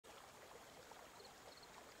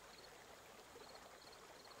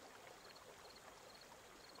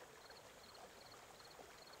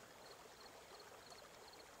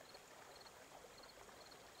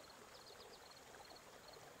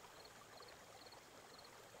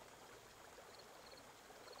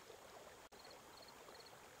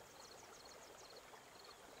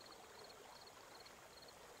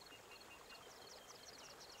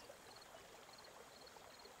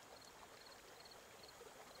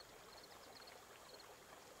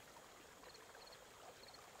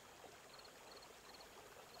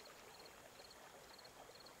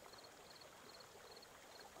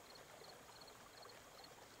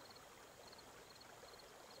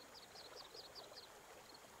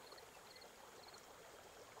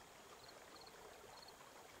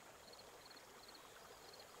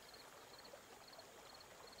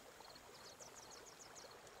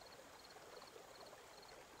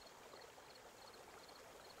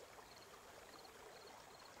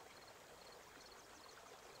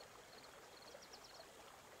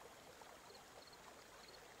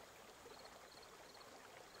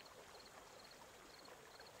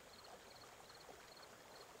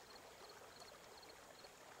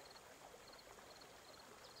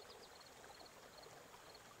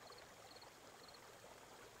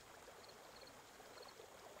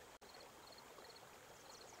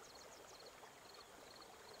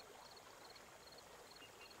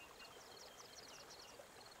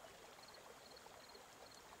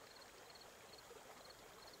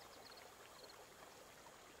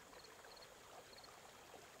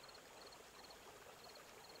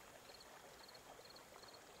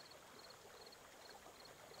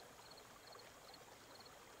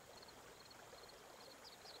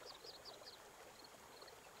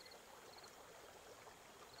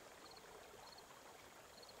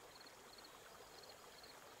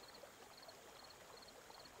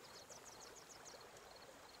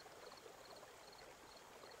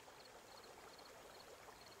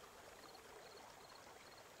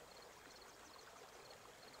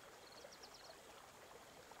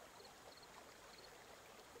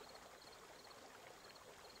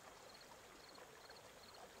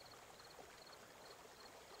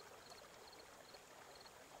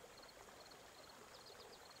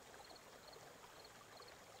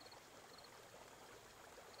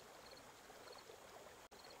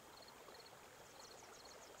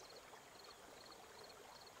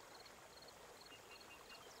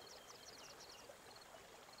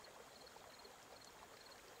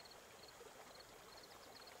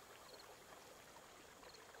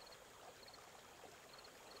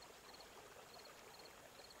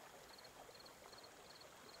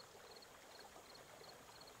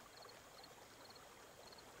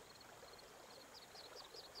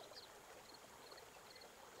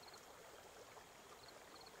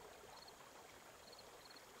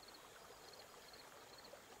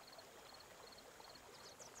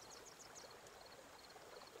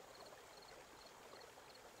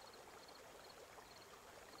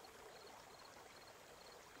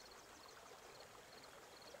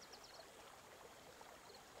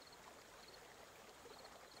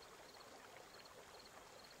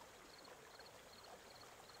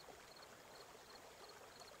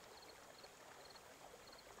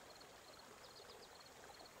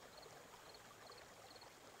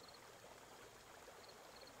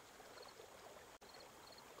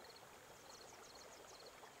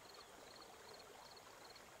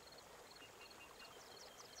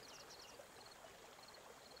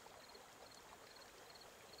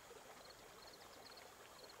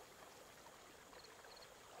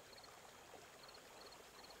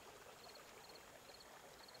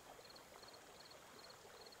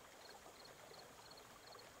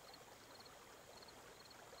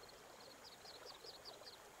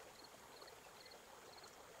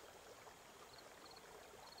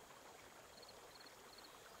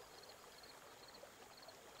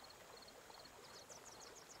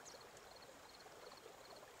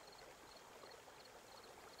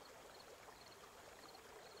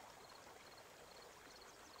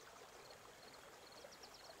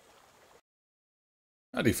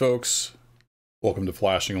Howdy folks, welcome to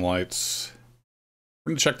Flashing Lights.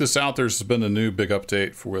 We're going to check this out. There's been a new big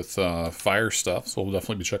update with fire stuff, so we'll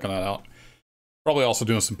definitely be checking that out. Probably also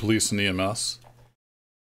doing some police and EMS.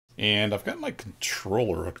 And I've got my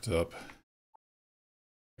controller hooked up.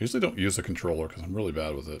 I usually don't use a controller because I'm really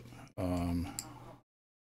bad with it.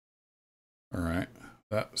 Alright,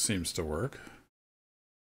 that seems to work.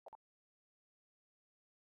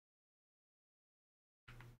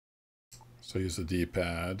 So use the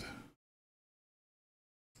D-pad.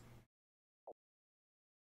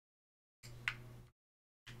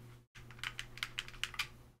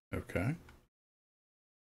 Okay.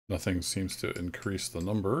 Nothing seems to increase the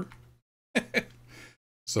number.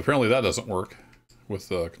 So apparently that doesn't work with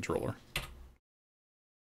the controller.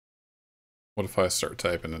 What if I start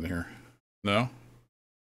typing in here? No?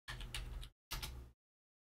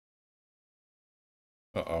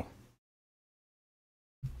 Uh-oh.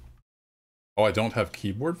 Oh, I don't have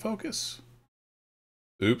keyboard focus?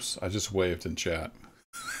 Oops, I just waved in chat.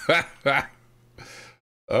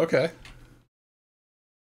 Okay.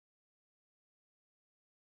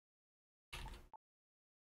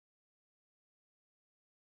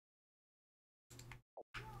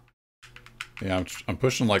 Yeah, I'm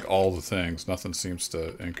pushing like all the things. Nothing seems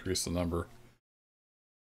to increase the number.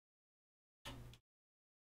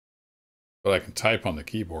 But I can type on the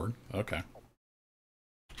keyboard. Okay.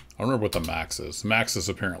 I don't remember what the max is. The max is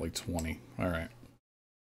apparently 20. Alright.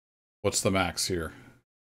 What's the max here?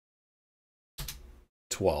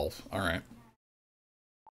 12. Alright.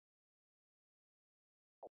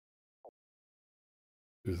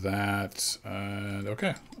 Do that. And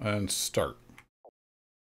okay. And start.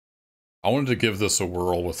 I wanted to give this a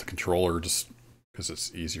whirl with the controller just because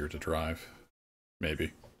it's easier to drive.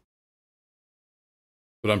 Maybe.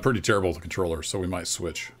 But I'm pretty terrible with the controller, so we might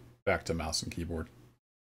switch back to mouse and keyboard.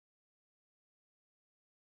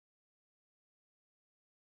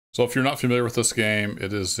 So if you're not familiar with this game,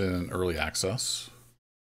 it is in early access.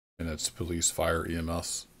 And it's police, fire,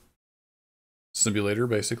 EMS simulator,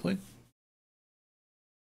 basically.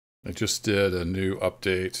 They just did a new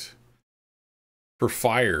update for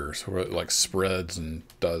fires, where it like spreads and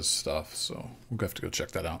does stuff, so we'll have to go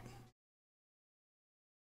check that out.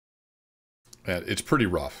 And it's pretty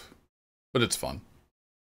rough, but it's fun.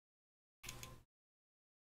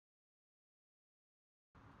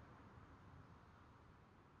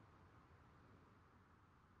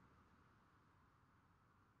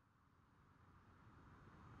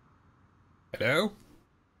 Hello?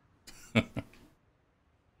 Apparently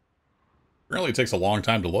it takes a long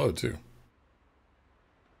time to load, too.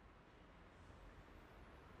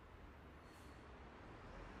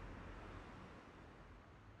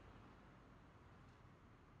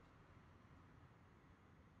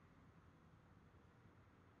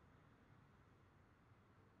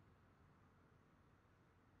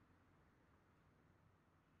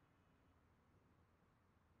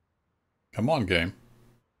 Come on, game.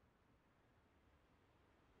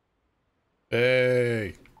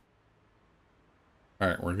 Hey!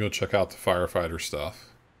 Alright, we're gonna go check out the firefighter stuff.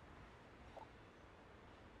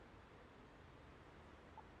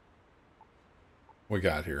 What we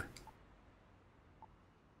got here?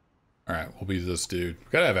 Alright, we'll be this dude.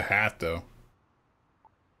 We gotta have a hat, though.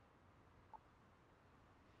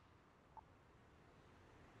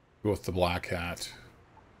 Go with the black hat.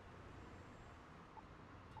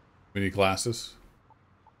 We need glasses?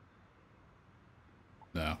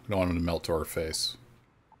 No, we don't want them to melt to our face.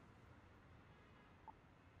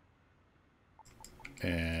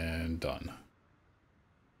 And done.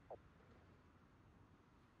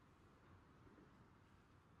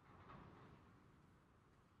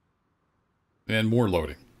 And more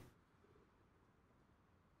loading.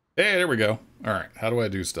 Hey, there we go. Alright, how do I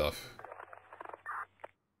do stuff?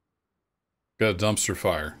 Got a dumpster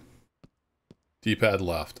fire. D-pad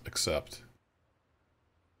left, accept.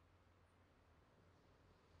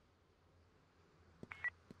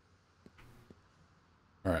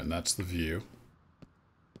 Alright, and that's the view.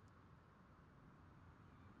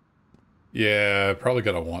 Yeah, probably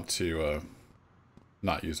gonna want to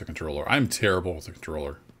not use a controller. I'm terrible with a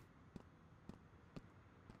controller.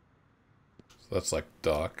 So that's like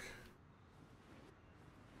duck.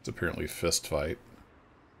 It's apparently fist fight.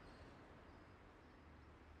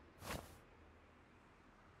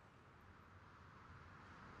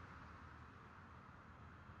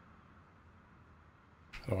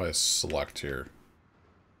 How do I select here?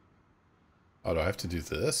 Oh, do I have to do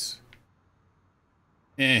this?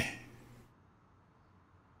 Eh.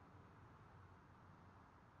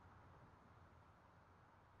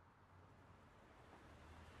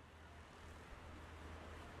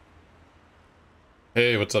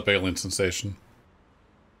 Hey, what's up, Alien Sensation?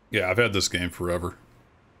 Yeah, I've had this game forever.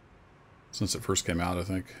 Since it first came out, I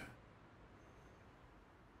think.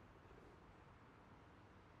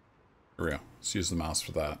 Here we go. Let's use the mouse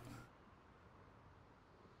for that.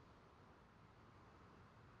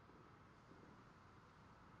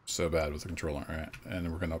 So bad with the controller. All right,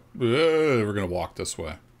 and we're gonna walk this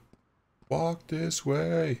way. Walk this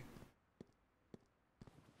way.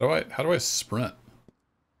 How do I sprint?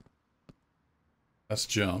 That's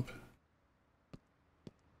jump.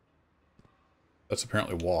 That's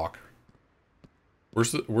apparently walk.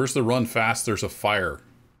 Where's the run fast? There's a fire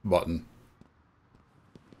button.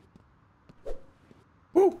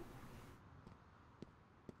 Woo!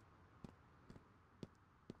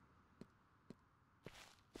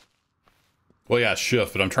 Well, yeah,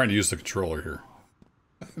 shift, but I'm trying to use the controller here.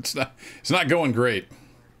 It's not going great.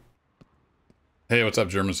 Hey, what's up,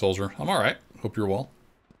 German soldier? I'm all right. Hope you're well.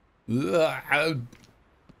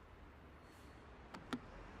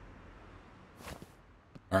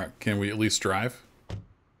 All right, can we at least drive?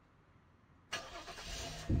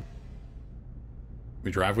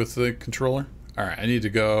 We drive with the controller? All right, I need to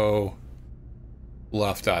go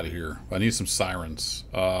left out of here. I need some sirens.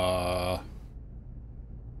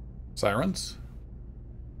 Sirens?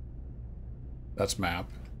 That's map.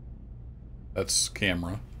 That's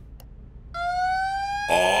camera.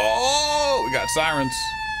 Oh, we got sirens.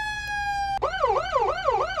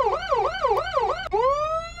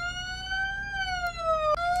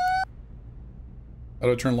 How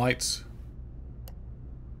do I turn lights?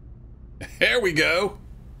 There we go.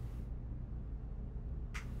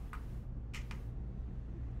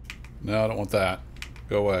 No, I don't want that.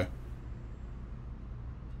 Go away.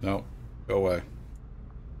 No, go away.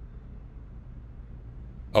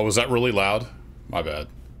 Oh, was that really loud? My bad.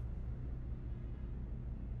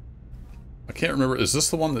 I can't remember. Is this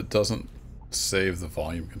the one that doesn't save the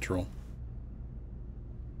volume control?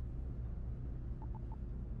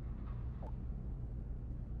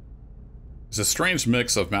 It's a strange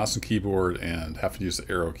mix of mouse and keyboard and having to use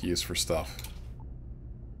the arrow keys for stuff.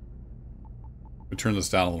 Let me turn this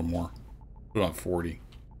down a little more. Put it on 40.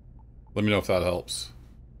 Let me know if that helps.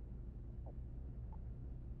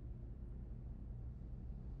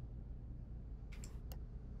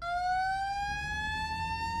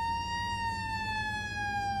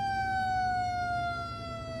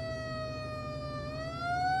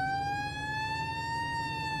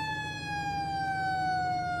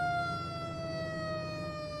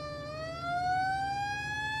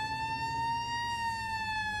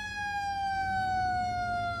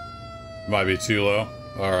 Might be too low.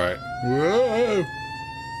 All right. Whoa!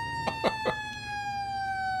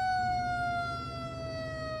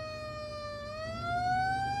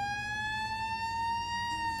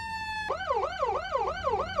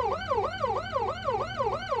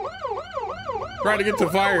 Trying to get to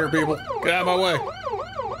fire, people. Get out of my way.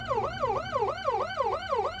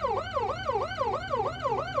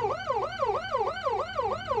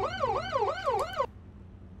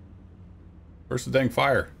 Where's the dang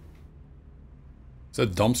fire? It's a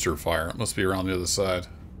dumpster fire. It must be around the other side.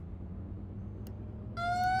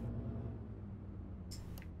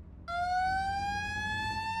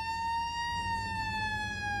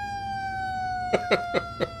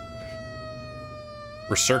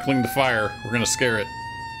 We're circling the fire. We're gonna scare it.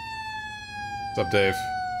 What's up, Dave?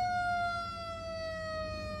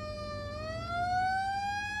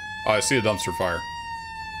 Oh, I see a dumpster fire.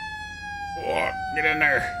 Oh, get in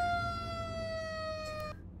there.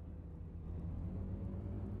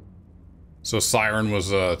 So siren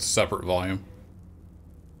was a separate volume.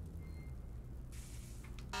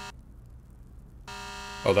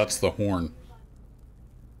 Oh, that's the horn.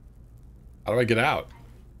 How do I get out?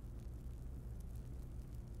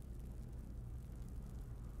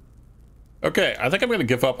 Okay, I think I'm gonna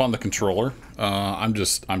give up on the controller. I'm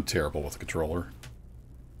terrible with the controller.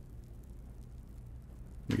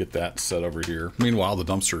 Let me get that set over here. Meanwhile, the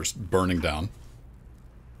dumpster's burning down.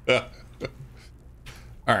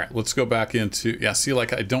 All right, let's go back into, yeah, see,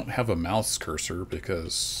 like, I don't have a mouse cursor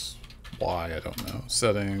because why, I don't know.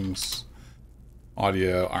 Settings,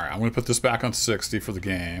 audio. All right, I'm gonna put this back on 60 for the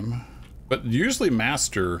game. But usually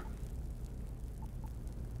master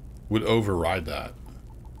would override that.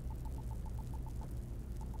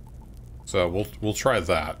 So we'll try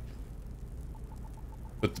that.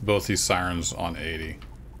 Put both these sirens on 80.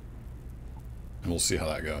 And we'll see how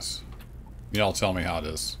that goes. Y'all tell me how it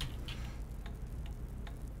is.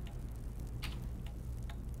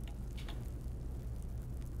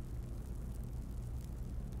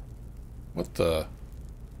 What the?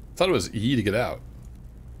 I thought it was E to get out.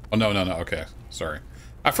 Oh, no, okay. Sorry.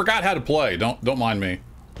 I forgot how to play. Don't mind me.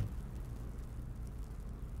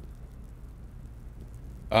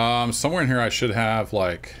 Somewhere in here I should have,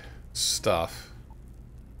 like, stuff.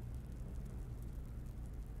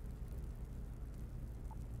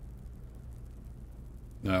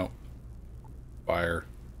 No. Fire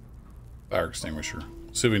extinguisher.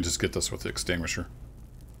 See if we can just get this with the extinguisher.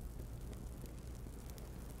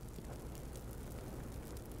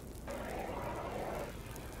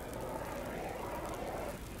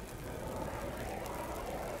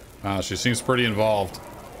 She seems pretty involved.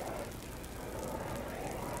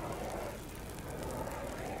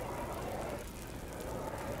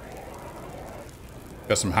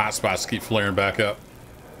 Got some hot spots to keep flaring back up.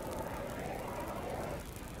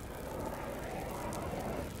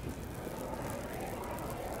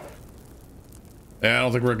 Yeah, I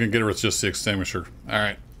don't think we're gonna get her with just the extinguisher.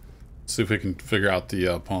 Alright. See if we can figure out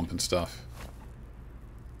the pump and stuff.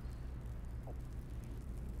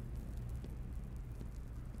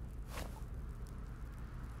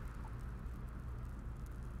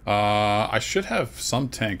 I should have some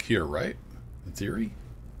tank here, right? In theory?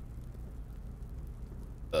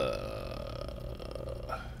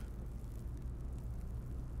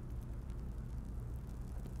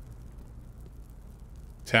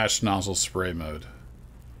 Attached nozzle spray mode. Do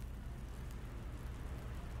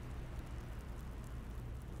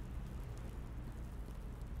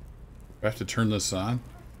I have to turn this on?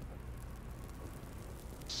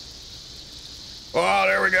 Oh,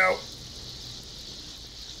 there we go.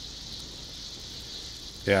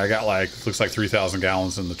 Yeah, I got like, looks like 3,000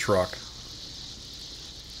 gallons in the truck.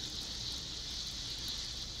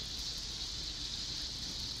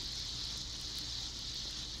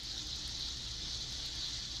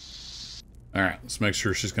 Alright, let's make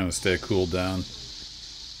sure she's going to stay cooled down.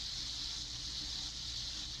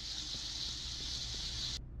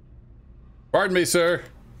 Pardon me, sir.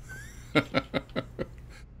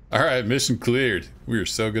 Alright, mission cleared. We are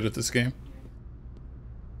so good at this game.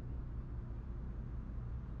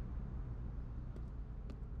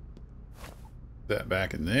 That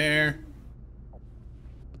back in there.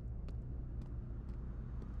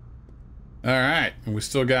 Alright, we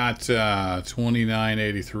still got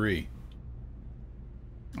 2983.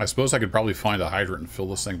 I suppose I could probably find a hydrant and fill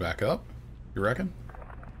this thing back up. You reckon?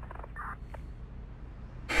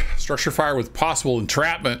 Structure fire with possible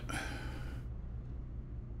entrapment.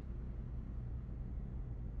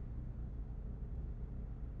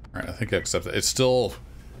 Alright, I think I accept it. It still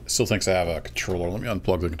thinks I have a controller. Let me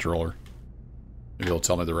unplug the controller. Maybe it'll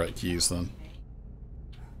tell me the right keys then.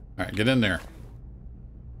 Alright, get in there.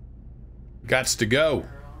 Gots to go.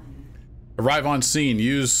 Arrive on scene.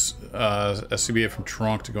 Use SCBA from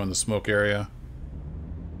trunk to go in the smoke area.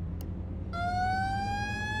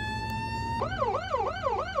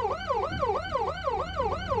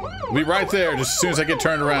 We'll be right there just as soon as I get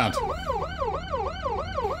turned around.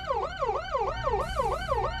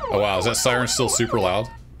 Oh wow, is that siren still super loud?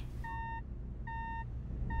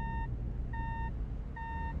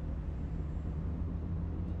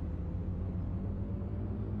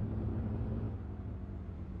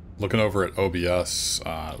 Looking over at OBS,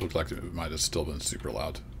 it looked like it might have still been super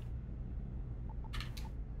loud.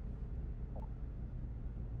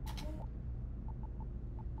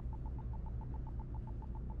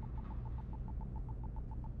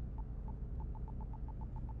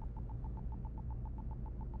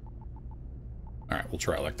 Alright, we'll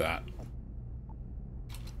try it like that.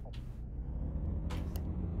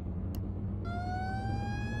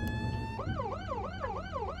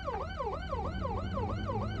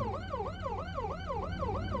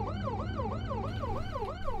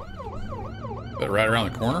 Is that right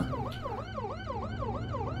around the corner?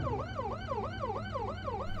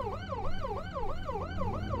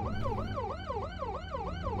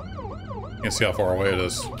 Can't see how far away it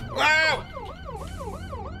is. Wow!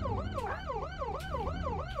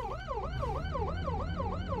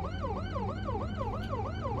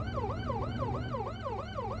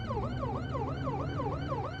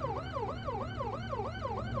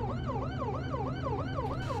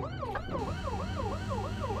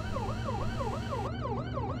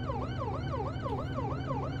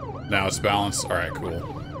 Now it's balanced. All right, cool.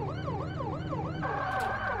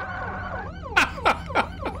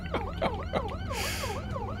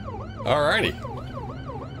 Alrighty.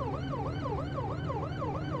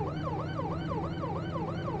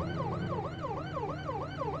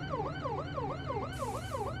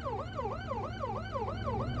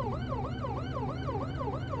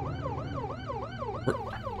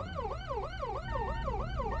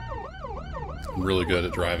 I'm really good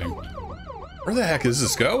at driving. Where the heck is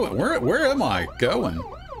this going? Where am I going?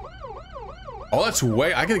 Oh, that's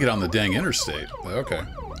way... I gotta get on the dang interstate. Okay.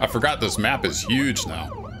 I forgot this map is huge now.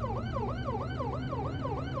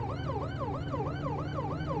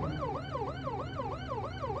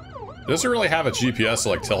 It doesn't really have a GPS that,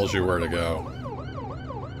 like, tells you where to go.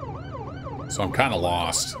 So I'm kind of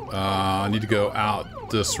lost. I need to go out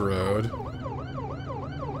this road.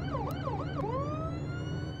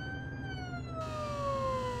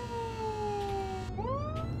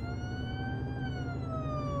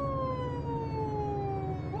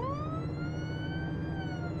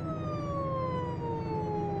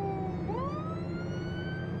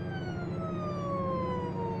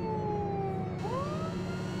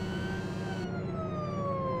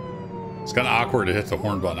 It's kind of awkward to hit the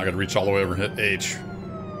horn button. I gotta reach all the way over and hit H.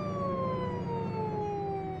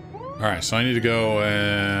 Alright, so I need to go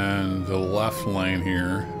in the left lane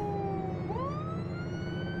here.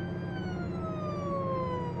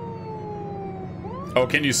 Oh,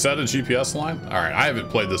 can you set a GPS line? Alright, I haven't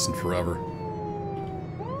played this in forever.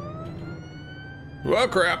 Oh,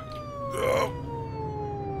 crap. Oh.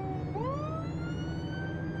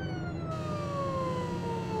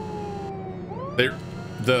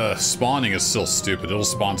 The spawning is still stupid. It'll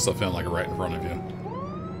spawn stuff in like right in front of you.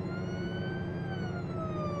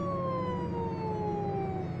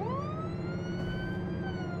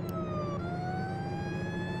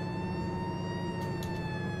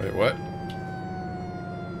 Wait, what?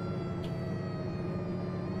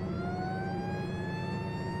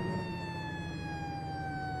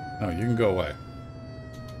 No, you can go away.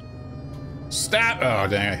 Stat! Oh,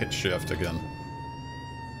 dang, I hit shift again.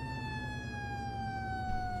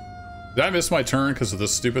 Did I miss my turn because of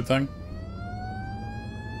this stupid thing?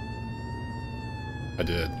 I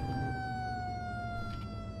did.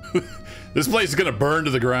 This place is gonna burn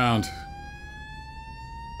to the ground.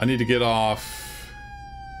 I need to get off.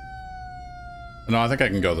 No, I think I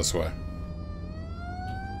can go this way.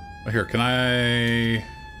 Here, can I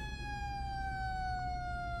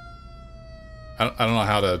don't know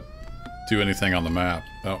how to do anything on the map.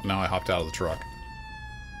 Oh, now I hopped out of the truck.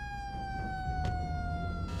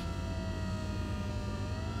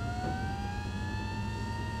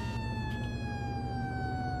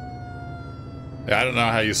 Yeah, I don't know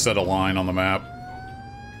how you set a line on the map.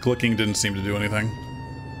 Clicking didn't seem to do anything.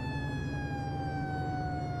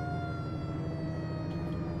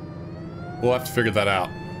 We'll have to figure that out.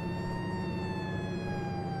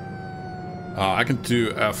 I can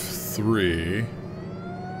do F3.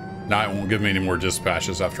 Now it won't give me any more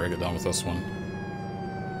dispatches after I get done with this one.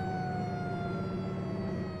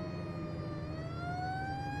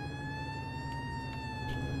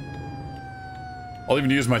 I'll even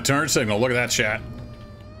use my turn signal. Look at that, chat.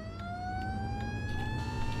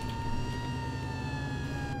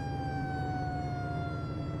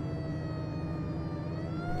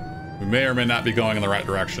 We may or may not be going in the right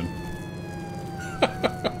direction.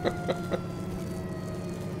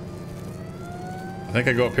 I think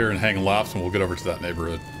I go up here and hang left and we'll get over to that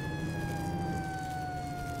neighborhood.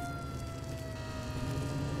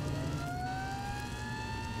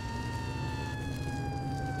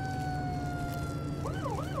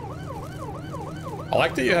 I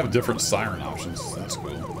like that you have different siren options. That's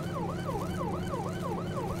cool.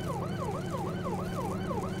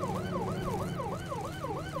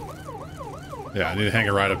 Yeah, I need to hang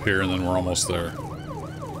it right up here and then we're almost there.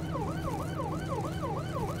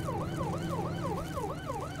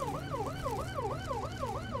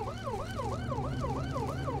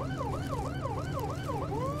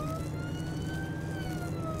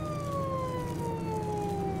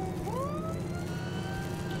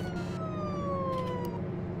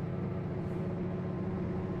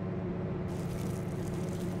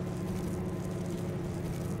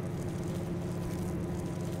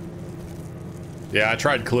 Yeah, I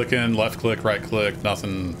tried clicking, left click, right click,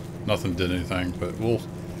 nothing did anything, but we'll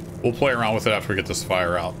play around with it after we get this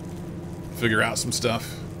fire out. Figure out some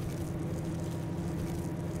stuff.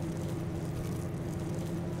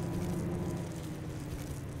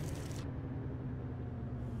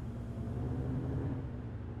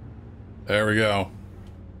 There we go.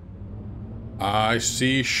 I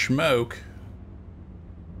see smoke.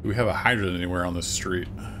 Do we have a hydrant anywhere on this street?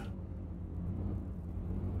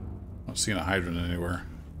 Not seeing a hydrant anywhere.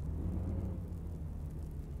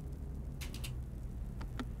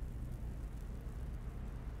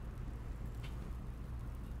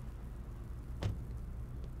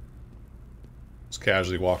 Let's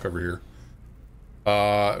casually walk over here.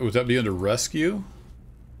 Would that be under rescue?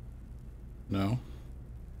 No.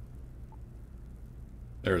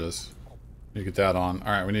 There it is. Need to get that on.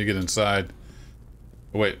 Alright, we need to get inside.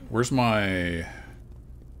 Oh, wait, where's my...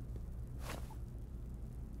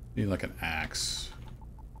 Need like an axe.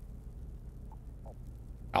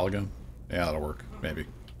 Halligan? Yeah, that'll work. Maybe.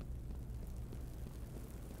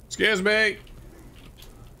 Excuse me!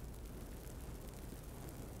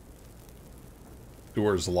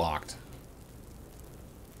 Door's locked.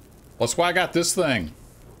 That's why I got this thing.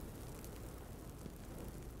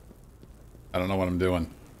 I don't know what I'm doing.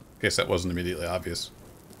 In case that wasn't immediately obvious.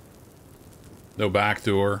 No back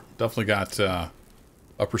door. Definitely got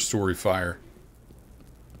upper story fire.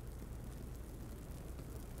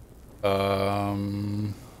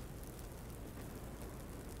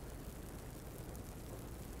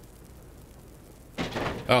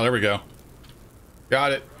 Oh, there we go.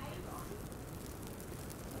 Got it.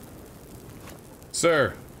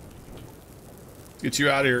 Sir. Let's get you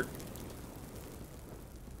out of here.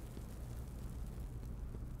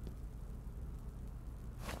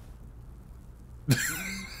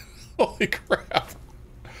 Holy crap.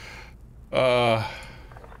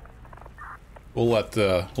 We'll let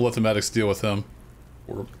the medics deal with him.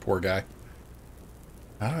 Poor guy.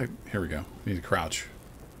 Here we go. Need to crouch.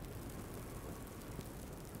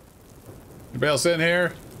 Anybody else in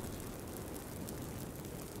here?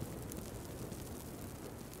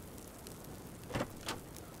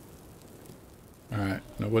 Alright,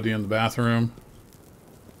 nobody in the bathroom.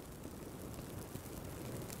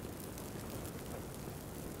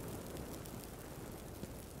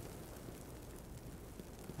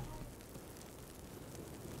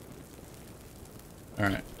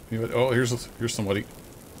 Alright. Oh, here's somebody.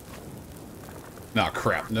 Nah,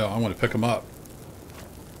 crap. No, I want to pick him up.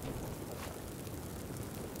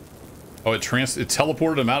 Oh, it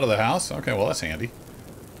teleported him out of the house? Okay, well, that's handy.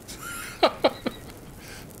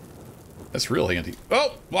 That's real handy.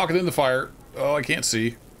 Oh, walking in the fire. Oh, I can't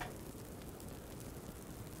see.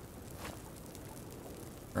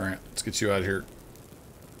 Alright, let's get you out of here.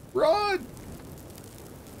 Run!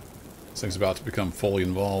 This thing's about to become fully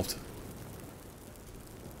involved.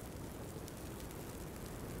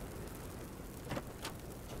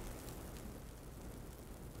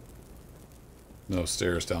 No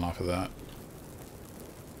stairs down off of that.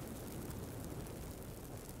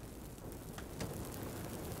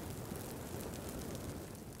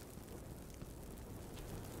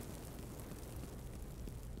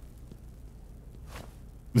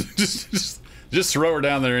 just throw her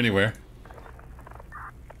down there anywhere.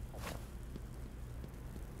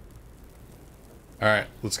 Alright,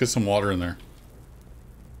 let's get some water in there.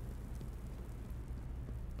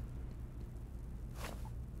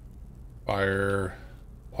 Fire,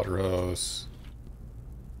 water hose.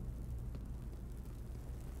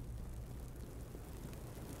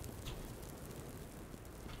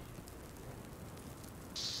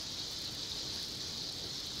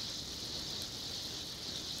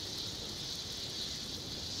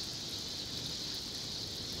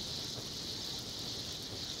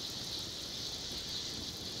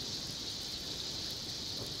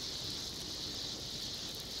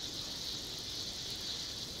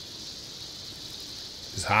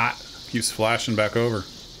 It's hot. Keeps flashing back over.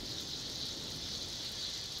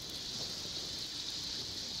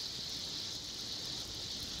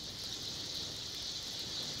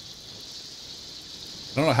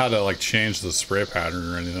 I don't know how to like change the spray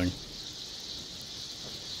pattern or anything.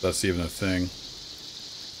 That's even a thing.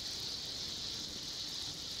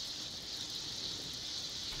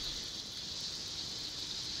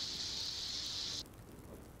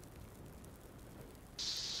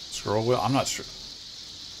 Scroll wheel? I'm not sure.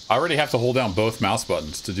 I already have to hold down both mouse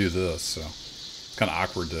buttons to do this, so it's kind of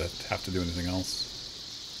awkward to have to do anything else.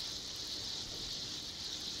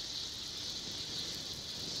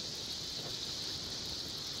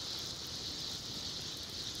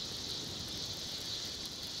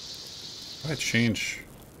 How do I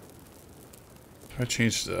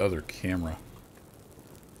change the other camera?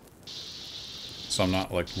 So I'm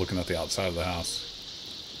not like looking at the outside of the house.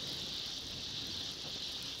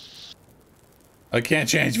 I can't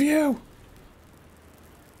change view.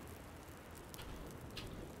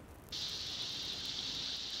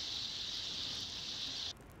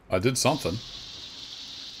 I did something.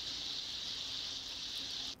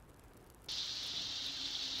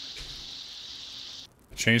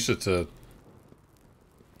 I changed it to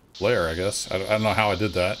flare, I guess. I don't know how I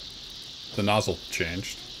did that. The nozzle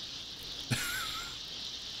changed.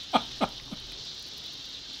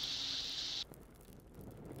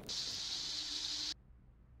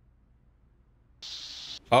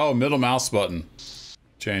 Oh, middle mouse button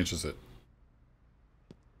changes it.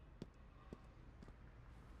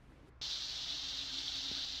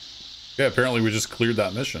 Yeah, apparently we just cleared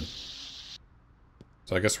that mission.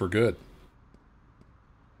 So I guess we're good. It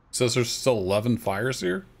says there's still 11 fires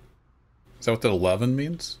here? Is that what that 11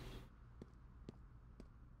 means?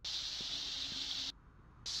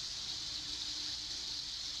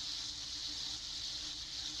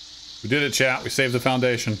 We did it, chat. We saved the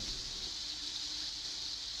Foundation.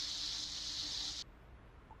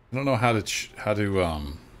 I don't know how to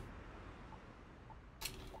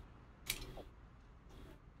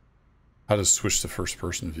switch to first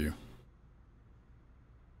person view.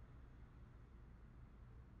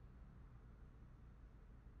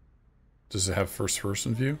 Does it have first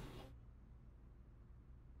person view?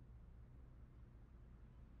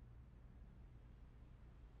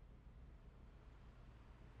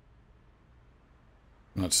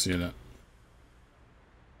 I'm not seeing it.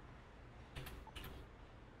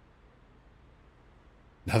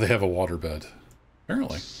 Now they have a waterbed.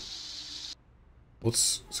 Apparently.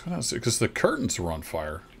 Let's go down and see, because the curtains were on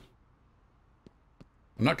fire.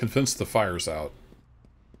 I'm not convinced the fire's out.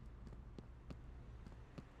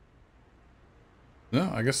 No,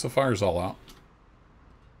 I guess the fire's all out.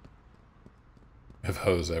 I have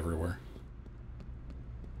hose everywhere.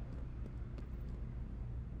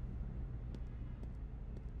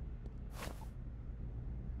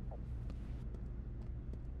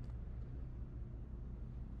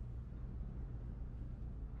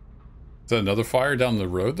 Is that another fire down the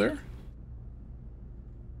road there?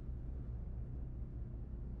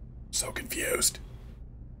 So confused.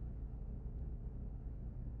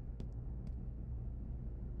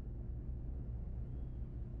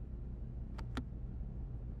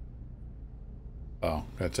 Oh,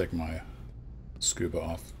 gotta take my scuba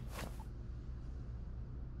off.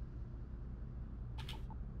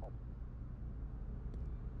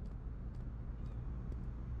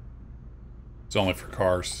 It's only for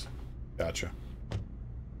cars. Gotcha.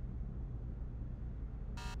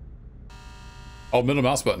 Oh, middle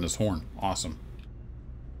mouse button is horn. Awesome.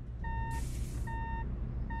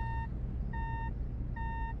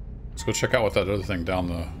 Let's go check out what that other thing down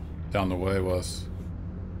the way was.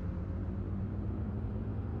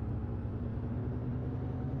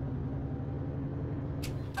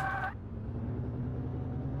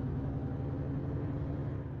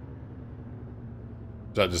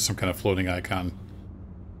 Is that just some kind of floating icon?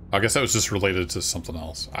 I guess that was just related to something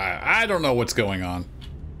else. I don't know what's going on.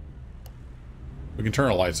 We can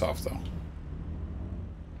turn our lights off, though. Alright,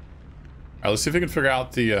 let's see if we can figure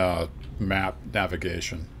out the map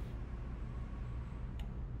navigation.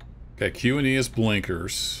 Okay, Q and E is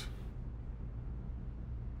blinkers.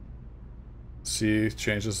 C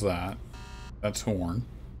changes that. That's horn.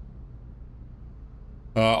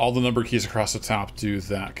 All the number keys across the top do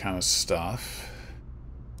that kind of stuff.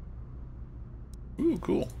 Ooh,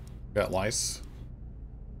 cool. Got lights.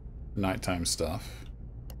 Nighttime stuff.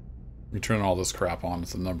 We turn all this crap on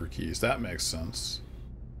with the number keys. That makes sense.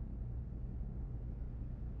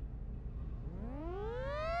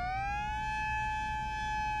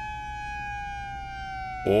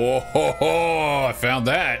 Oh, ho, ho, I found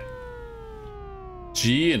that.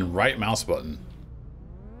 G and right mouse button.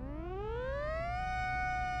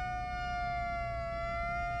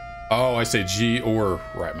 Oh, I say G or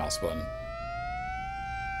right mouse button.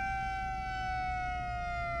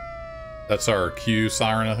 That's our Q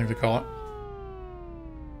siren, I think they call it.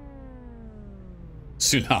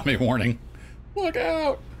 Tsunami warning. Look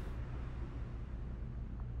out!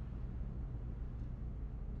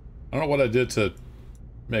 I don't know what I did to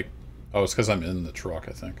make... Oh, it's because I'm in the truck,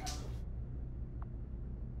 I think.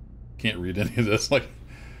 Can't read any of this. Like,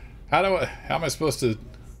 how am I supposed to...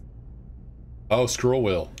 Oh, scroll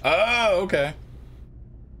wheel. Oh, okay.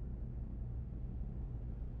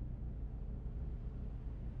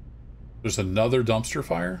 There's another dumpster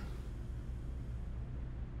fire?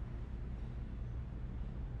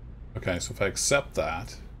 Okay, so if I accept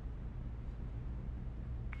that...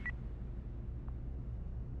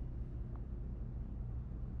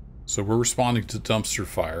 So we're responding to dumpster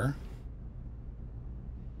fire.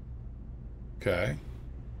 Okay.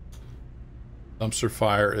 Dumpster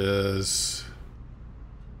fire is...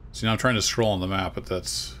 See, now I'm trying to scroll on the map, but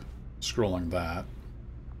that's scrolling that.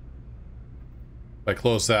 If I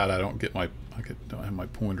close that, I don't get my... don't have my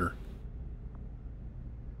pointer.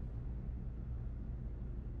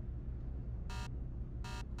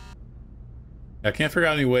 I can't figure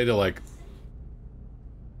out any way to, like...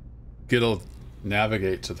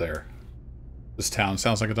 navigate to there. This town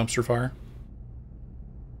sounds like a dumpster fire.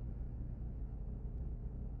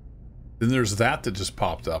 Then there's that just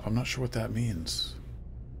popped up. I'm not sure what that means.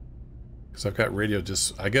 Because I've got radio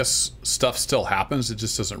just... I guess stuff still happens, it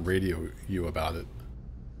just doesn't radio you about it.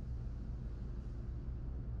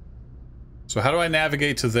 So how do I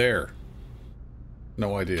navigate to there?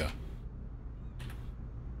 No idea.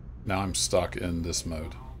 Now I'm stuck in this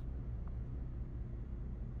mode.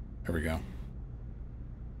 There we go.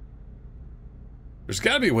 There's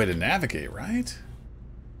got to be a way to navigate, right?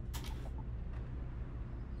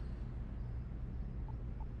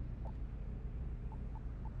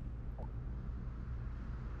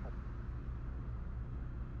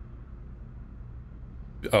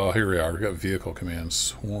 Oh, here we are. We've got vehicle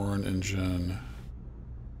commands. Horn, engine,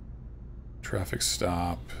 traffic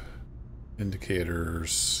stop,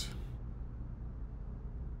 indicators.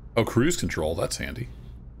 Oh, cruise control. That's handy.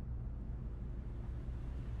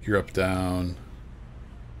 Gear up, down.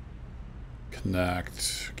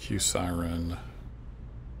 Connect. Cue siren.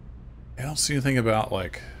 I don't see anything about,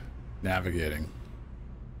 like, navigating.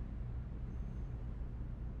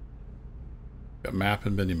 Got map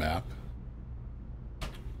and mini-map.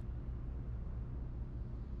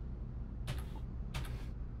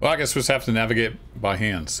 Well, I guess we just have to navigate by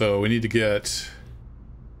hand. So we need to get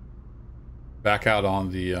back out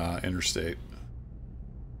on the interstate.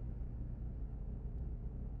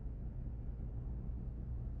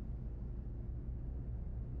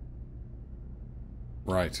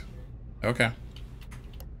 Right. Okay.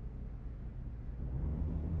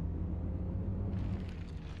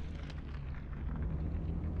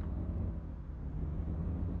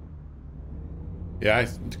 Yeah,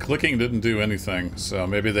 clicking didn't do anything, so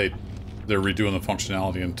maybe they're redoing the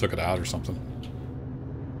functionality and took it out or something.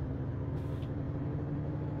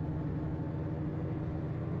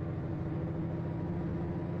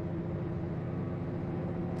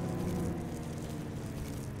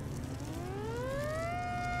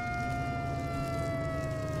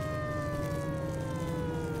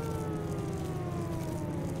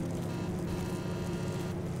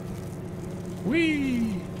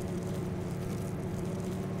 Whee!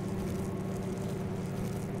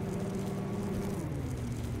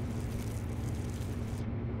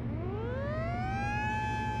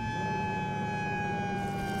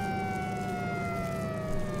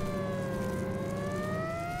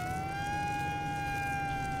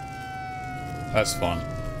 That's fun.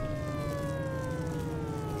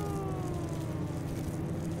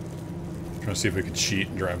 Trying to see if we could cheat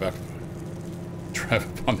and drive up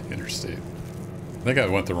on the interstate. I think I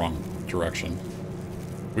went the wrong direction.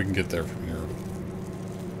 We can get there from here.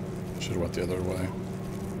 Should have went the other way.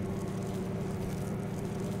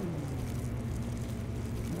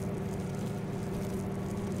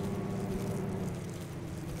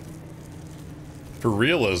 For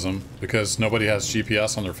realism, because nobody has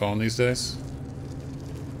GPS on their phone these days.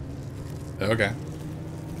 Okay.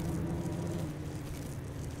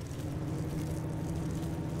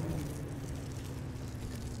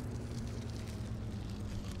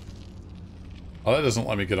 Oh, that doesn't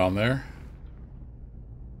let me get on there.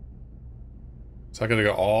 So I gotta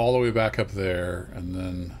go all the way back up there, and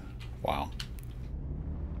then... Wow.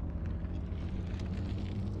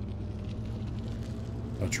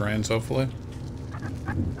 No trains, hopefully.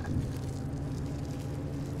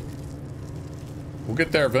 We'll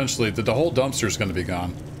get there eventually. The whole dumpster's going to be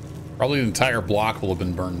gone. Probably the entire block will have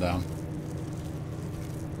been burned down.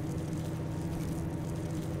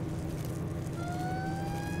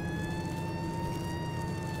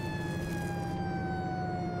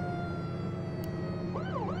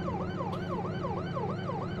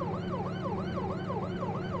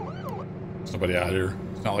 There's nobody out here.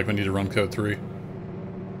 It's not like we need to run code 3.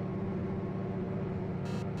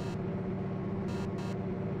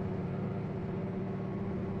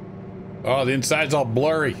 Oh, the inside's all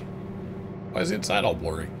blurry. Why is the inside all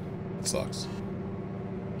blurry? It sucks.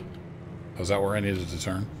 Oh, is that where I needed to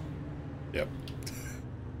turn? Yep.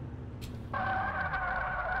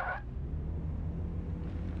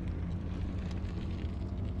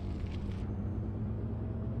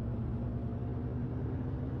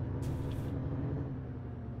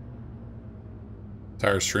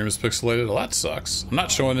 Entire stream is pixelated. Well, that sucks. I'm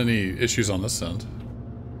not showing any issues on this end.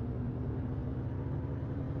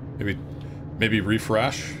 Maybe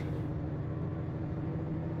refresh.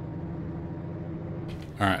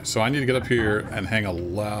 Alright, so I need to get up here and hang a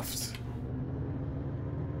left.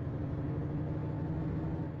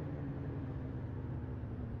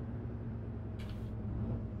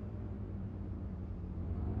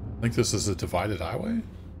 I think this is a divided highway.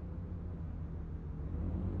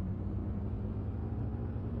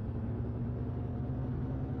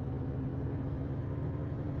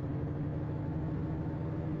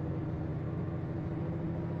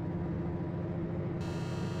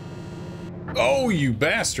 Oh, you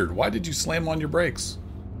bastard. Why did you slam on your brakes?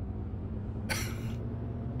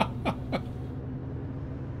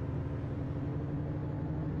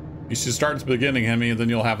 You should start at the beginning, Hemi, and then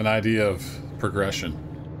you'll have an idea of progression.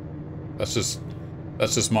 That's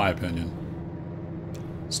just my opinion.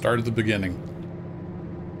 Start at the beginning.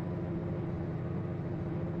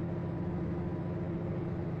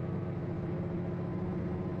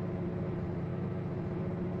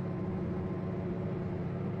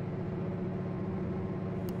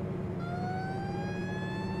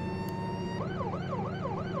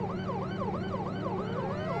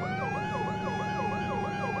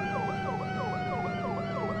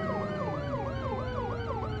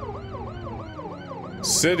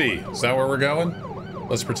 City, is that where we're going?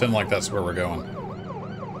 Let's pretend like that's where we're going.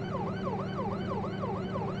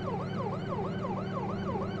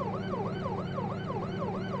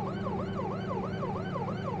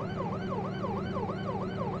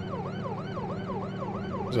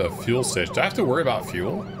 There's a fuel station. Do I have to worry about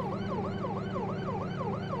fuel?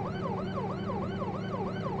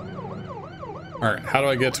 Alright, how do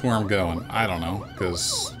I get to where I'm going? I don't know,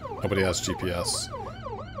 because nobody has GPS.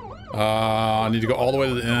 I need to go all the way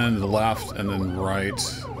to the end, to the left, and then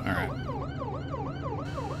right. Alright.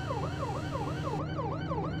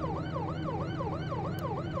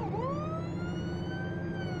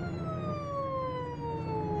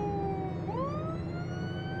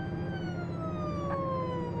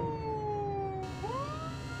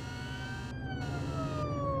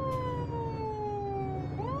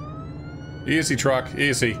 Easy, truck.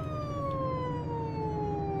 Easy.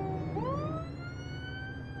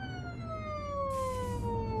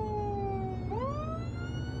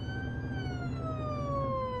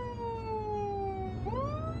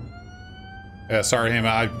 Yeah, sorry, Hema,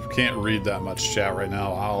 I can't read that much chat right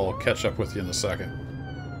now. I'll catch up with you in a second.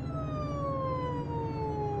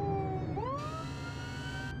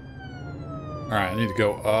 Alright, I need to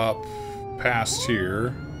go up past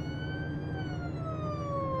here.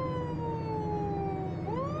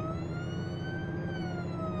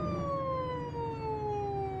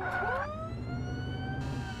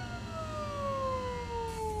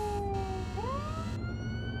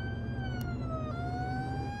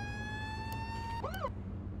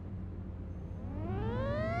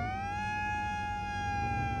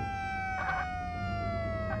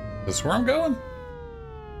 Is this where I'm going?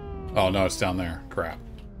 Oh, no, it's down there. Crap.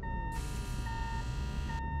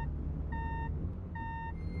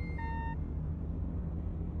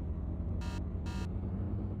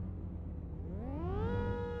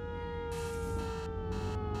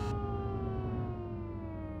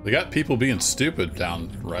 They got people being stupid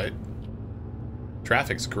down right.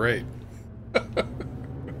 Traffic's great.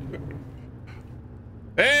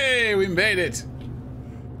 Hey, we made it!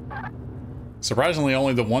 Surprisingly,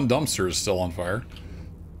 only the one dumpster is still on fire.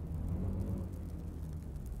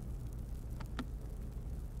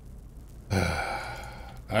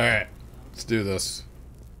 Alright, let's do this.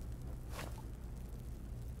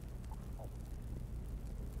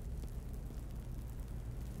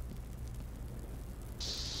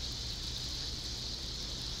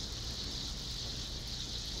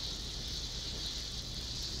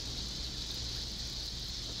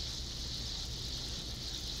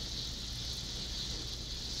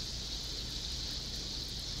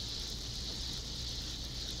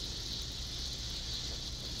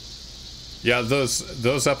 Yeah,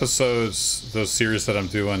 those episodes, those series that I'm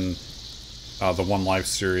doing, the One Life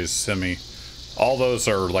series, Semi, all those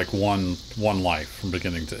are like one life from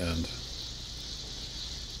beginning to end.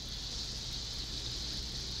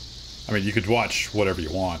 I mean, you could watch whatever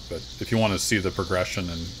you want, but if you want to see the progression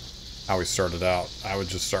and how we started out, I would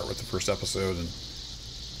just start with the first episode and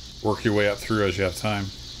work your way up through as you have time.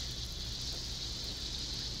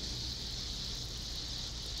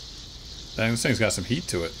 Dang, this thing's got some heat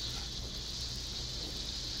to it.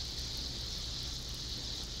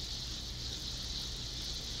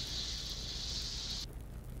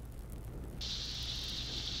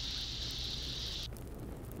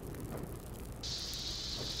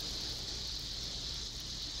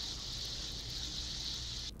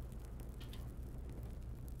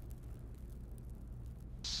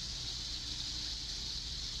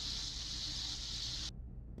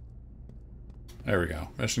 There we go.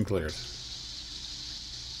 Mission cleared.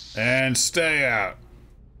 And stay out.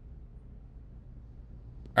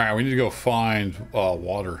 Alright, we need to go find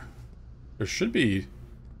water. There should be...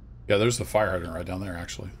 Yeah, there's the fire hydrant right down there,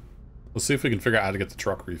 actually. Let's see if we can figure out how to get the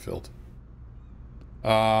truck refilled.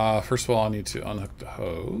 First of all, I need to unhook the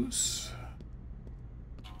hose.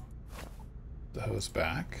 The hose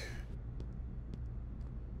back.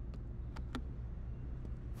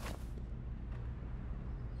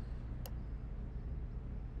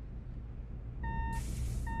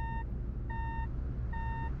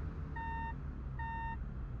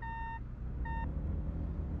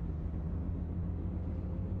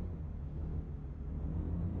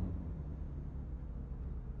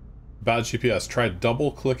 About GPS, try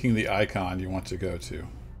double clicking the icon you want to go to.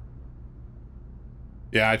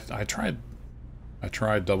 Yeah, I tried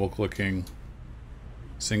double clicking,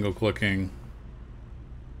 single clicking,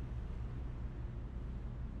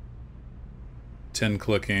 10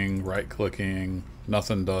 clicking, right clicking.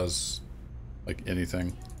 Nothing does like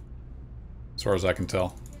anything as far as I can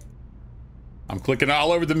tell. I'm clicking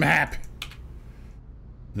all over the map.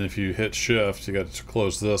 And if you hit shift, you got to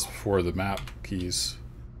close this before the map keys.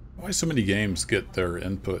 Why so many games get their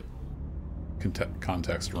input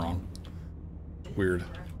context wrong? It's weird.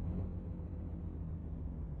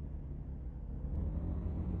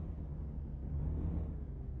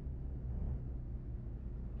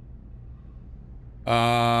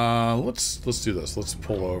 Let's do this. Let's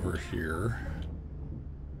pull over here.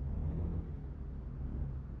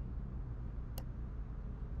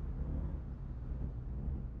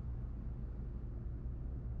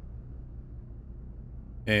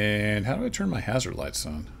 And how do I turn my hazard lights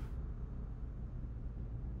on?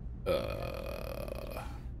 I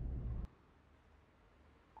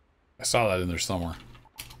saw that in there somewhere.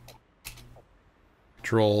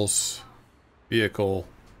 Controls, vehicle.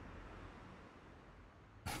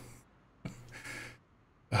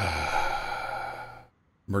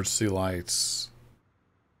 Emergency lights.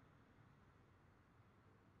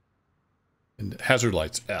 And hazard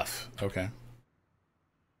lights, F. Okay.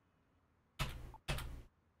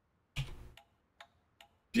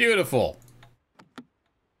 Beautiful.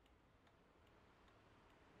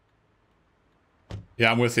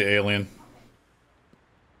 Yeah, I'm with the alien.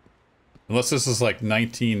 Unless this is like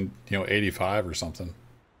 1985 or something.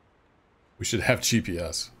 We should have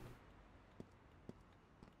GPS.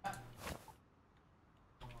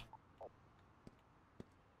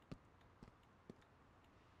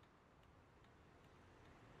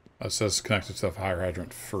 It says connected to a fire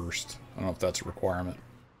hydrant first. I don't know if that's a requirement.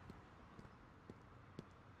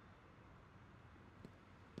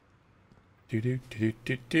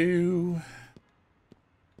 Do.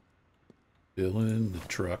 Filling the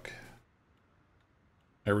truck.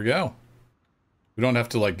 There we go. We don't have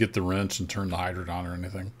to like get the wrench and turn the hydrant on or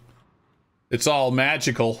anything. It's all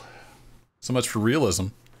magical. So much for realism.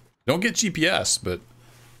 Don't get GPS, but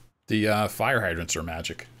the fire hydrants are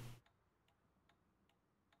magic.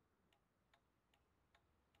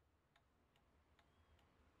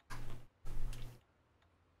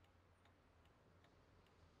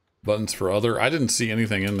 Buttons for other. I didn't see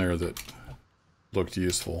anything in there that looked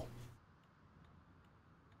useful.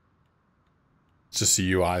 It's just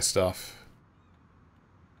the UI stuff.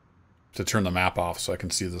 To turn the map off so I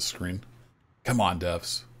can see the screen. Come on,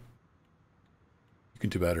 devs. You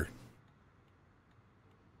can do better.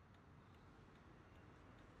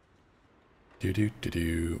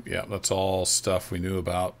 Do. Yeah, that's all stuff we knew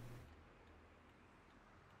about.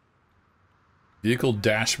 Vehicle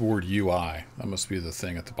dashboard UI. That must be the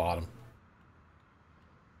thing at the bottom.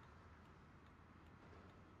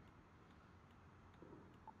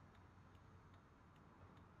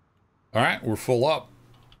 All right, we're full up.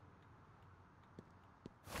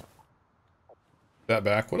 That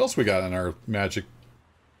back. What else we got in our magic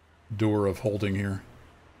door of holding here?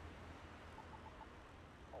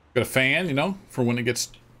 Got a fan, you know, for when it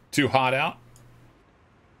gets too hot out.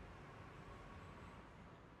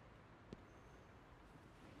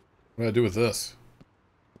 What do I do with this?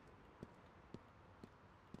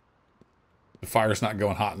 The fire's not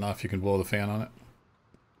going hot enough, you can blow the fan on it.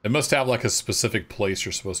 It must have like a specific place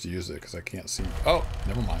you're supposed to use it, because I can't see. Oh,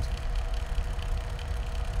 never mind.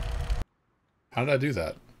 How did I do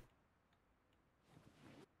that?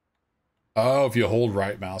 Oh, if you hold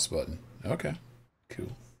right mouse button. Okay,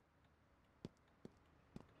 cool.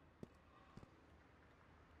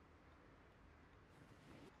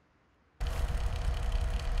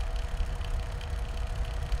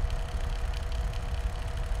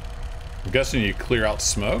 I'm guessing you clear out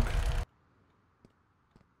smoke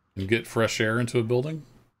and get fresh air into a building.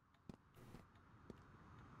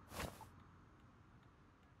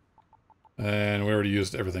 And we already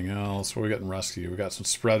used everything else. What we got in rescue? We got some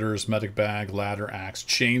spreaders, medic bag, ladder, axe,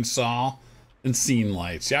 chainsaw, and scene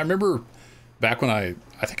lights. Yeah, I remember back when I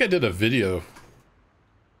think I did a video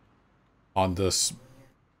on this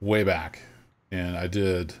way back, and I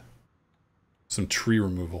did some tree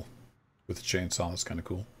removal with the chainsaw. That's kind of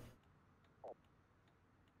cool.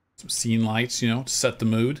 Some scene lights, you know, to set the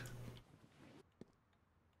mood.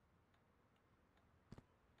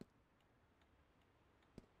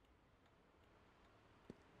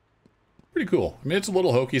 Pretty cool. I mean, it's a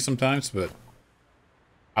little hokey sometimes, but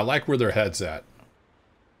I like where their head's at.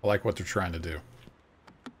 I like what they're trying to do.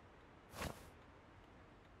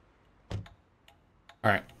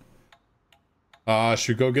 All right. Should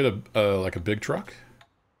we go get a like a big truck?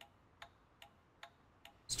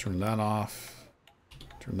 Let's turn that off.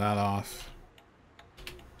 Turn that off.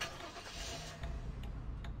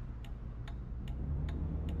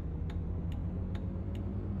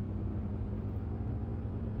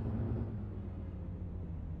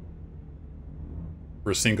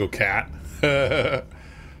 For a single cat. Yeah,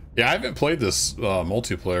 I haven't played this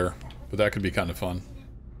multiplayer, but that could be kind of fun.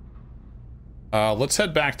 Let's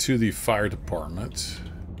head back to the fire department.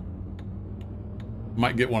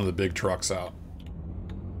 Might get one of the big trucks out.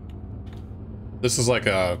 This is like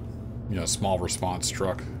a, you know, small response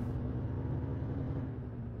truck.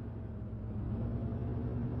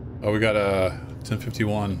 Oh, we got a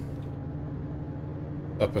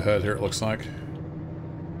 1051 up ahead here, it looks like.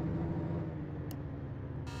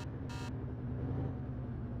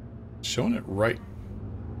 Showing it right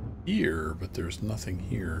here, but there's nothing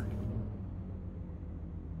here.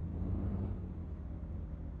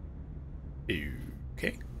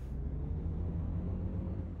 Okay.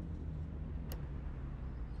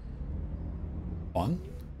 Fun.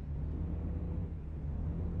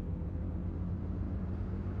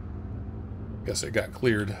 Guess it got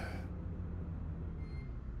cleared.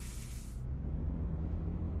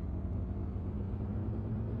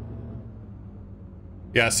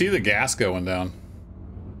 Yeah, I see the gas going down.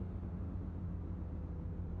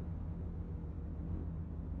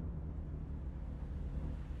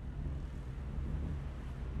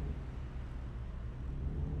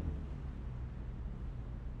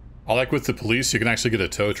 I like with the police, you can actually get a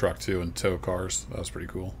tow truck too and tow cars. That was pretty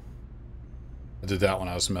cool. I did that when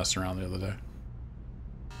I was messing around the other day.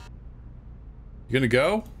 You gonna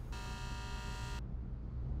go?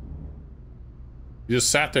 You just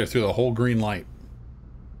sat there through the whole green light.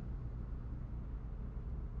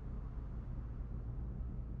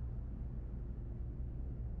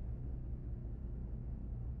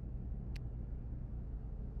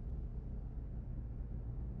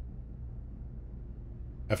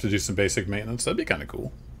 Have to do some basic maintenance. That'd be kind of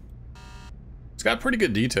cool. It's got pretty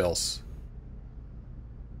good details.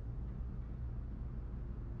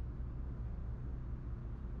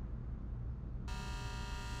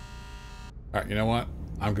 Alright, you know what?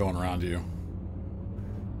 I'm going around you.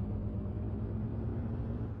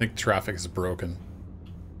 I think traffic is broken.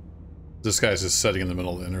 This guy's just sitting in the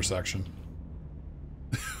middle of the intersection.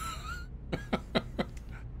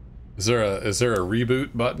 Is there a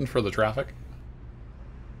reboot button for the traffic?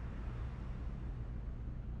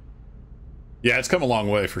 Yeah, it's come a long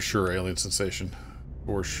way for sure, Alien Sensation.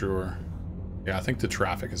 For sure. Yeah, I think the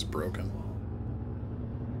traffic is broken.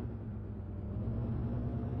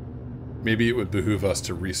 Maybe it would behoove us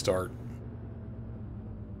to restart.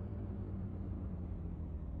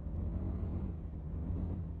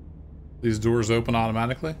 These doors open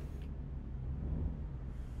automatically?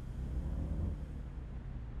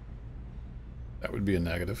 That would be a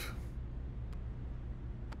negative.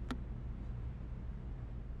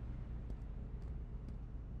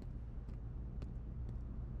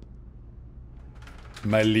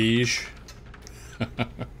 My liege.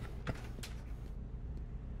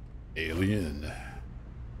 Alien.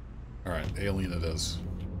 Alright, alien it is.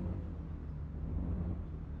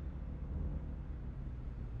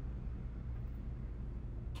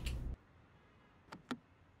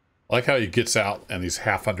 I like how he gets out and he's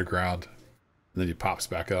half underground. And then he pops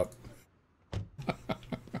back up.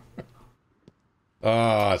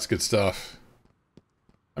 Ah, that's good stuff.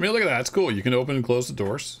 I mean, look at that. It's cool. You can open and close the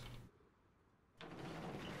doors.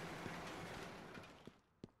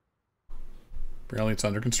 Apparently it's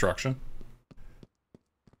under construction.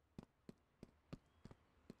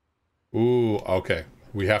 Ooh, okay.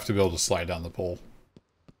 We have to be able to slide down the pole.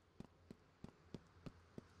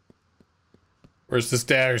 Where's the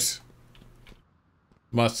stairs?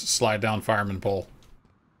 Must slide down fireman pole.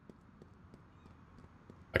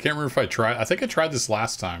 I can't remember if I tried. I think I tried this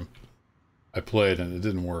last time I played and it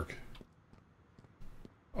didn't work.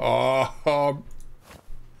 Oh,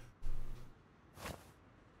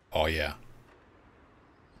 oh yeah.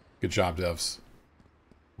 Good job, devs.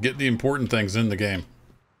 Get the important things in the game.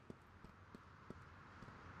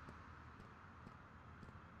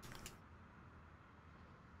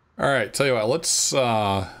 Alright, tell you what, let's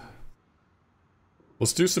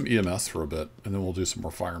do some EMS for a bit, and then we'll do some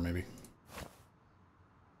more fire maybe.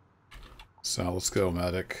 So let's go,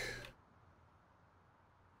 medic.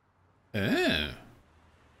 You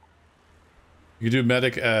do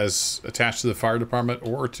medic as attached to the fire department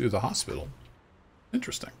or to the hospital.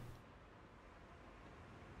 Interesting.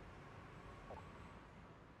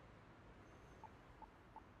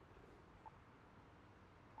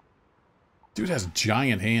 Dude has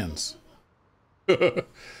giant hands.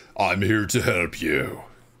 I'm here to help you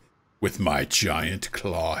with my giant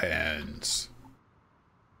claw hands.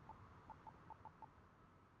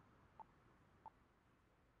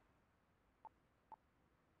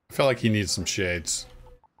 I feel like he needs some shades.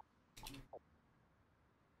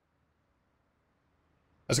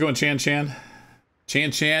 How's it going, Chan Chan?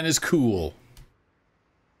 Chan Chan is cool.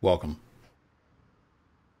 Welcome.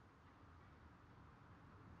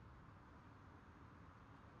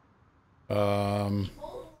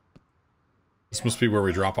 This must be where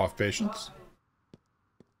we drop off patients.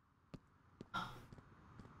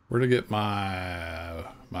 Where to get my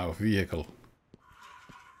vehicle?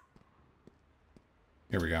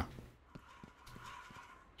 Here we go.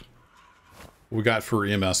 What we got for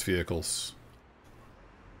EMS vehicles?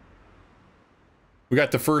 We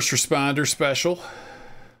got the first responder special.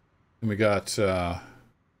 And we got a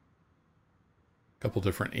couple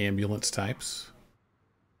different ambulance types.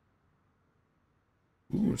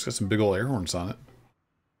 Ooh, it's got some big old air horns on it.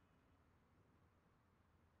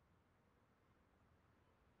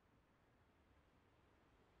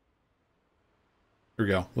 Here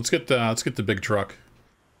we go. Let's get the big truck.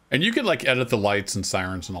 And you can like edit the lights and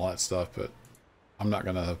sirens and all that stuff, but I'm not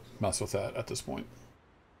gonna mess with that at this point.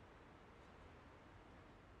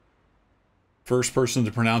 First person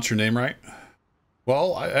to pronounce your name right?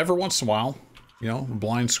 Well, every once in a while, you know, a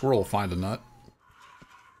blind squirrel will find a nut.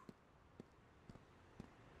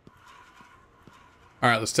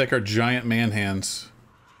 Alright, let's take our giant man hands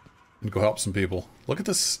and go help some people. Look at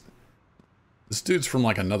this. This dude's from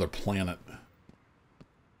like another planet.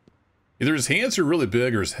 Either his hands are really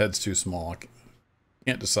big or his head's too small. I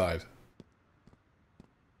can't decide.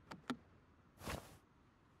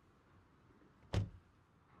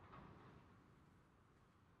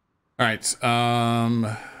 Alright, so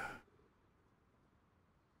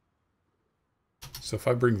if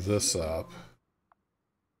I bring this up...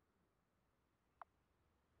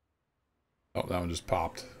 Oh, that one just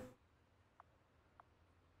popped.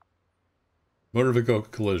 Motor vehicle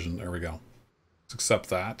collision. There we go. Let's accept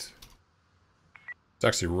that. It's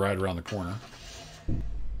actually right around the corner.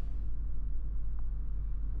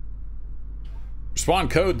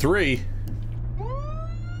 Respond code 3.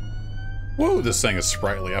 Whoa, this thing is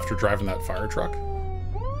sprightly after driving that fire truck.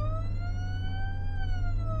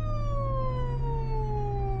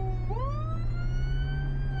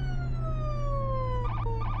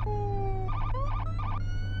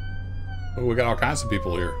 Oh, we got all kinds of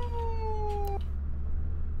people here.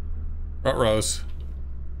 Rose.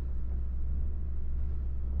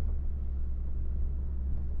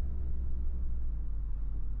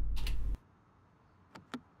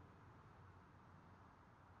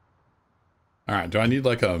 Alright, do I need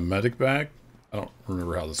like a medic bag? I don't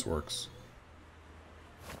remember how this works.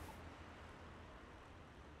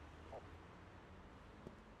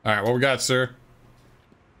 Alright, what we got, sir?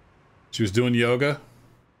 She was doing yoga.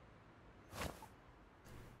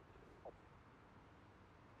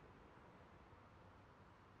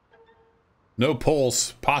 No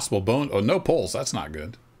pulse, possible bone. Oh, no pulse. That's not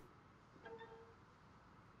good.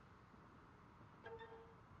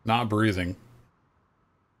 Not breathing.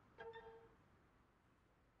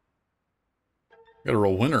 Got a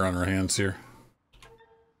real winner on our hands here.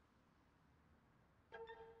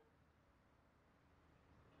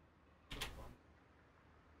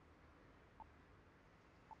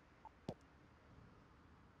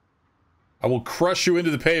 I will crush you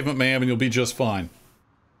into the pavement, ma'am, and you'll be just fine.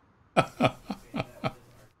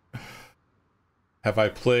 Have I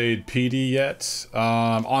played PD yet?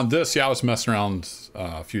 On this, yeah, I was messing around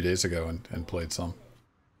a few days ago and played some.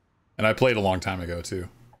 And I played a long time ago, too.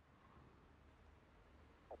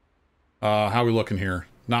 How are we looking here?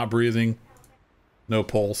 Not breathing. No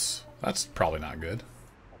pulse. That's probably not good.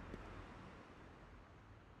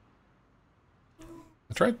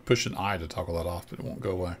 I tried pushing I to toggle that off, but it won't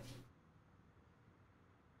go away.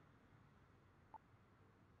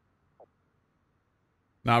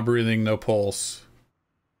 Not breathing, no pulse.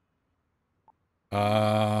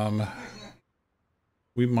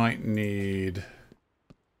 We might need...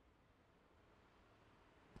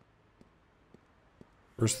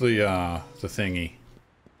 Where's the thingy?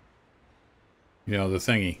 You know, the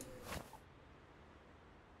thingy.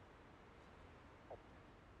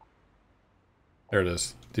 There it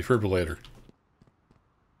is. Defibrillator.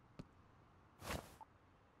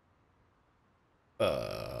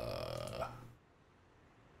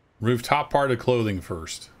 Remove top part of clothing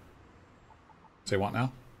first. Say what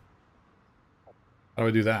now? How do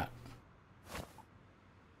I do that?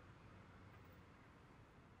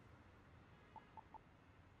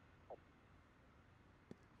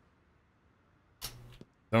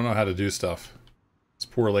 I don't know how to do stuff.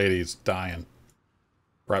 poor lady's dying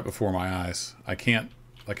right before my eyes. I can't,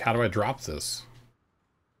 like, how do I drop this?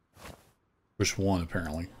 Which one,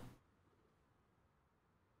 apparently?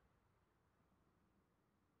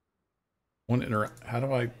 How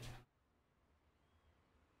do I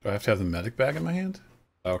have to have the medic bag in my hand?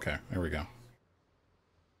 Okay, there we go.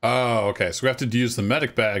 Oh, okay, so we have to use the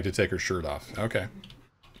medic bag to take her shirt off. Okay.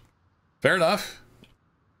 Fair enough.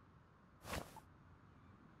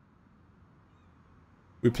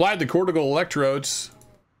 We applied the cortical electrodes.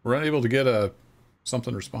 We're unable to get a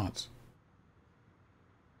something response.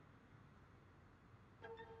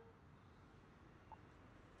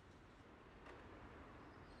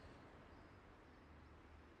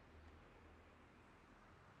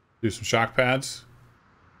 Do some shock pads.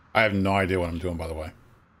 I have no idea what I'm doing, by the way.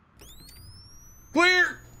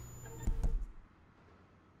 Clear!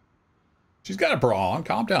 She's got a bra on.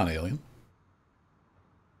 Calm down, alien.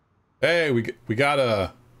 Hey, we got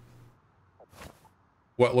a...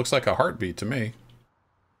 what looks like a heartbeat to me.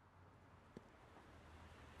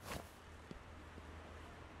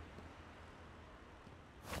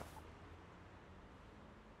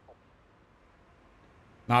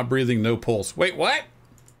 Not breathing, no pulse. Wait, what?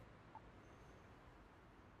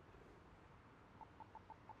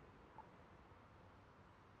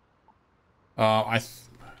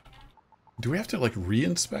 Do we have to, like,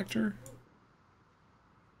 re-inspect her?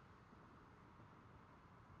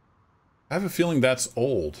 I have a feeling that's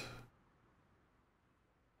old.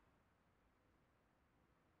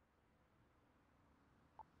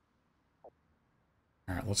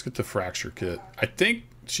 Alright, let's get the fracture kit. I think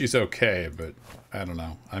she's okay, but I don't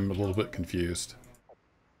know. I'm a little bit confused.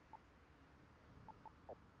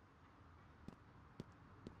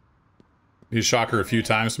 Need to shock her a few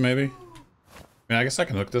times, maybe? I mean, I guess I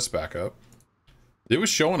can hook this back up. It was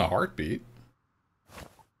showing a heartbeat.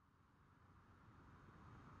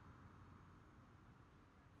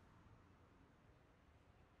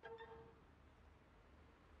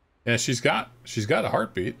 Yeah, she's got a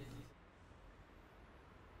heartbeat.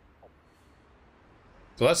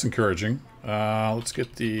 So that's encouraging. Let's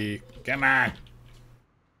get the... come on!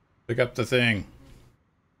 Pick up the thing.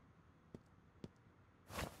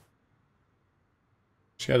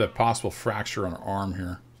 She had a possible fracture on her arm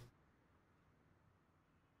here.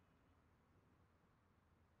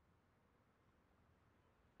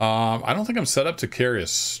 I don't think I'm set up to carry a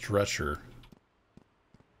stretcher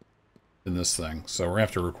in this thing, so we're gonna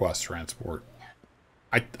have to request transport.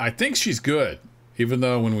 I think she's good, even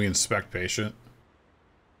though when we inspect patient,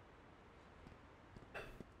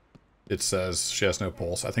 it says she has no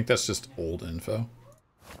pulse. I think that's just old info.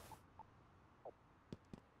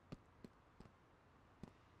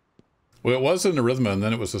 Well, it was an arrhythmia, and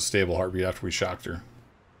then it was a stable heartbeat after we shocked her.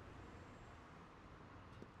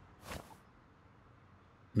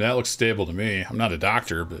 That looks stable to me. I'm not a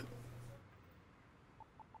doctor, but...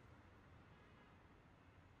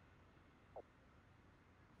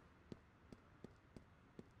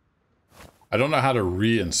 I don't know how to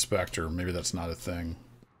re-inspect her. Maybe that's not a thing.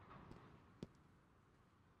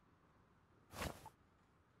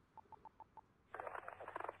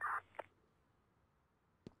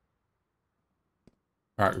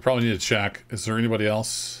 Alright, we probably need to check. Is there anybody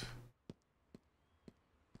else?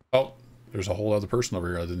 Oh, there's a whole other person over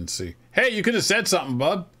here I didn't see. Hey, you could have said something,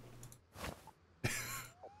 bud.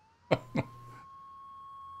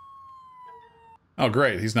 Oh,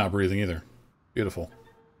 great. He's not breathing either. Beautiful.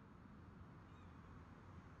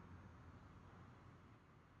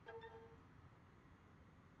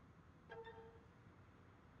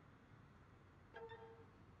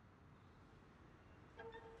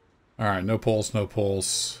 Alright, no pulse, no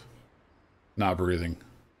pulse. Not breathing.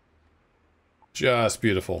 Just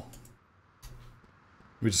beautiful.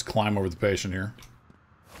 Let me just climb over the patient here.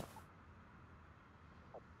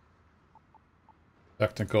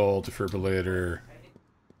 Technical, defibrillator.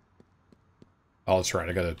 Oh, that's right,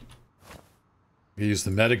 I gotta use the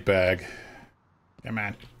medic bag. Come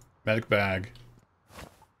on. Medic bag.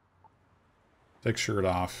 Take shirt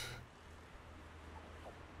off.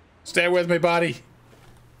 Stay with me, buddy.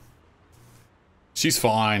 She's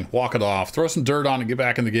fine. Walk it off. Throw some dirt on and get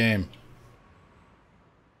back in the game.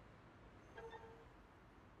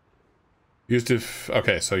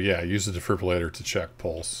 Okay, so yeah, use the defibrillator to check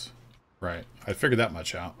pulse. Right. I figured that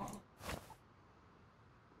much out.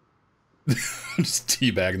 I'm just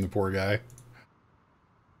teabagging the poor guy.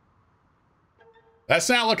 That's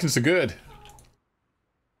not looking so good. Of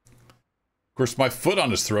course, my foot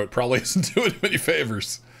on his throat probably isn't doing him any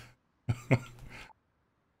favors.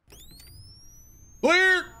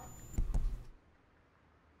 Clear!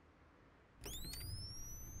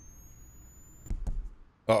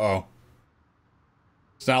 Uh-oh.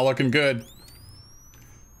 It's not looking good.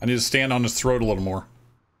 I need to stand on his throat a little more.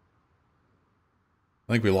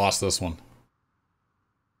 I think we lost this one.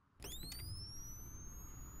 If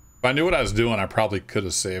I knew what I was doing, I probably could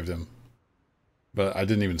have saved him. But I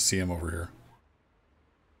didn't even see him over here.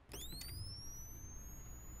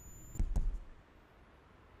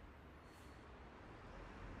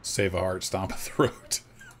 Save a heart, stomp a throat.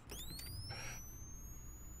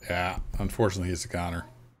 Yeah, unfortunately he's a goner.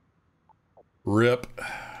 RIP.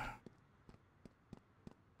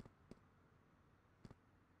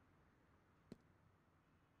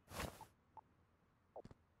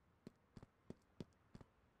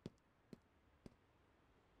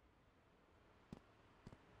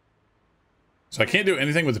 So I can't do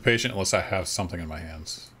anything with the patient unless I have something in my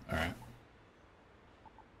hands. All right.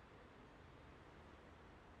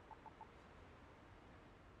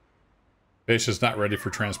 Patient's not ready for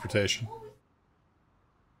transportation.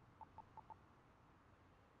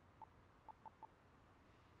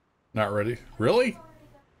 Not ready? Really?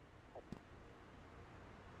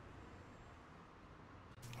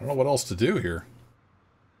 I don't know what else to do here.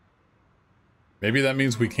 Maybe that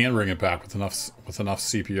means we can bring it back with enough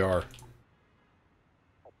CPR.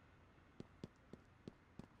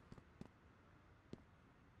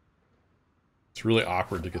 It's really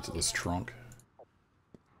awkward to get to this trunk.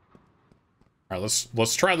 All right,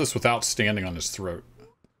 let's try this without standing on his throat.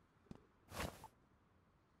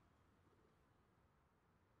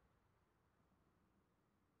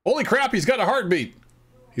 Holy crap, he's got a heartbeat.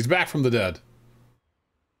 He's back from the dead.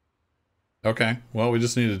 Okay, well, we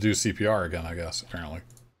just need to do CPR again, I guess, apparently.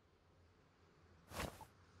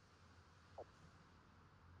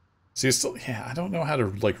 See, it's still, yeah, I don't know how to,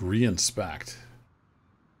 like, re-inspect.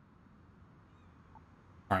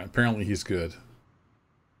 Alright, apparently he's good.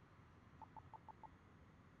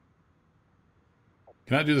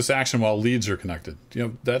 Can I do this action while leads are connected? You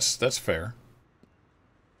know, that's fair.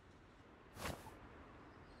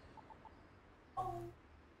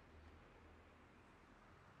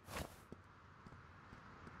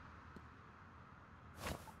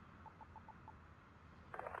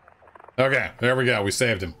 Okay, there we go. We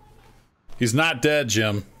saved him. He's not dead,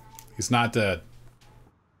 Jim. He's not dead.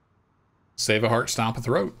 Save a heart, stomp a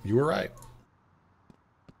throat. You were right.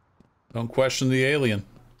 Don't question the alien.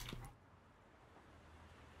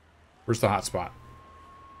 Where's the hot spot?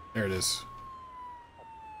 There it is.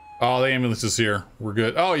 Oh, the ambulance is here. We're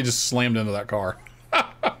good. Oh, he just slammed into that car.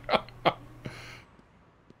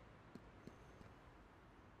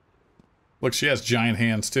 Look, she has giant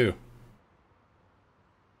hands, too.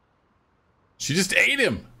 She just ate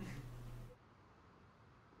him.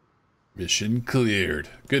 Mission cleared.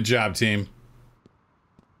 Good job, team.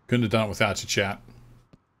 Couldn't have done it without you, chat.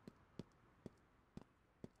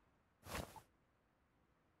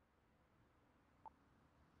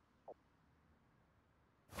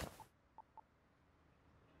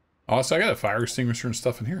 Oh, so I got a fire extinguisher and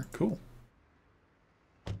stuff in here. Cool.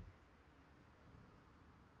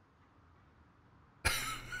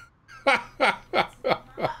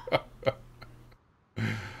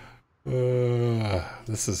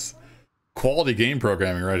 This is quality game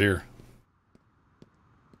programming right here.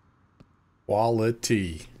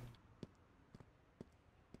 Quality.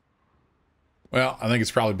 Well, I think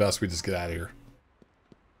it's probably best we just get out of here.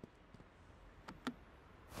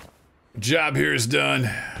 Job here is done.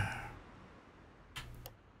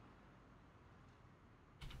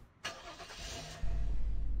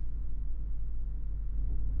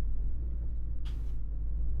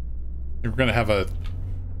 We're gonna have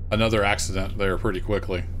another accident there pretty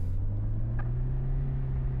quickly.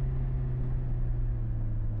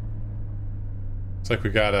 Looks like we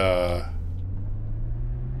got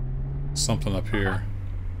something up here.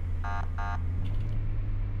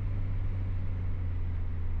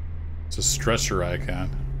 It's a stretcher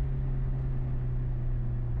icon.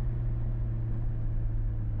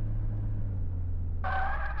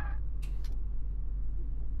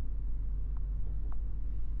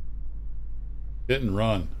 Didn't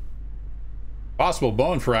run. Possible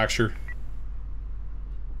bone fracture.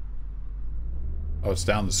 Oh, it's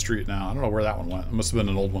down the street now. I don't know where that one went. It must have been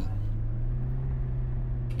an old one.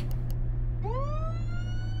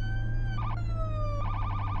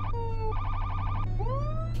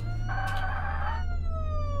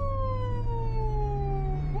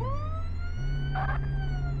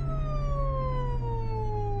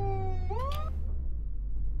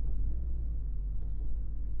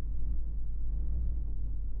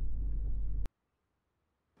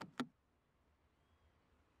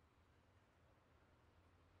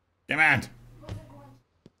 Come on.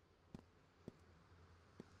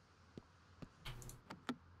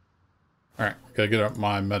 Gotta get up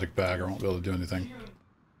my medic bag or I won't be able to do anything.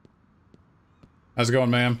 How's it going,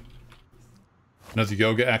 ma'am? Another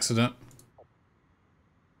yoga accident?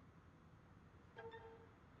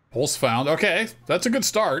 Pulse found. Okay, that's a good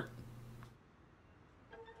start.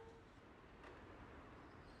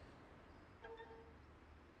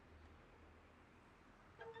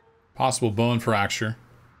 Possible bone fracture.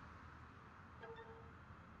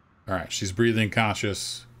 Alright, she's breathing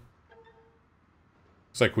conscious.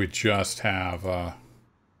 Looks like we just have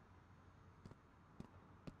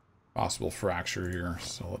possible fracture here.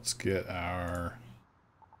 So let's get our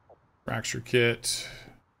fracture kit.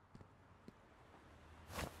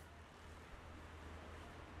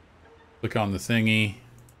 Click on the thingy.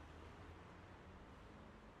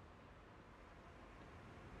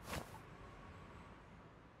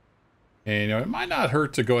 And, you know, it might not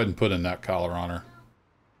hurt to go ahead and put a neck collar on her.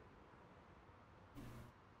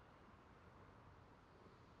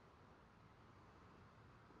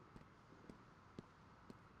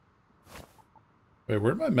 Wait,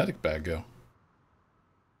 where'd my medic bag go?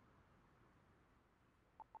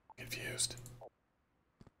 Confused.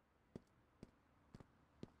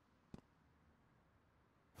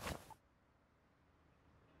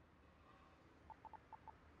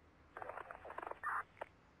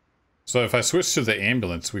 So if I switch to the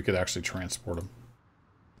ambulance, we could actually transport him.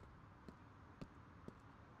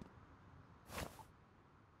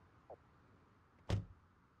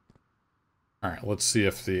 Alright, let's see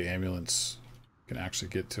if the ambulance can actually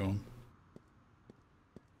get to him.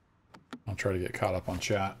 I'll try to get caught up on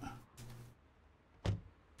chat.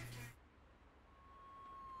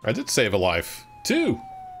 I did save a life. 2!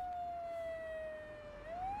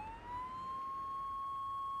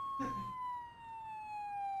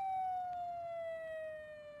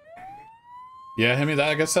 Yeah, I mean,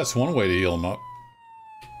 I guess that's one way to heal him up.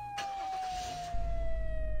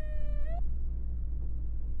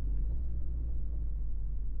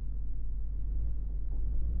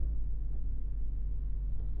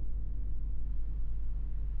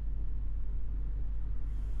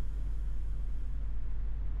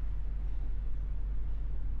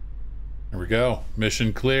 There we go.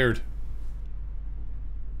 Mission cleared.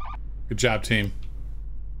 Good job, team.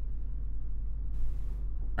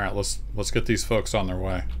 All right, let's get these folks on their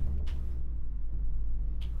way.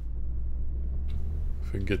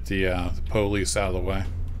 If we can get the police out of the way.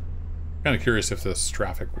 Kind of curious if this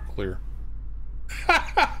traffic will clear.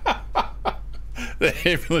 The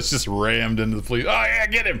ambulance just rammed into the police. Oh yeah,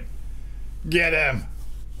 get him! Get him!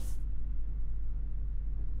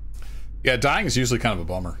 Yeah, dying is usually kind of a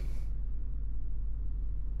bummer.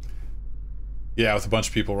 Yeah, with a bunch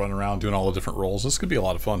of people running around doing all the different roles. This could be a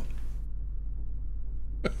lot of fun.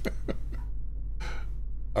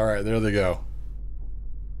 Alright, there they go.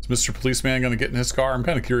 Is Mr. Policeman going to get in his car? I'm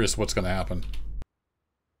kind of curious what's going to happen.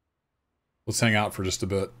 Let's hang out for just a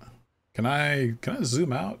bit. Can I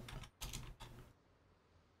zoom out?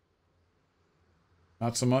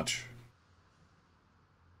 Not so much.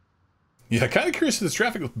 Yeah, kind of curious if this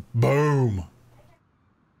traffic... Boom!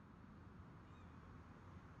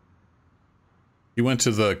 He went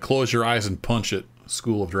to the close your eyes and punch it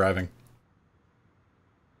school of driving.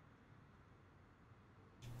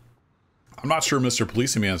 I'm not sure Mr.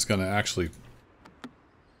 Policeman is going to actually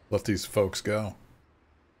let these folks go.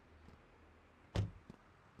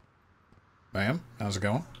 Ma'am, how's it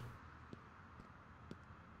going?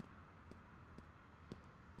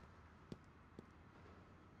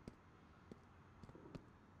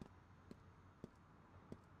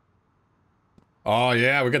 Oh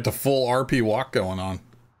yeah, we got the full RP walk going on.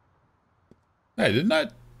 Hey, didn't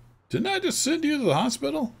I just send you to the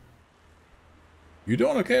hospital? You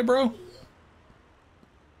doing okay, bro?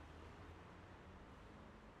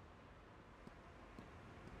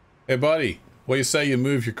 Hey, buddy, what do you say you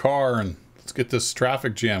move your car and let's get this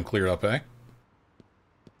traffic jam cleared up, eh?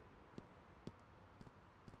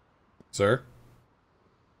 Sir?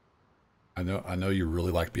 I know you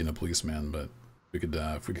really like being a policeman, but we could,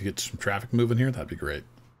 if we could get some traffic moving here, that'd be great.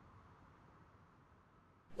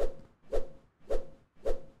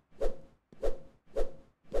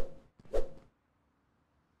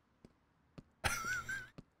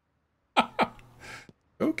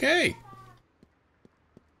 Okay.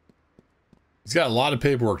 He's got a lot of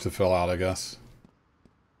paperwork to fill out, I guess.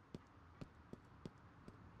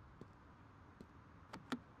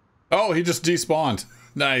 Oh, he just despawned.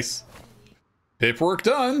 Nice. Paperwork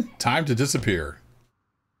done. Time to disappear.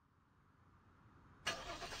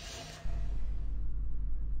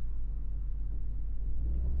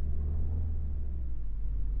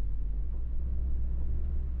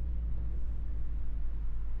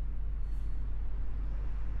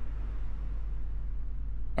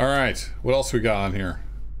 All right, what else we got on here?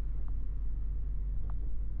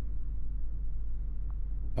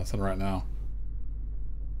 Nothing right now.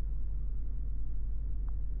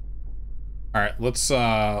 All right, let's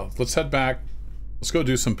head back. Let's go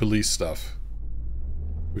do some police stuff.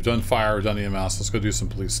 We've done fire, we've done EMS. Let's go do some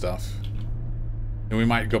police stuff. And we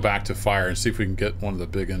might go back to fire and see if we can get one of the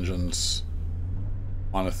big engines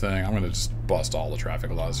on a thing. I'm gonna just bust all the traffic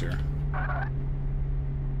laws here.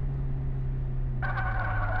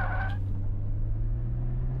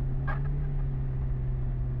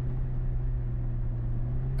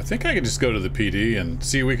 I think I could just go to the PD and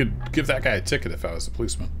see, we could give that guy a ticket if I was a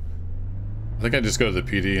policeman. I think I'd just go to the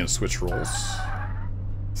PD and switch roles. I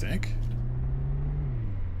think.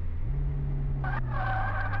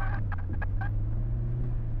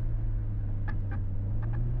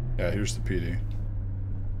 Yeah, here's the PD.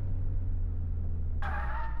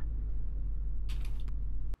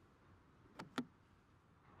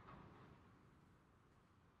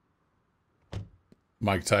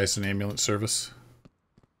 Mike Tyson Ambulance Service.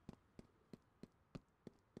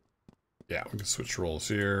 Yeah, we can switch roles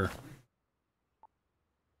here.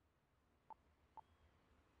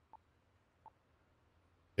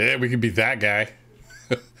 Yeah, we can be that guy.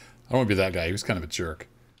 I don't want to be that guy. He was kind of a jerk.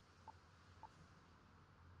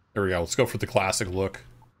 There we go. Let's go for the classic look.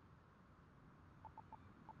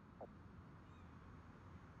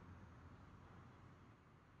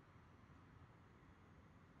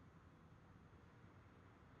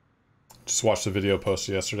 Just watched the video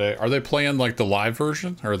posted yesterday. Are they playing like the live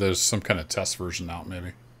version? Or there's some kind of test version out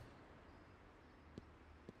maybe?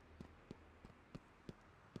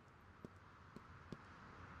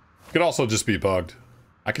 Could also just be bugged.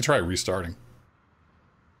 I could try restarting.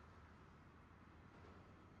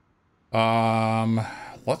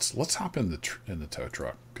 Let's hop in the tow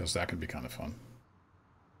truck because that could be kind of fun.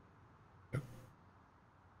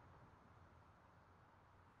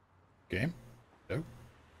 Game? No.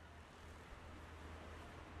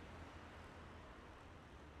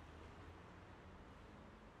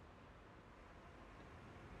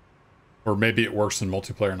 Or maybe it works in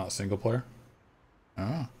multiplayer, not single player.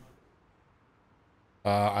 Oh.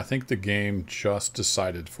 I think the game just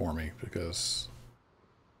decided for me because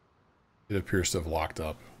it appears to have locked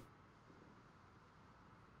up.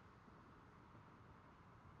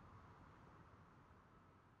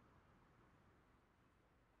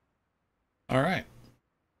 All right.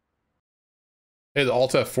 Hey, the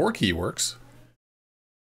Alt F4 key works.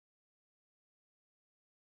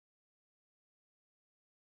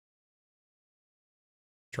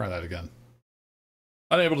 Try that again.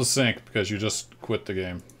 Unable to sync because you just quit the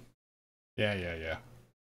game. Yeah.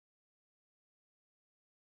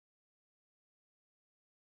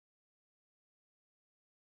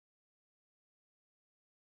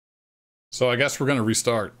 So I guess we're going to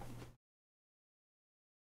restart.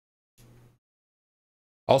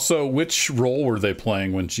 Also, which role were they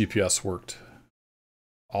playing when GPS worked?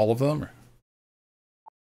 All of them?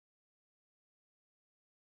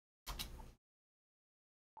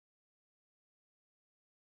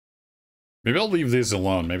 Maybe I'll leave these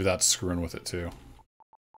alone. Maybe that's screwing with it too.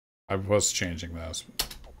 I was changing those.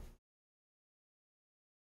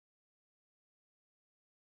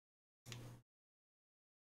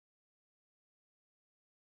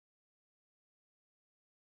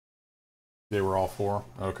 They were all 4?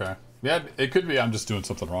 Okay. Yeah, it could be I'm just doing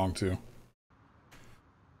something wrong too.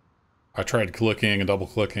 I tried clicking and double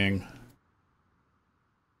clicking.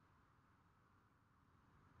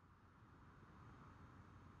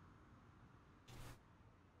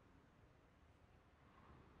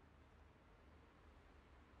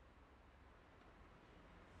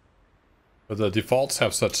 But the defaults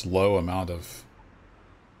have such low amount of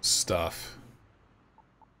stuff.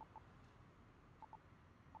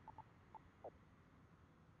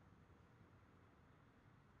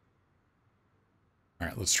 All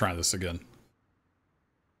right, let's try this again.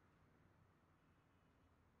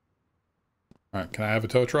 All right, can I have a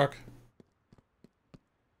tow truck?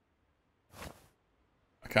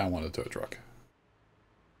 I kind of want a tow truck.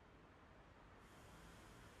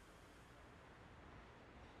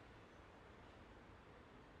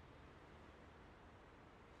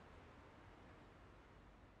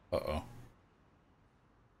 Uh-oh.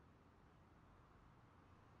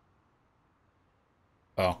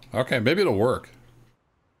 Oh, okay, maybe it'll work.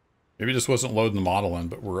 Maybe it just wasn't loading the model in,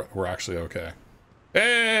 but we're actually okay.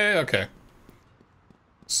 Hey, okay.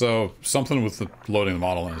 So something with the loading the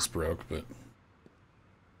model in is broke, but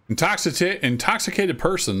intoxicated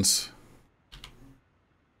persons.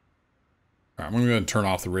 All right, I'm going to turn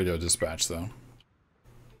off the radio dispatch though.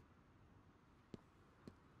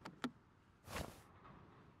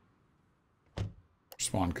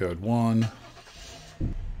 Spawn code 1.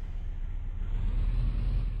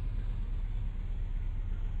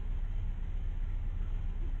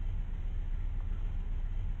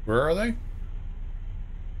 Where are they?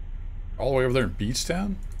 All the way over there in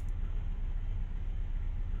Beachtown?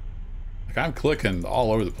 Like, I'm clicking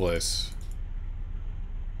all over the place.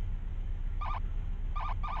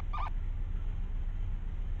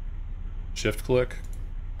 Shift click.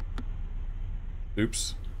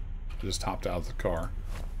 Oops. I just hopped out of the car.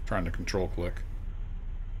 Trying to control click.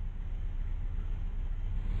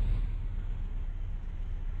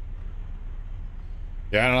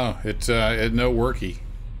 Yeah, I don't know. It no worky.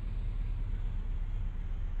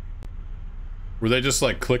 Were they just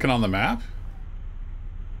like clicking on the map?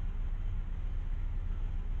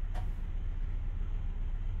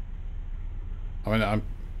 I mean,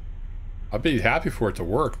 I'd be happy for it to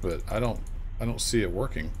work, but I don't see it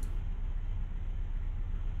working.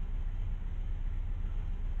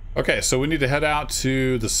 Okay, so we need to head out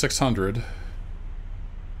to the 600,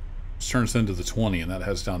 which turns into the 20, and that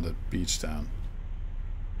heads down to Beachtown.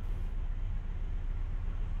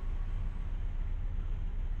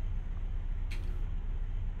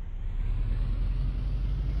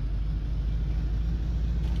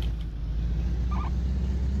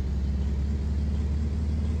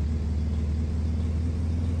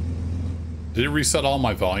 Did it reset all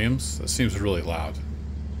my volumes? That seems really loud.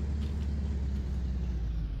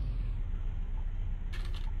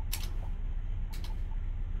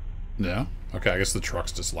 No? Okay, I guess the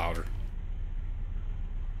truck's just louder.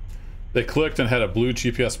 They clicked and had a blue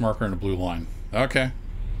GPS marker and a blue line. Okay.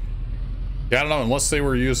 Yeah, I don't know, unless they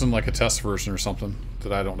were using like a test version or something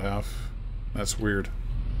that I don't have. That's weird.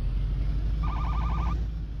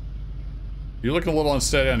 You're looking a little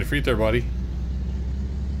unsteady on your feet there, buddy.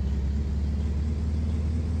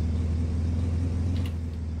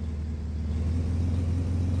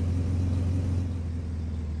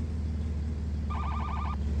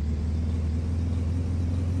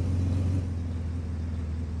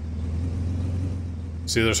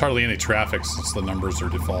 See, there's hardly any traffic since the numbers are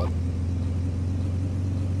default.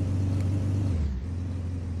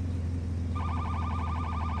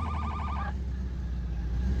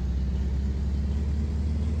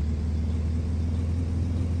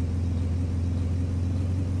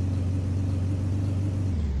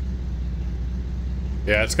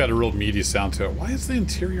 Yeah, it's got a real meaty sound to it. Why is the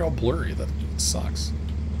interior all blurry? That sucks.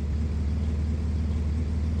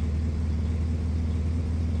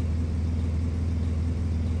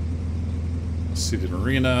 See the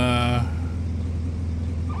marina.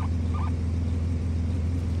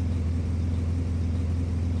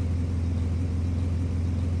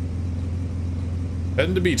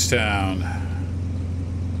 Heading to Beachtown.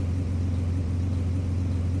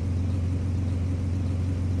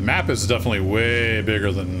 The map is definitely way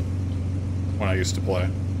bigger than when I used to play.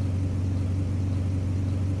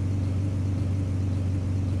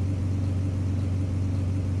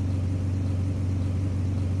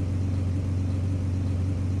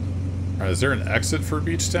 Alright, is there an exit for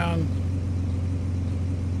Beachtown?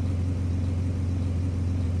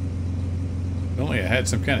 If only I had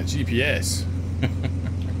some kind of GPS.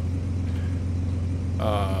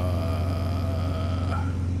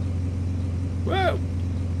 Whoa!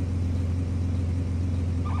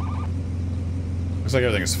 Looks like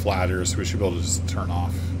everything is flat here, so we should be able to just turn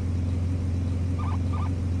off.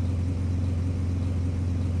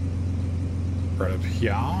 Right up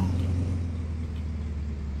here.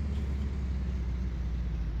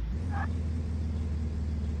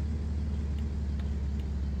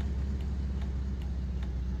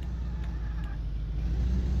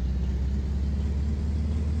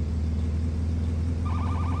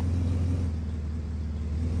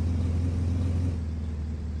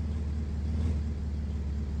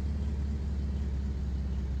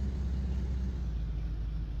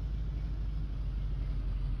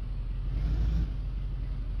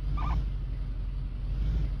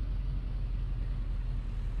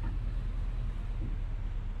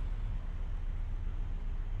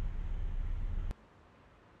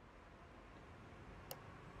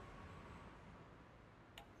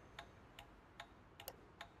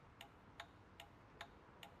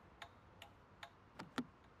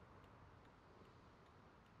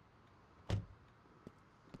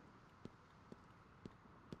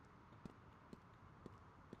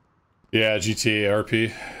 Yeah, GTA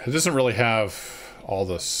RP. It doesn't really have all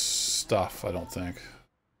the stuff, I don't think.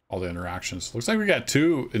 All the interactions. Looks like we got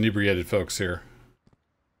 2 inebriated folks here.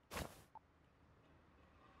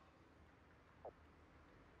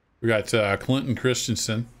 We got Clinton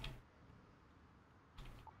Christensen.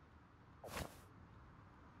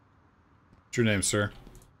 What's your name, sir?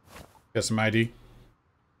 Got some ID?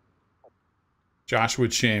 Joshua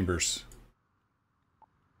Chambers.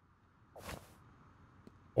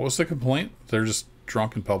 What was the complaint? They're just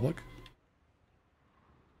drunk in public?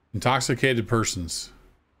 Intoxicated persons.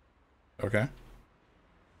 Okay.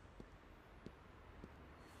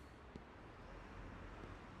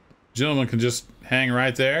 Gentlemen can just hang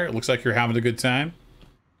right there. It looks like you're having a good time.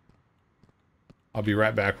 I'll be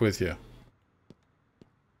right back with you.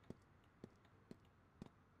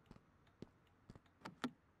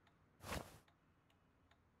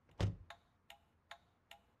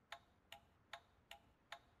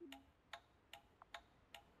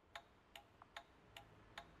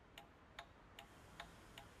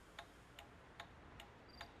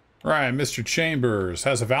 Right, Mr. Chambers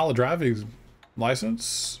has a valid driving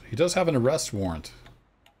license. He does have an arrest warrant.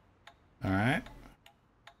 All right.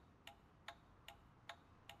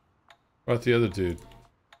 What about the other dude?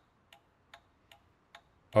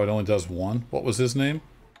 Oh, it only does one? What was his name?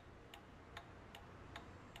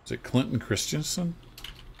 Is it Clinton Christensen?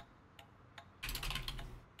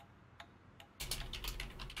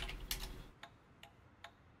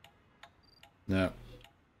 No.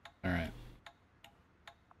 All right.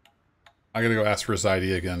 I gotta go ask for his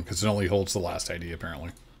ID again, because it only holds the last ID,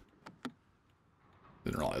 apparently.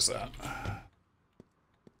 Didn't realize that.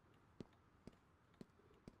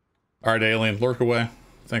 Alright, alien, lurk away.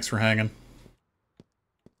 Thanks for hanging.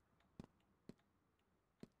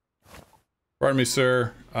 Pardon me,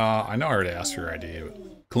 sir. I know I already asked for your ID.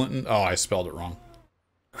 Clinton? Oh, I spelled it wrong.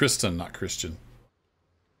 Kristen, not Christian.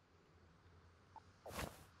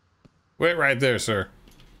 Wait right there, sir.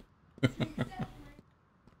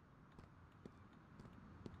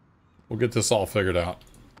 We'll get this all figured out.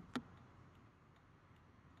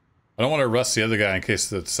 I don't want to arrest the other guy in case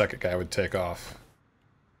the second guy would take off.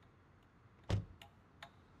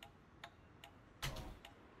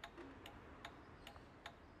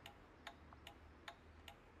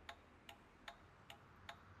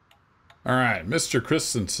 Alright, Mr.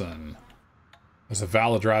 Christensen has a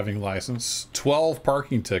valid driving license, 12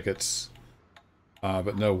 parking tickets,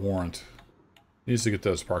 but no warrant. Needs to get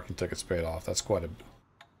those parking tickets paid off. That's quite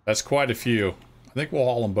a few. I think we'll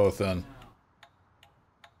haul them both in.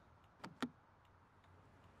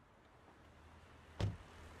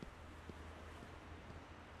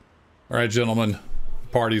 All right, gentlemen,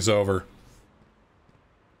 party's over.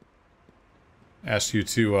 Ask you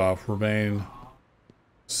to remain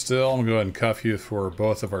still. I'm gonna go ahead and cuff you for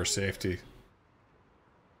both of our safety.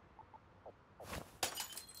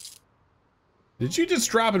 Did you just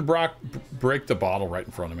drop and break the bottle right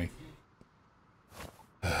in front of me?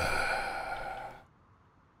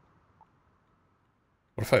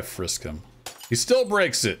 What if I frisk him? He still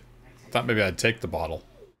breaks it. Thought maybe I'd take the bottle.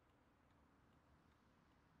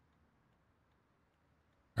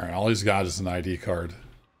 Alright, all he's got is an ID card.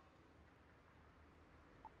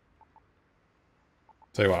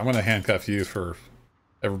 Tell you what, I'm going to handcuff you for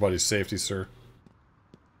everybody's safety, sir.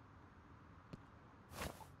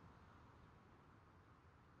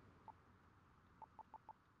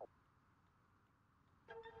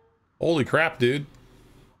 Holy crap, dude.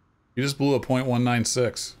 You just blew a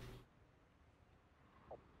 .196.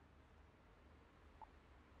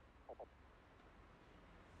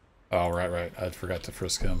 Oh, right. I forgot to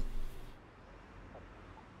frisk him.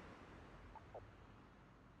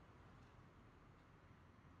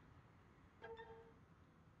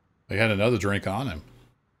 They had another drink on him.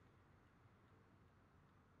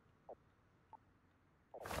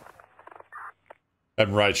 Have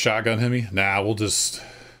him ride shotgun him? Nah, we'll just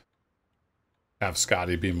have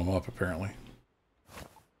Scotty beam him up, apparently.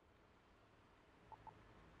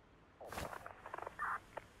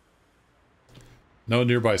 No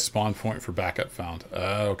nearby spawn point for backup found.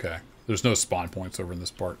 Okay. There's no spawn points over in this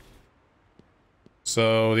part.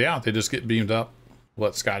 So, yeah, they just get beamed up.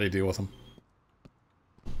 Let Scotty deal with them.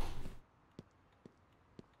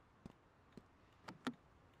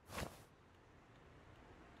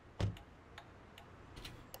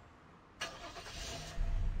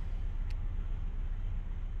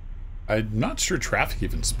 I'm not sure traffic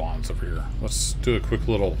even spawns over here. Let's do a quick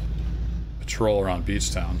little patrol around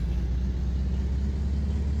Beach Town.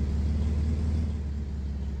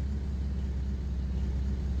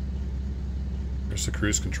 There's the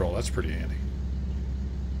cruise control. That's pretty handy.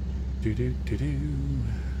 Do-do-do-do.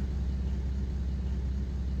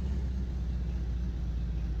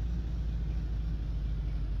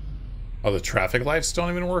 Oh, the traffic lights don't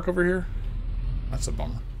even work over here? That's a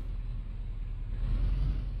bummer.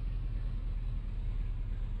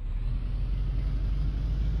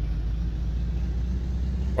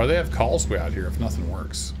 Why do they have Causeway out here if nothing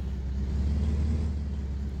works?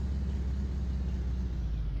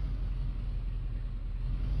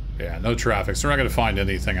 Yeah, no traffic, so we're not going to find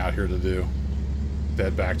anything out here to do.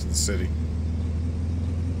 Head back to the city.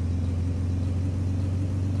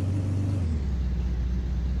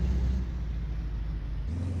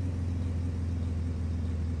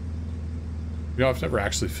 You know, I've never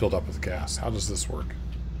actually filled up with gas. How does this work?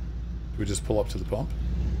 Do we just pull up to the pump?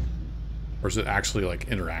 Or is it actually, like,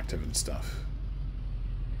 interactive and stuff?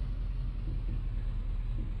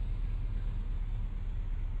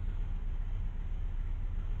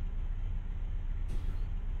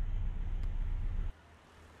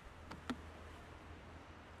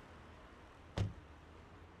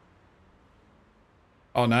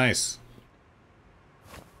 Oh, nice.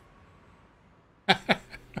 I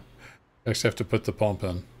actually have to put the pump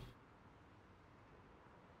in.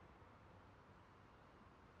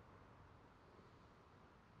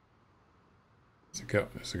 Is it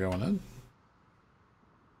going in?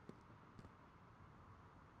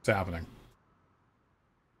 What's happening?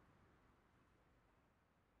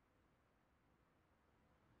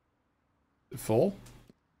 Is it full?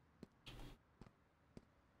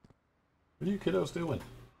 What are you kiddos doing?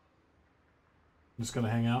 Just gonna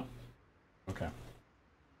hang out? Okay.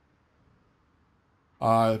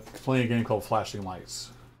 Playing a game called Flashing Lights.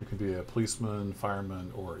 You can be a policeman,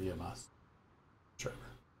 fireman, or EMS driver.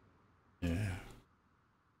 Yeah.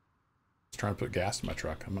 Just trying to put gas in my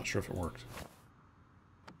truck. I'm not sure if it worked.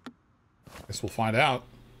 Guess we'll find out.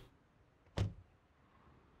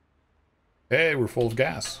 Hey, we're full of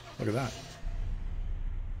gas. Look at that.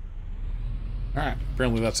 Alright,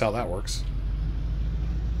 apparently that's how that works.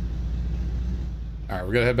 Alright,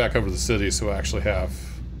 we gotta head back over to the city so we actually have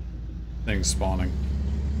things spawning.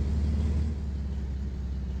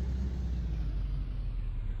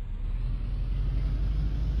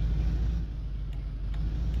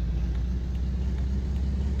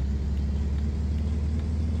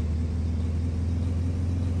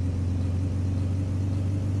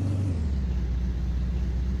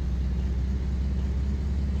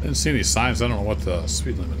 Didn't see any signs. I don't know what the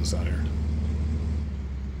speed limit is out here.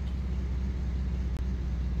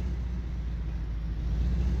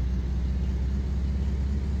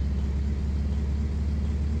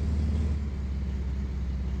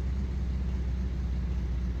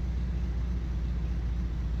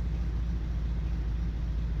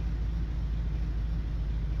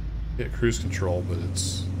 Hit cruise control, but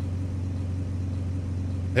it's...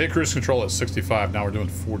 Hit cruise control at 65. Now we're doing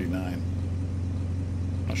 49.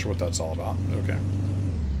 Not sure what that's all about. Okay.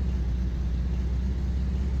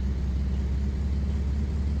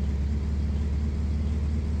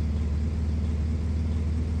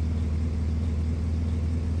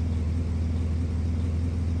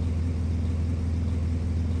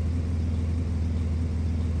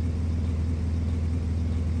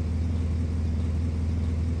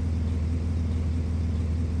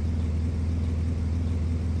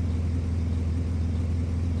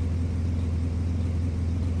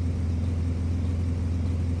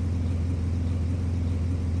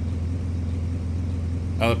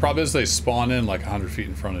 The problem is they spawn in like 100 feet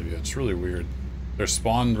in front of you. It's really weird. Their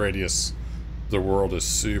spawn radius of their world is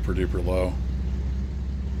super duper low.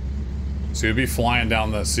 So you'd be flying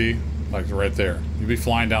down the, see? Like right there. You'd be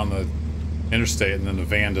flying down the interstate and then the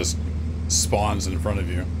van just spawns in front of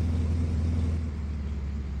you.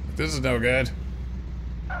 This is no good.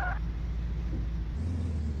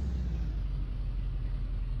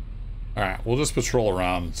 Alright, we'll just patrol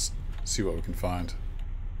around and see what we can find.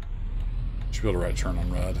 Should be able to right turn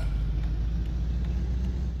on red.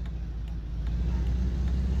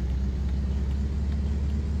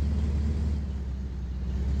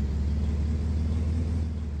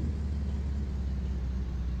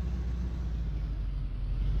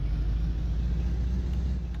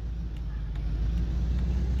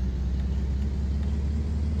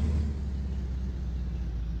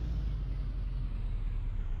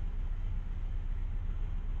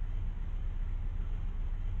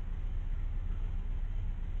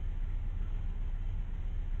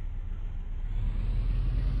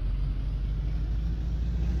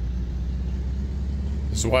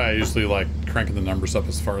 This is why I usually like cranking the numbers up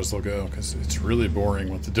as far as they'll go, because it's really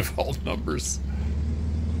boring with the default numbers.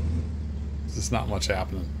 There's just not much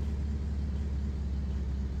happening.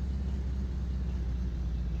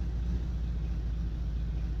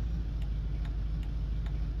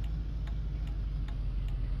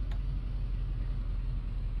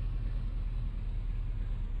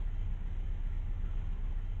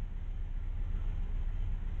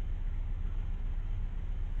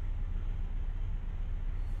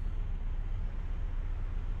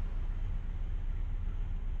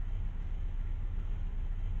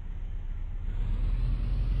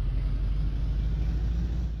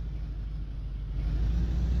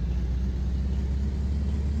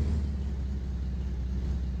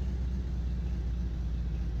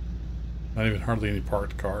 Not even hardly any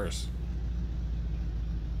parked cars.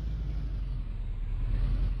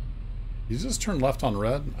 You just turned left on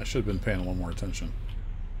red? I should have been paying a little more attention.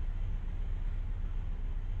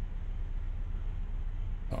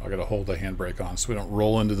 Oh, I gotta hold the handbrake on so we don't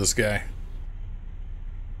roll into this guy.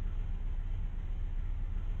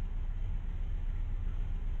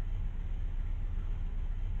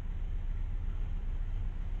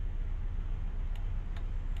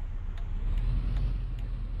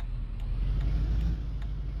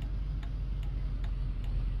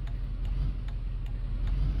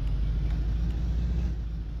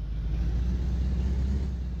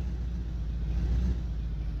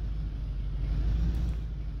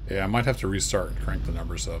 Yeah, I might have to restart and crank the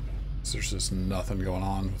numbers up. There's just nothing going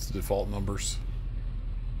on with the default numbers.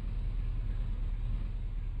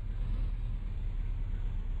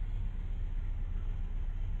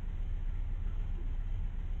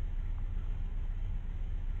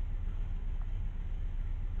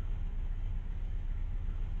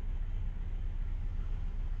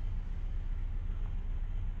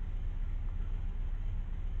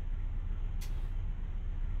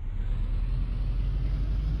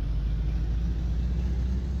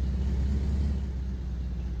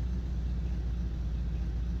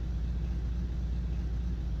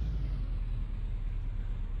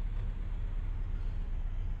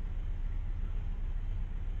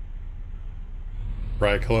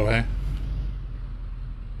 Right, hello, hey.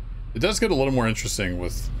 It does get a little more interesting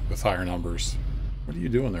with higher numbers. What are you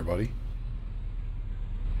doing there, buddy?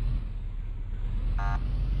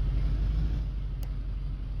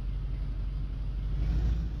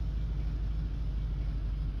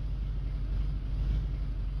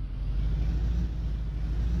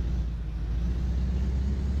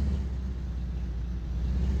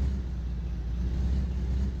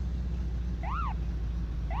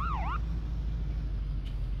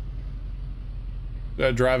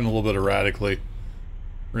 Driving a little bit erratically.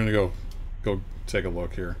 We're gonna go take a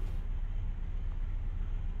look here.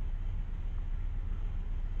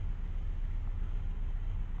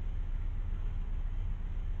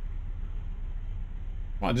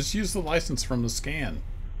 Come on, just use the license from the scan.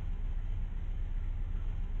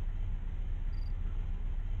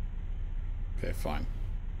 Okay, fine.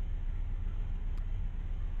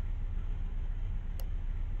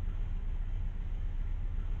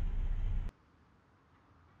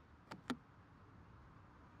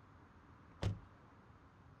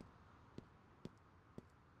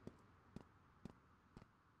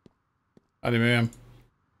 Howdy, ma'am.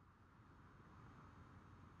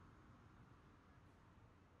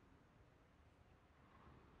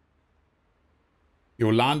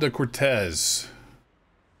 Yolanda Cortez.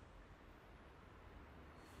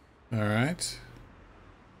 All right.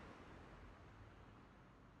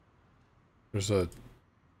 There's a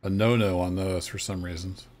no-no on those for some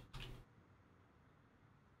reasons.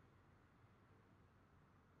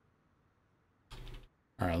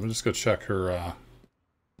 All right, let me just go check her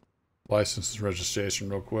license and registration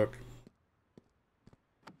real quick.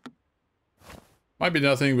 Might be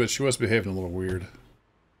nothing, but she was behaving a little weird.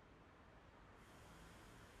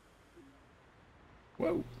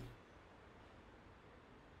 Whoa.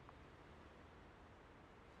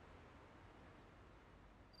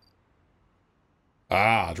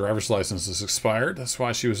 Ah, driver's license is expired. That's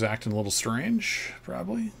why she was acting a little strange,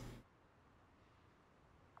 probably.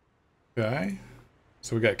 Okay.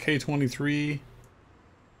 So we got K23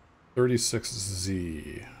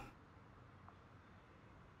 36Z.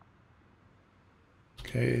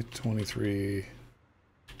 K23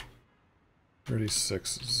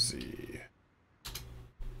 36Z.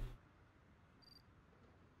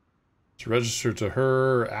 It's registered to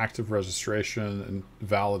her, active registration, and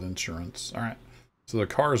valid insurance. All right. So the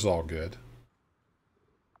car's all good.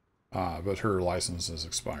 But her license is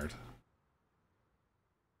expired.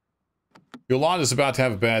 Yolanda's about to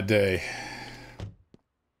have a bad day.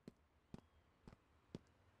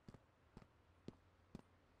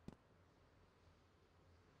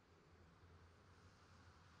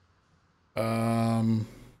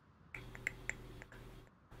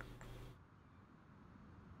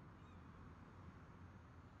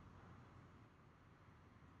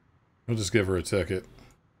 We'll just give her a ticket.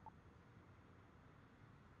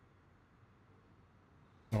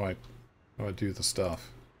 How do I do the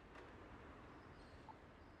stuff?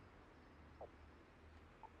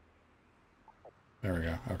 There we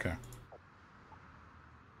go. Okay.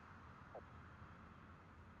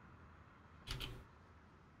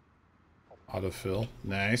 Autofill.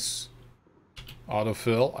 Nice.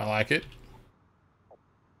 Autofill. I like it.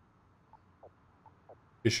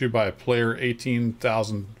 Issued by player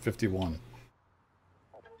 18,051.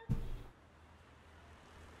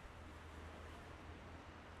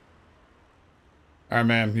 All right,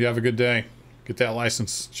 man. You have a good day. Get that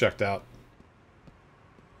license checked out.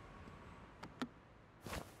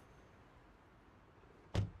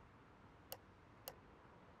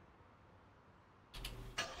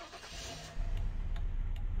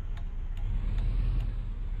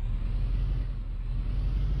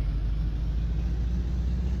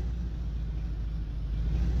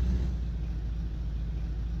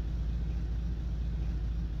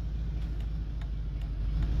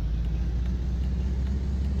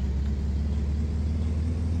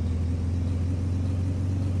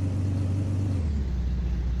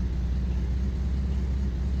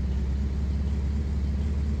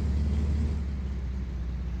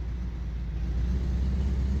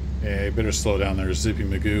 Yeah, you better slow down there, Zippy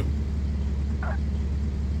Magoo.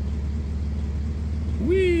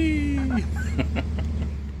 Whee!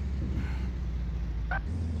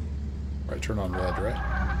 Right, turn on red,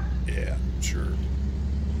 right? Yeah, sure.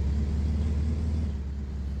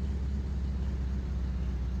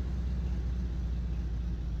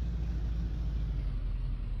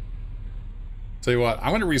 Tell you what, I'm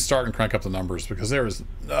going to restart and crank up the numbers because there is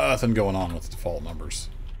nothing going on with the default numbers.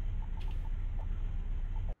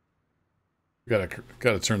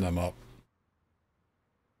 Gotta turn them up.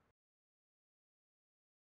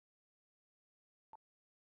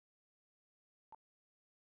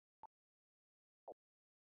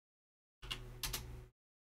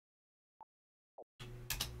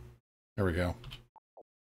 There we go.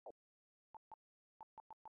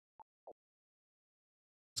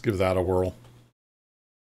 Let's give that a whirl.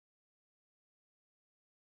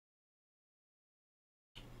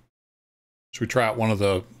 Should we try out one of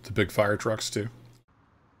the big fire trucks too?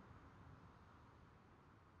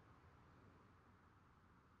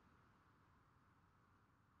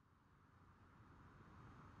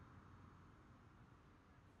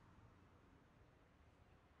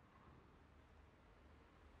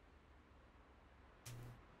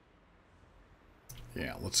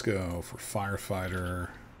 Yeah, let's go for firefighter.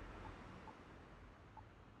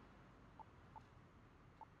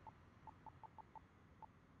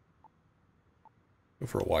 Go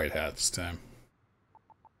for a white hat this time.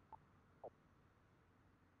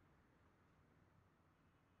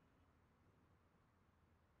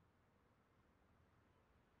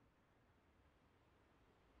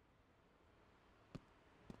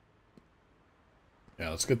 Yeah,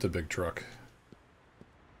 let's get the big truck.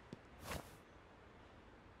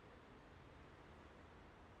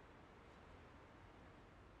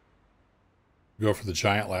 Go for the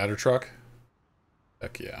giant ladder truck?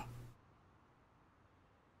 Heck yeah.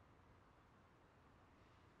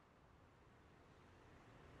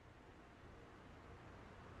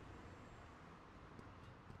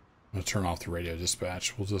 I'm gonna turn off the radio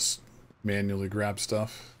dispatch. We'll just manually grab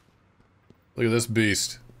stuff. Look at this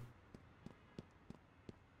beast.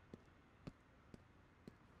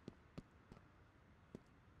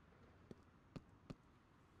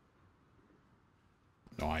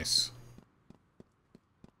 Nice.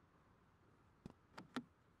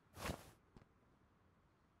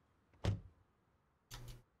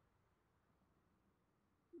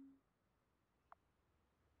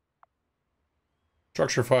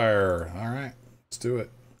 Structure fire. All right, let's do it.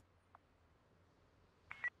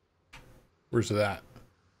 Where's that?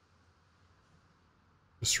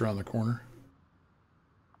 Just around the corner.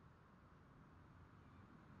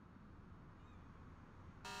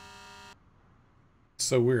 It's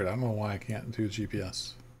so weird. I don't know why I can't do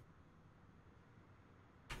GPS.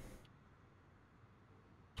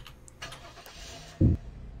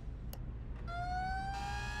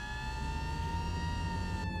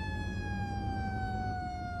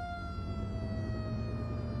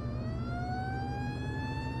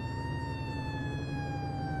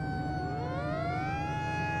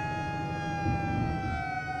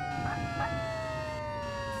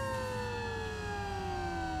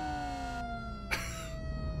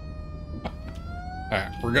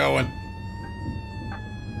 Alright, we're going.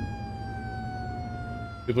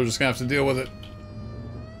 People are just gonna have to deal with it.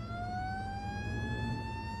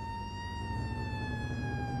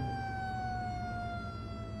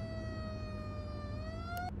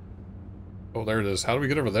 Oh, there it is. How do we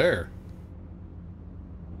get over there?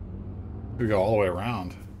 We go all the way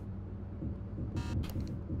around.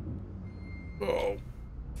 Oh.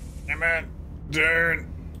 Hey, man. Darn.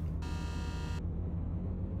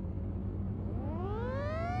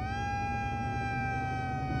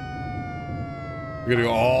 We gotta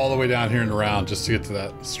go all the way down here and around just to get to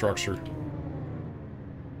that structure.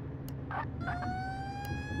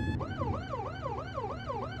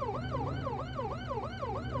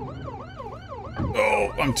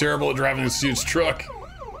 Oh, I'm terrible at driving this huge truck.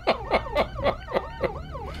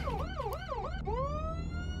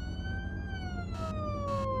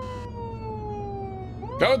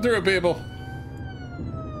 Going through, people.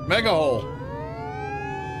 Mega hole.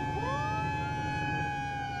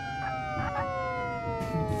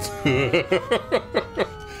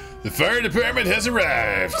 The fire department has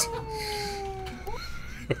arrived.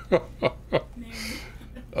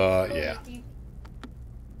 Yeah.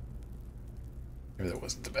 Maybe that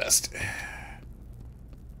wasn't the best.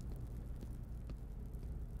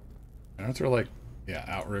 Aren't there like, yeah,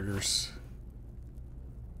 outriggers?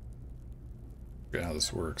 I forget how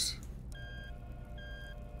this works.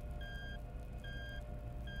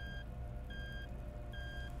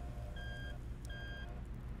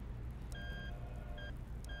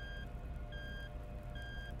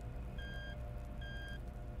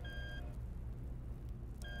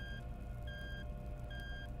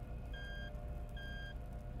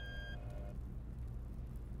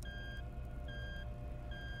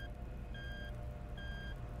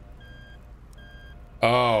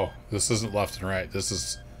 Oh, this isn't left and right. This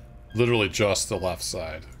is literally just the left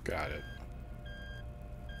side. Got it.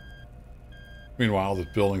 Meanwhile, the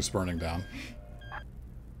building's burning down.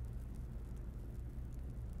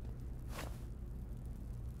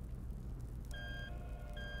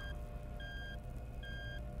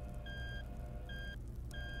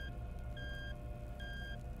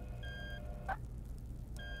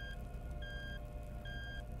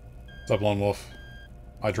 What's up, Lone Wolf?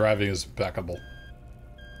 My driving is impeccable.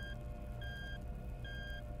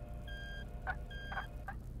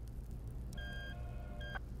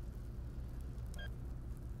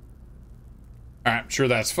 Alright, I'm sure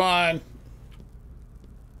that's fine.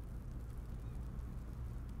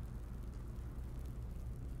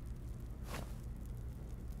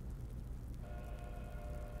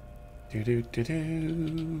 Do do do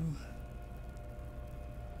do.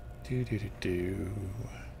 Do do do do.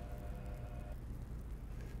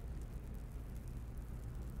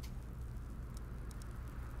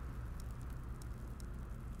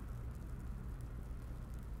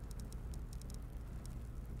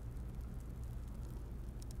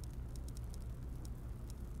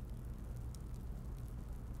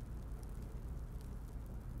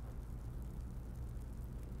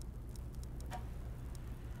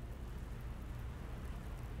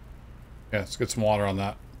 Yeah, let's get some water on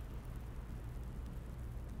that.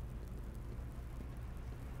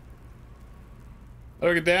 Let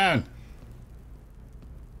her get down.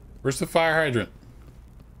 Where's the fire hydrant?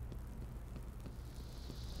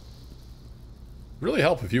 Really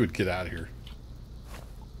help if you would get out of here.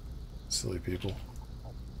 Silly people.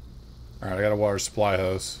 Alright, I got a water supply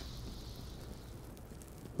hose.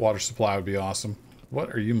 Water supply would be awesome.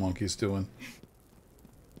 What are you monkeys doing?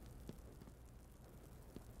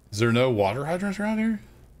 Is there no water hydrants around here?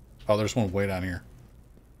 Oh, there's one way down here.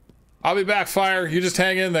 I'll be back, fire. You just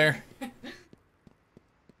hang in there.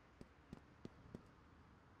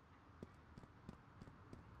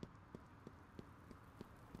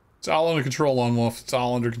 It's all under control, Lone Wolf. It's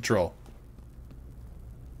all under control.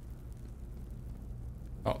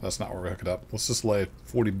 Oh, that's not where we hook it up. Let's just lay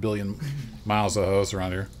 40 billion miles of hose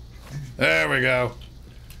around here. There we go.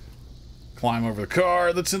 Climb over the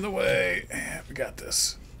car that's in the way. We got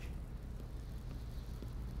this.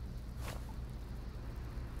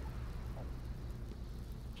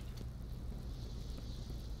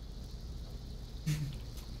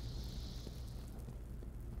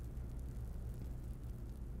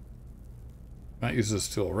 Might use this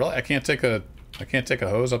tool. Really? I can't take a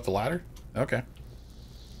hose up the ladder? Okay.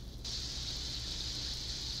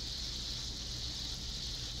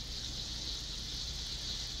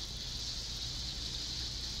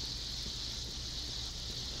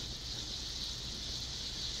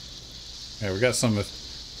 Yeah, we got some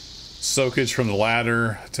soakage from the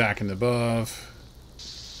ladder attacking above.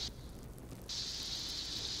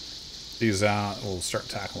 These out, we'll start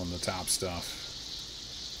tackling the top stuff.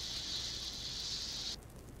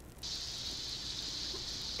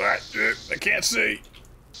 Alright, I can't see.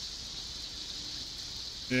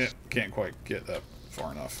 Yeah, can't quite get up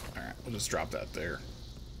far enough. Alright, we'll just drop that there.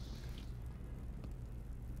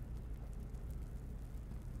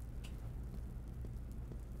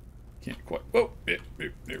 Can't quite. Whoa, yeah,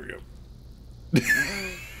 there we go.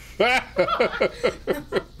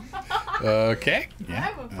 Okay.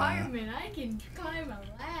 Yeah. I'm a fireman. I can climb a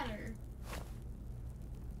ladder.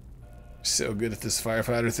 So good at this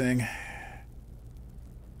firefighter thing.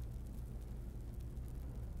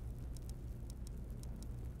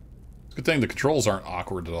 Good thing the controls aren't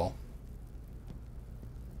awkward at all.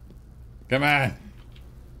 Come on.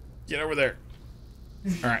 Get over there.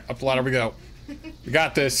 Alright, up the ladder we go. We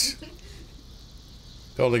got this.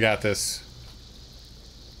 Totally got this.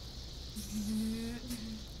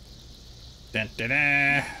 Dun, dun,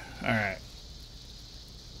 dun. All right.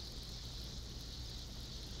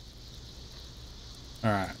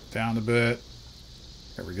 All right, down a bit.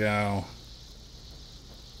 There we go.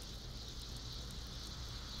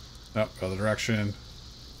 Up, other direction.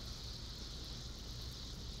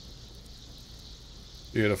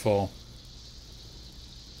 Beautiful.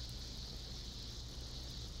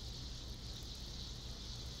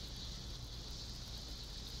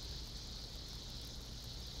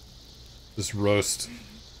 Just roast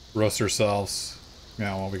ourselves,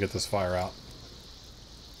 while we get this fire out.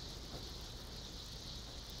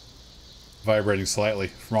 Vibrating slightly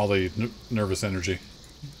from all the nervous energy.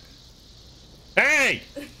 Hey!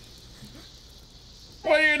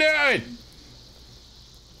 What are you doing?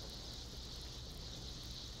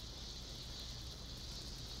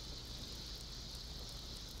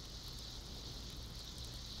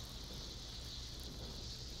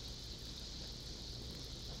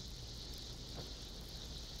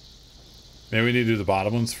 Maybe we need to do the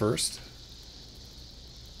bottom ones first.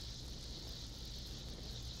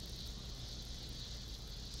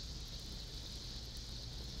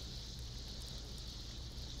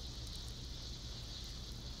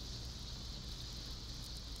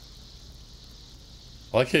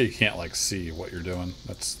 I like how you can't like see what you're doing.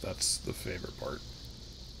 That's the favorite part.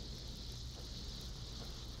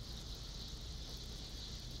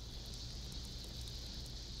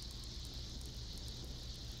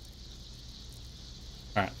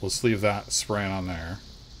 Alright, let's leave that spraying on there.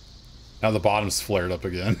 Now the bottom's flared up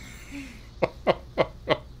again.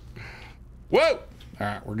 Whoa!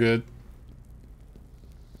 Alright, we're good.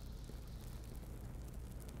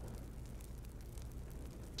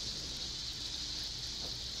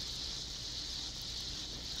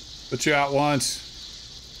 Put you out once.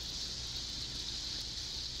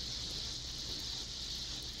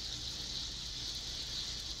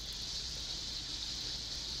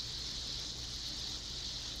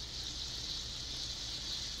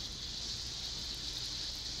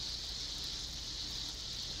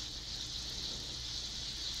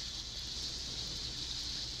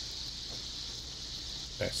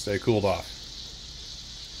 Okay, stay cooled off.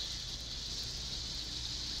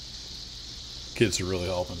 Kids are really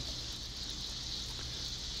helping.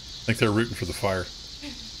 I think they're rooting for the fire.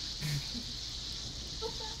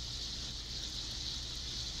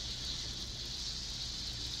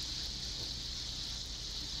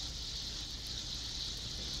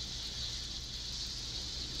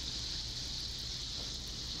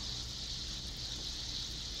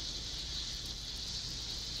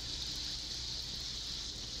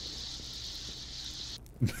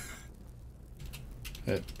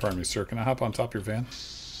 Hey, pardon me, sir. Can I hop on top of your van?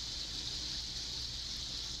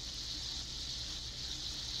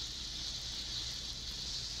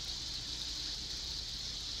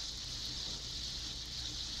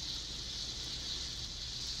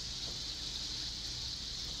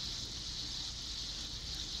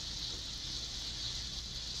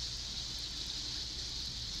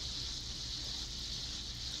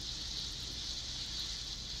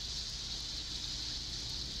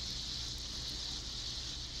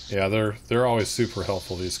 Yeah, they're always super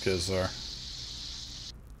helpful, these kids are.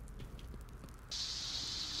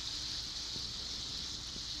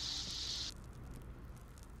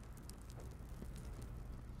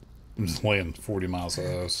 I'm just laying 40 miles of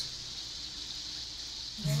those.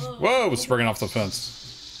 Whoa, it's springing off the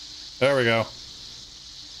fence. There we go.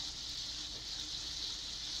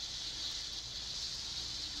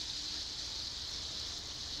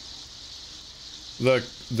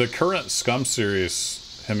 The current Scum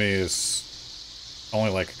series, Hemi, is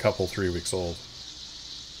only like a couple, 3 weeks old.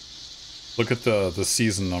 Look at the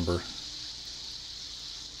season number.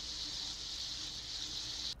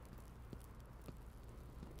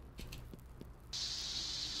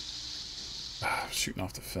 Shooting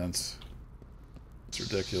off the fence. It's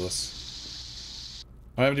ridiculous.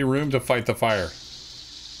 I don't have any room to fight the fire.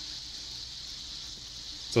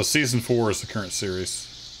 So season 4 is the current series.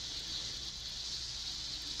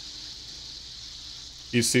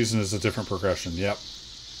 Each season is a different progression. Yep.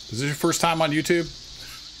 Is this your first time on YouTube?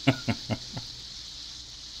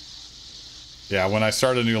 Yeah, when I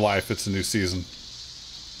start a new life, it's a new season.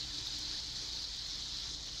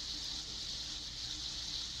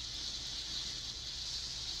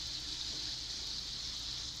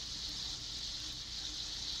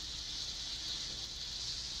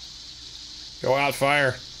 Go out,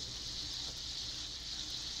 fire.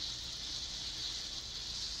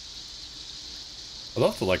 I'd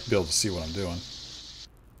love to like be able to see what I'm doing.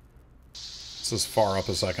 It's as far up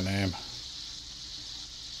as I can aim.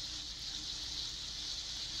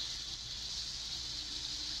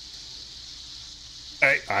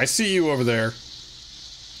 I see you over there.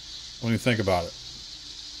 What do you think about it?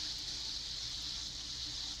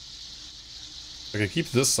 I could keep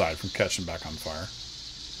this side from catching back on fire.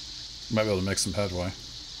 Might be able to make some headway.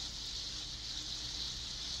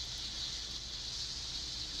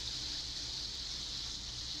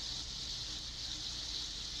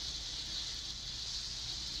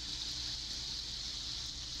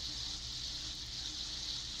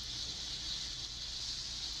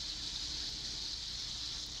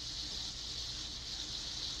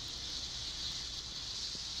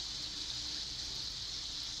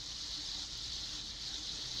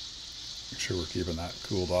 Make sure we're keeping that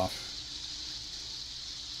cooled off.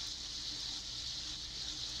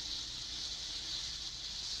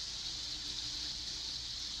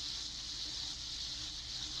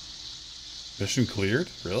 Mission cleared?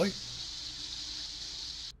 Really?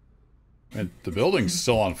 And the building's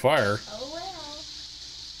still on fire. Oh well.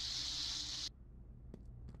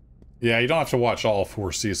 Yeah, you don't have to watch all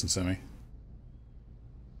 4 seasons, Emmy.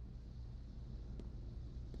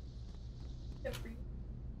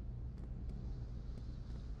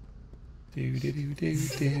 Do do do do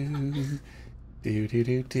do. Do do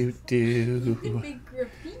do do do. Big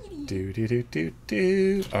graffiti. Do do do do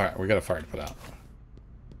do. Alright, we got a fire to put out.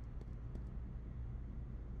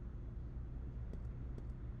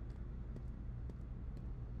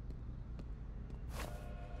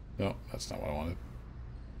 No, that's not what I wanted.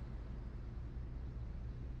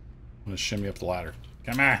 I'm gonna shimmy up the ladder.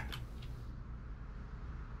 Come on!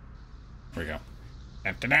 There we go.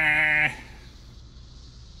 Da-da-da.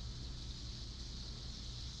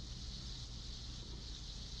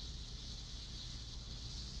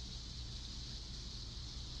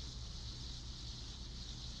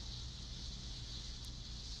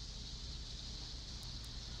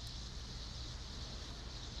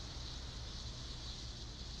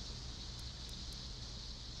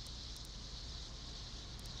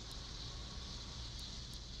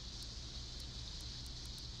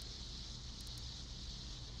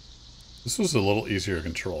 This was a little easier to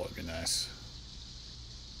control, it'd be nice.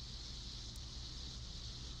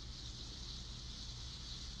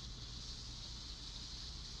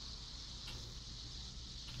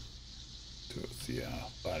 Do it with the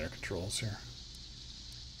ladder controls here.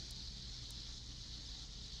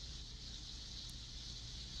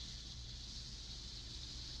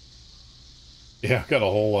 Yeah, got a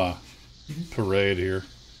whole parade here.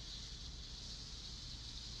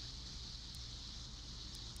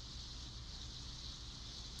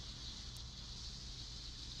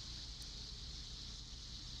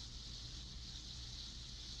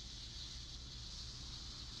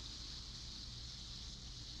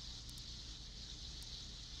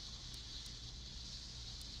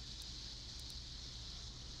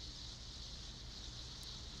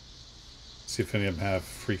 See if any of them have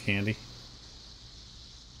free candy.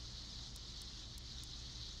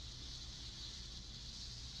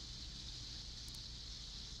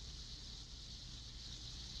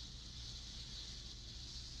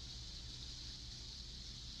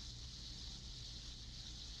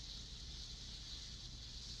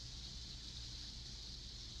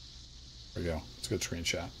 There we go. It's a good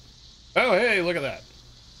screenshot. Oh, hey, look at that.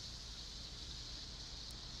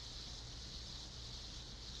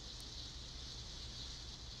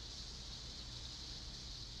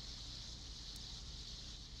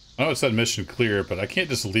 I know it said mission clear, but I can't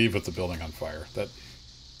just leave with the building on fire. That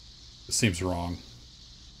seems wrong.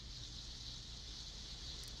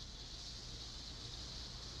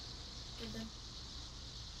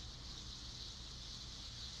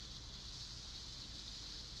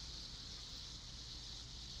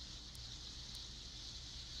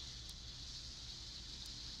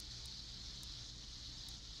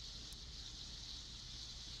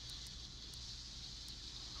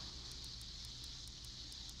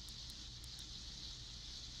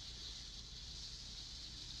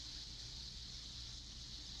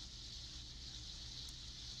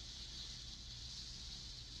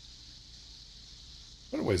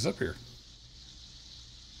 What a ways up here.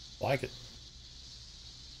 Like it.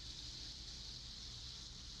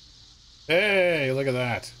 Hey, look at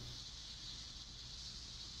that.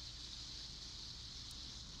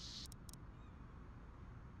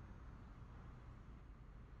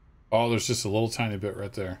 Oh, there's just a little tiny bit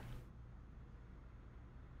right there.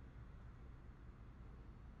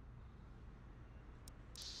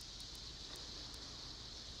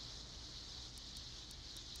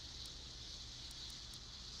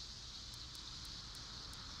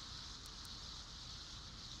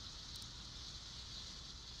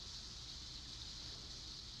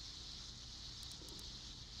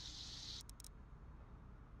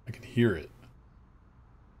 I can hear it.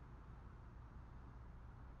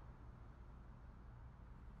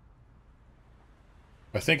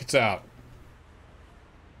 I think it's out.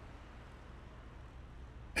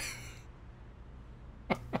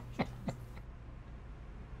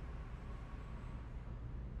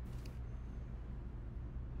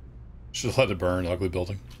 Should let it burn, ugly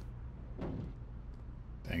building.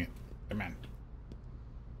 Dang it. Come on.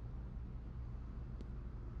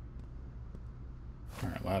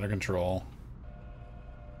 Alright, ladder control.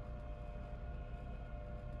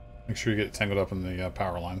 Make sure you get tangled up in the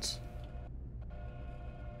power lines.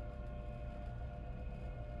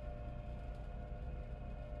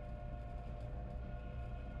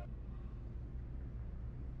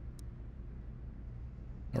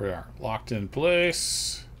 There we are. Locked in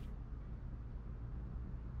place.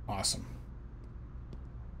 Awesome.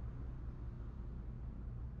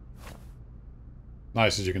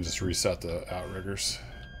 Nice that you can just reset the outriggers.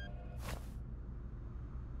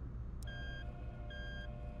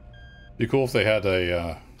 Be cool if they had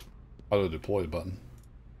a auto deploy button.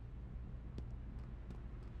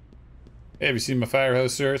 Hey, have you seen my fire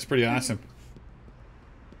hose, sir? It's pretty awesome.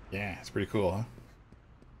 Yeah, it's pretty cool,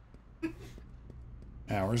 huh?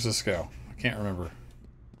 Now, where's this go? I can't remember.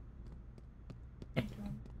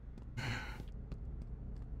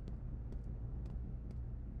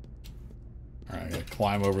 Alright, I gotta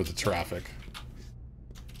climb over the traffic.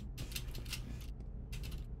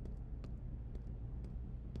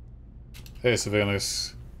 Hey,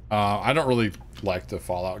 Sylvanus. I don't really like the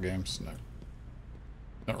Fallout games. No.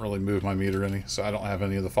 Don't really move my meter any, so I don't have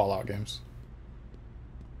any of the Fallout games.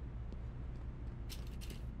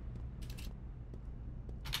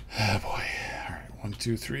 Oh boy. Alright, 1,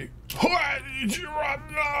 2, 3.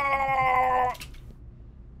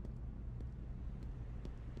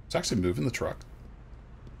 It's actually moving the truck.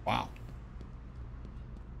 Wow.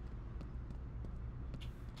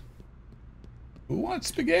 Who wants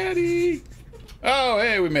spaghetti? Oh,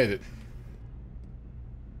 hey, we made it.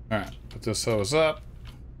 Alright, put this hose up.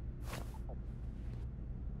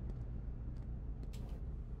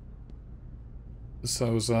 This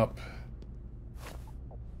hose up.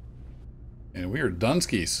 And we are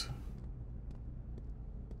Dunskies.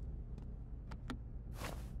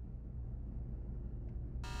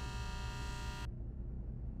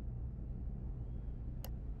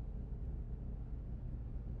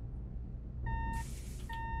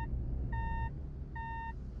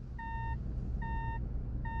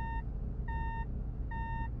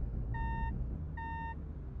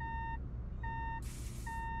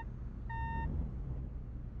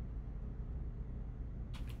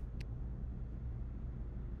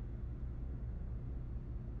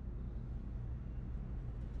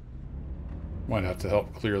 Might have to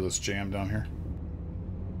help clear this jam down here.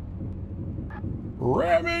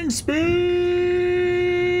 Ramming speed!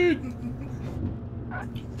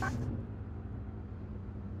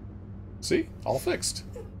 See? All fixed.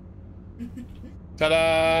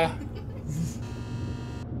 Ta-da!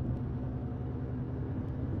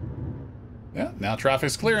 Yeah, now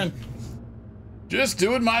traffic's clearing. Just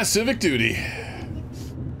doing my civic duty.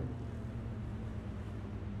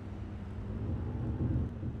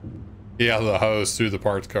 Yeah, the hose through the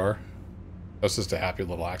parked car. That's just a happy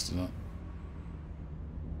little accident.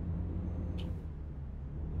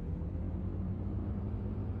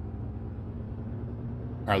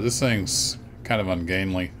 Alright, this thing's kind of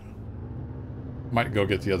ungainly. Might go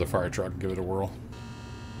get the other fire truck and give it a whirl.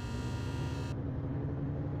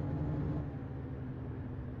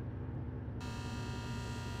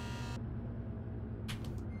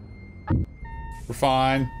 We're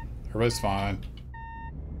fine. Everybody's fine.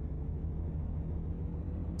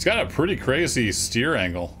 It's got a pretty crazy steer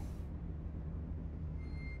angle.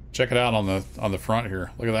 Check it out on the front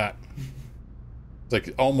here. Look at that. It's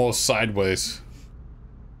like almost sideways.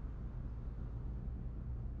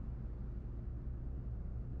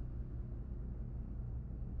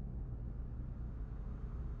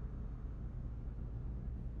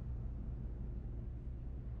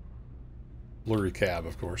 Blurry cab,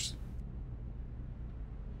 of course.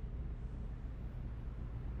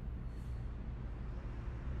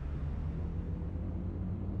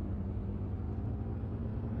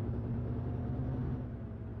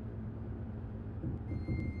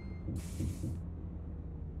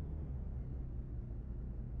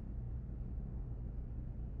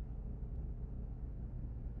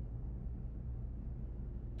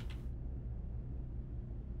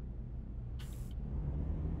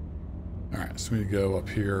 Alright, so we go up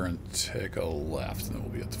here and take a left, and then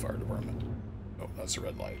we'll be at the fire department. Oh, that's a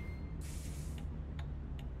red light.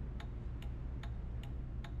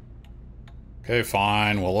 Okay,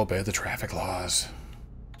 fine. We'll obey the traffic laws.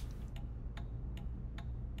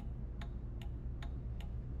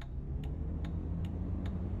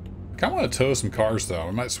 kind of want to tow some cars, though.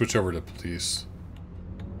 We might switch over to police.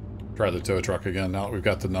 Try the tow truck again now that we've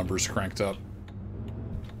got the numbers cranked up.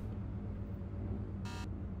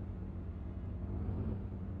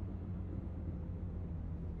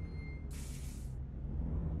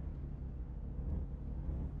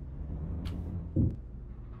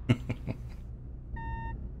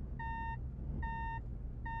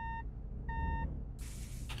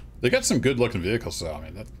 They got some good looking vehicles, though. I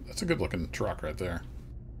mean, that's a good looking truck right there.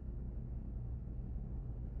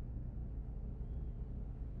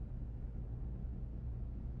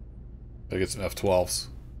 Gotta get some F-12s.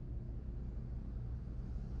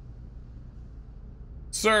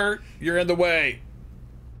 Sir, you're in the way.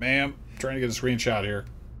 Ma'am, trying to get a screenshot here.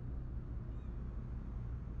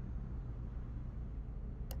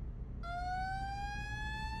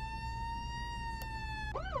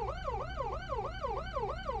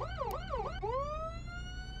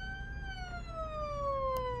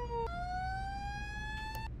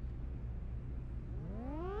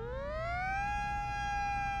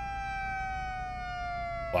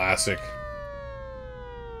 Classic.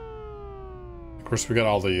 Of course, we got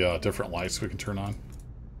all the different lights we can turn on.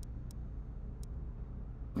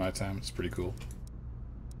 Nighttime, it's pretty cool.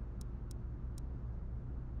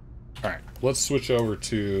 Alright, let's switch over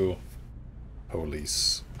to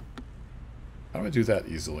police. How do I do that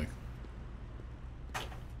easily? Do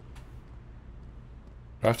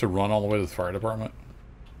I have to run all the way to the fire department?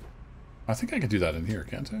 I think I can do that in here,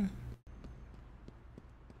 can't I?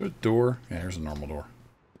 Good door. Yeah, here's a normal door.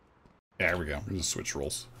 Yeah, there we go. We're just switch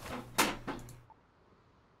roles. Here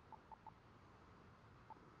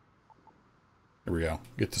we go.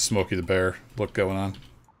 Get the Smokey the Bear look going on.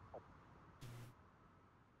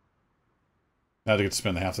 Now to get to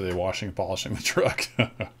spend half the day washing and polishing the truck.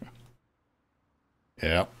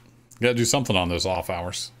 Yeah. Gotta do something on those off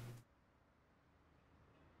hours.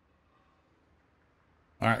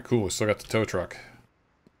 Alright, cool. We still got the tow truck.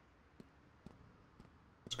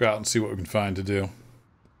 Let's go out and see what we can find to do.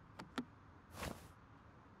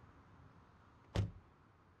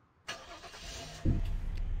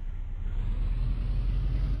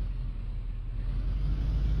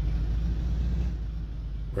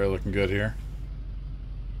 We're looking good here.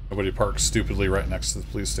 Nobody parks stupidly right next to the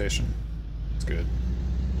police station. It's good.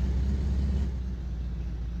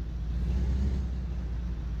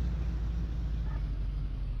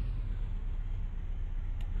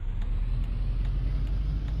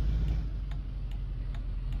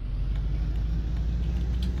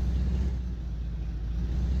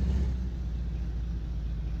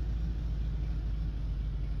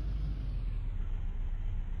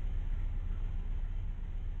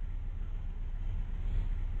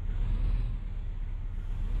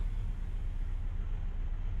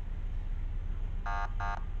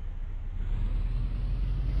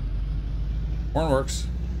 Horn works.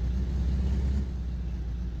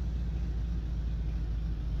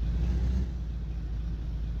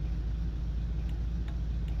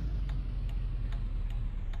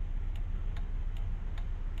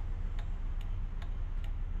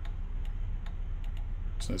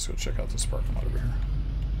 So let's go check out this parking lot over here.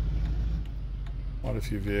 Quite a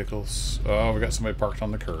few vehicles. Oh, we got somebody parked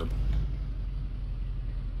on the curb.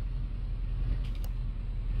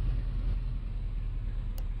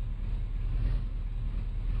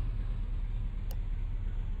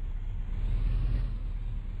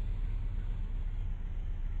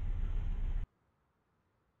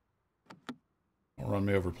 Run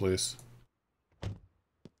me over, please.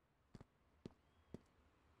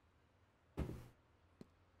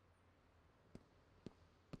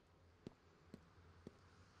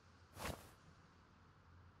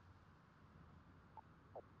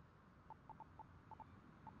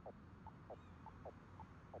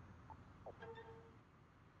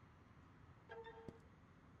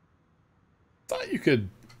 Thought you could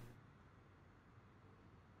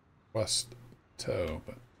west tow,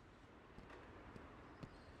 but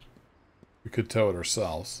we could tow it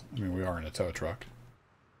ourselves. I mean, we are in a tow truck.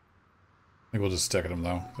 I think we'll just stick at them,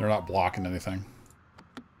 though. They're not blocking anything.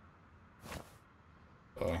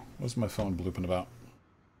 What's my phone blooping about?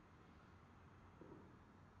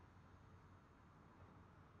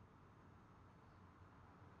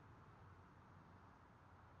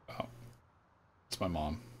 Oh. It's my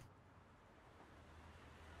mom.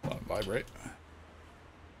 Let it vibrate.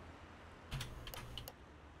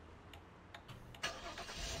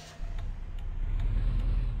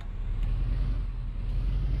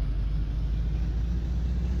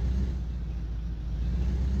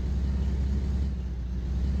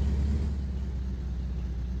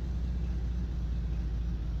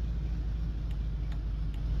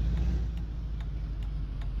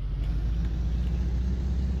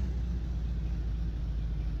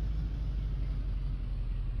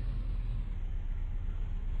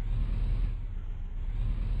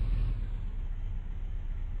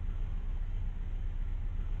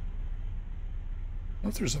 I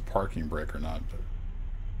don't know if there's a parking brake or not, but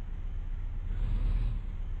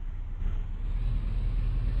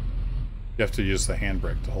you have to use the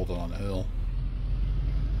handbrake to hold it on the hill.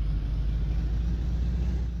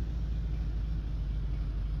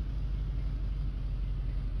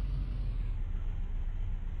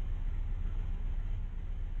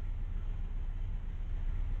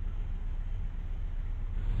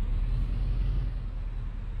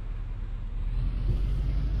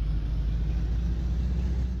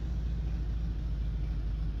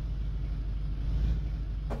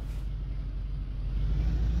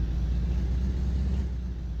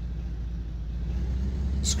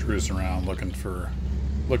 Just cruising around looking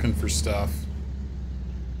for stuff.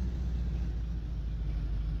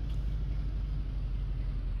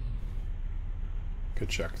 Could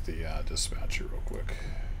check the dispatcher real quick.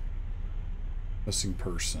 Missing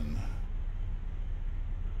person.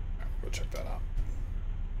 All right, we'll go check that out.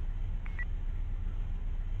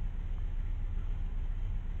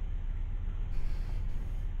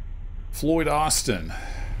 Floyd Austin.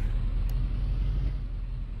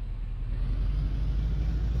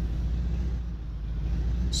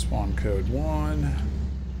 Spawn code 1.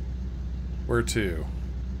 Where to?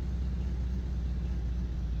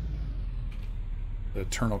 The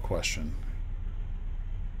eternal question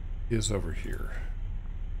is over here.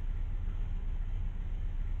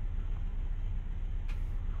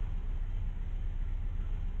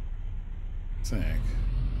 I think.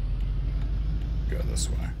 Go this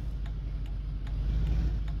way.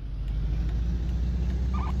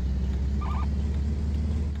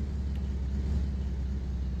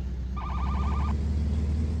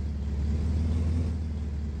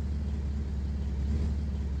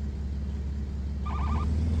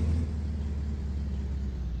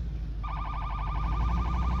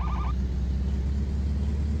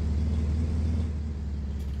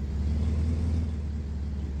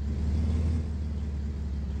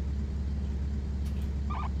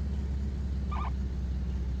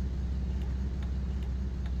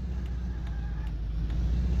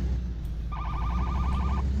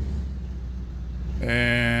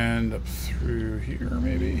 And up through here,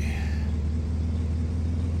 maybe.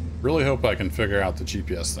 Really hope I can figure out the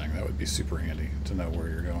GPS thing. That would be super handy to know where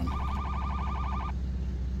you're going.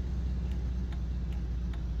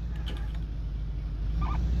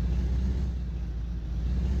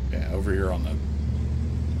 Yeah, over here on the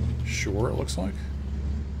shore, it looks like.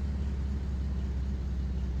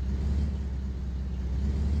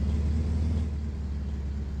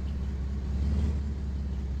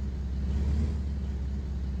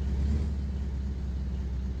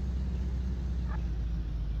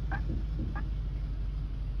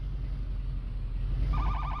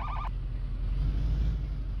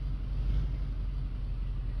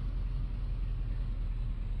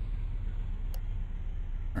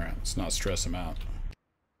 Let's not stress him out.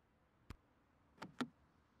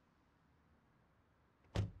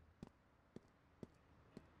 How's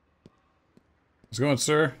it going,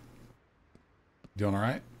 sir? Doing all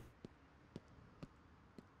right?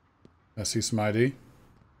 I see some ID.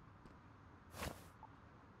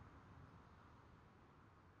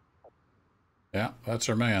 Yeah, that's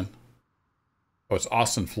our man. Oh, it's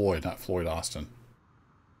Austin Floyd, not Floyd Austin.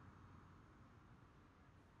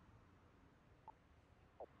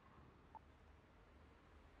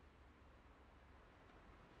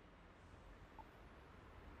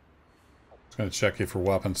 Just gonna check you for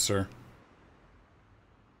weapons, sir.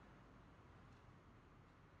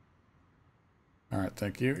 All right,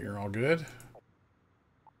 thank you. You're all good.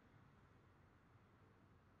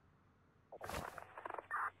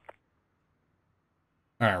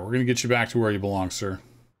 All right, we're gonna get you back to where you belong, sir.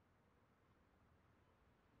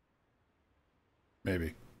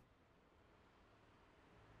 Maybe.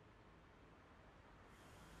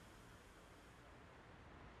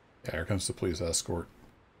 Yeah, here comes the police escort.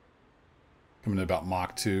 Coming in about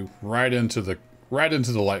Mach 2, right into the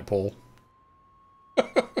light pole.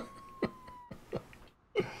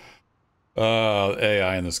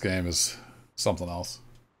 AI in this game is something else.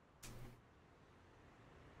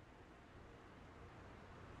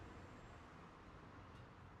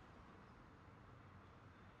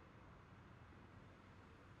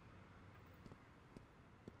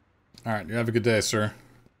 All right, you have a good day, sir.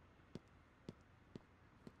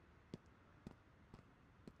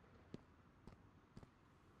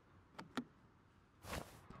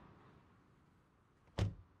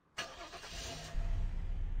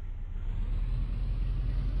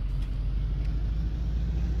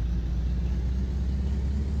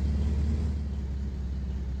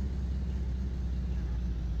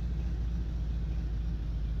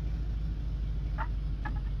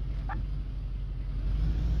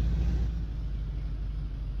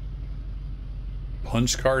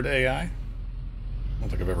 Punch card AI? I don't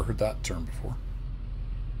think I've ever heard that term before.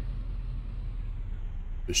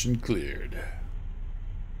 Mission cleared.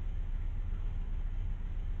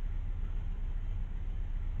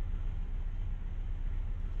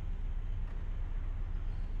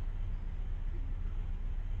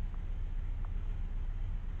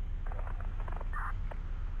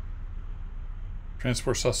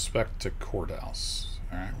 Transport suspect to courthouse.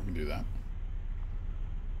 Alright, we can do that.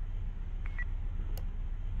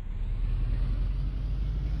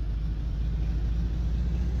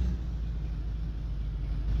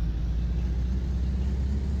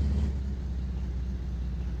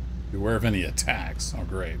 Beware of any attacks. Oh,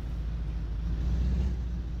 great.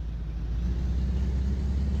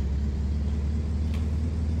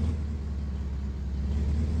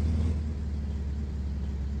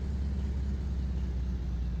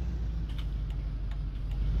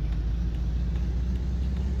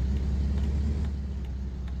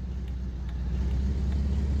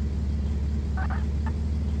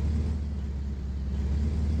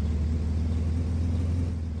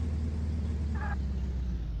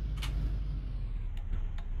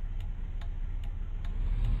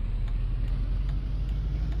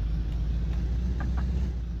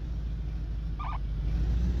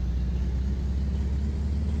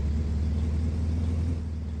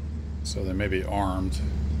 So they may be armed.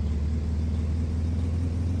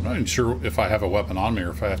 I'm not even sure if I have a weapon on me or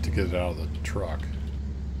if I have to get it out of the truck.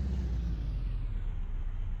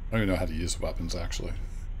 I don't even know how to use weapons, actually.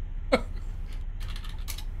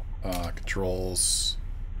 Controls.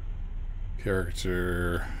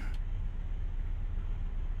 Character.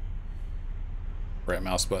 Right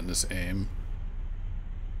mouse button is aim.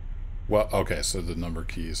 Well, okay, so the number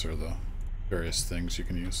keys are the various things you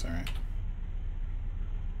can use. All right.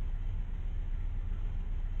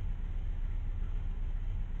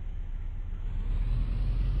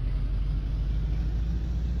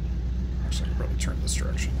 Actually, I could probably turn this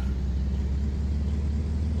direction.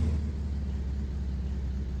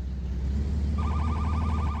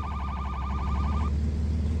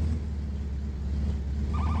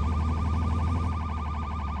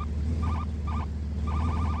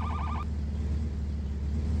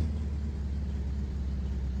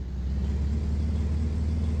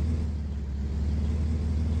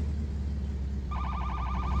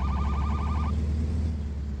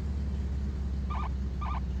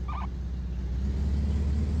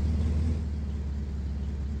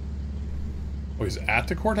 Oh, he's at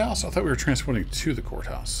the courthouse? I thought we were transporting to the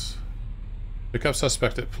courthouse. Pick up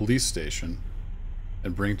suspect at police station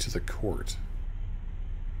and bring to the court.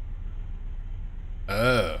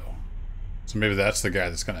 Oh. So maybe that's the guy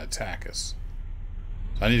that's going to attack us.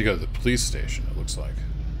 So I need to go to the police station, it looks like.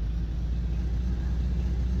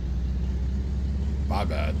 My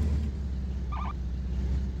bad.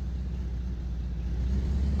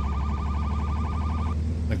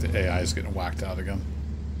 I think the AI is getting whacked out again.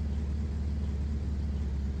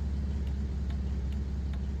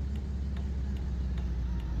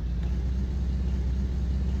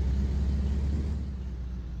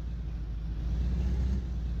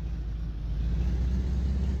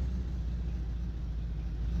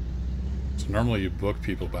 So normally you book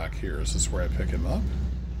people back here. Is this where I pick him up?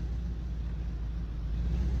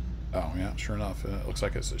 Oh, yeah, sure enough. It looks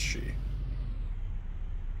like it's a she.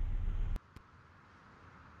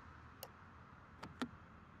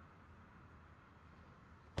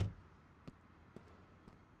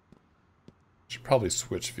 Should probably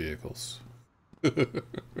switch vehicles. I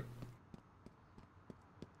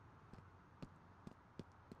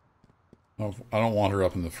don't want her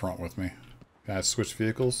up in the front with me. Can I switch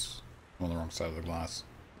vehicles? I'm on the wrong side of the glass.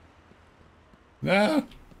 Nah.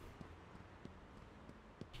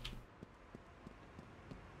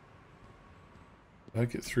 Did I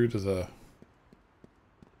get through to the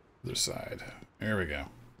other side? There we go.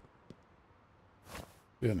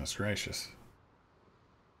 Goodness gracious.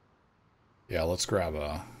 Yeah, let's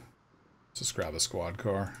just grab a squad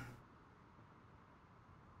car.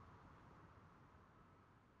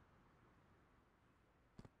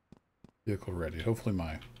 Vehicle ready. Hopefully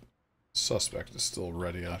my suspect is still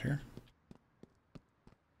ready out here.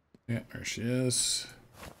 Yeah, there she is.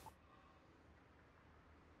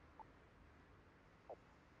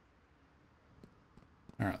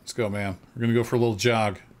 Alright, let's go, ma'am. We're gonna go for a little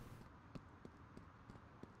jog.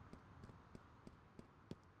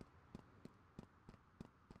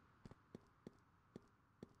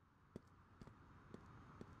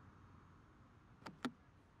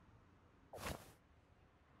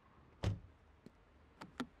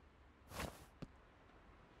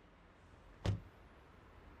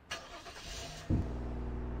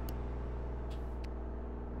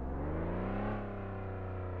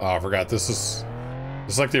 Oh, I forgot. This is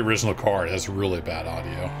like the original car. It has really bad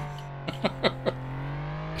audio.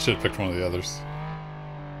 I should have picked one of the others.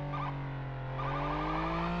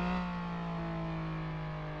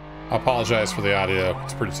 I apologize for the audio.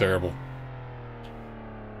 It's pretty terrible.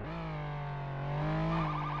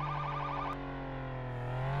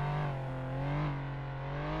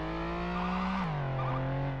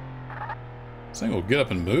 This thing will get up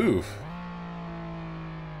and move.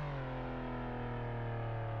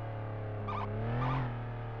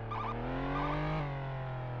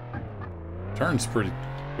 Turns pretty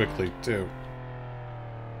quickly, too.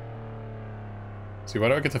 See, why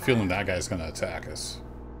do I get the feeling that guy's gonna attack us?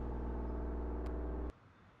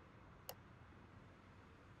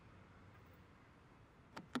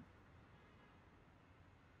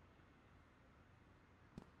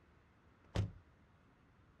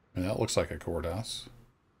 And that looks like a courthouse.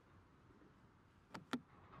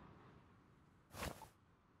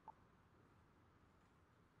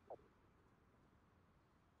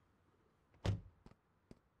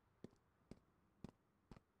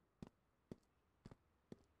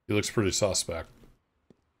 He looks pretty suspect.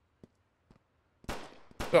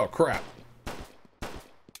 Oh, crap.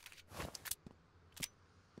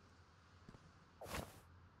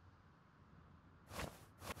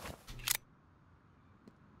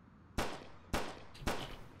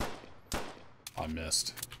 I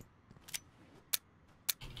missed.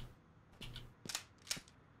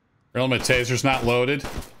 Really, my taser's not loaded.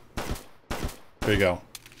 There you go.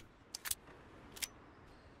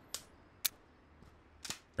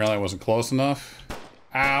 Apparently I wasn't close enough.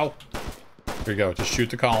 Ow! There you go. Just shoot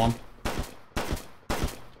the column.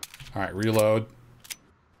 Alright, reload.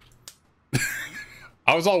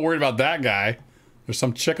 I was all worried about that guy. There's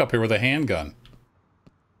some chick up here with a handgun.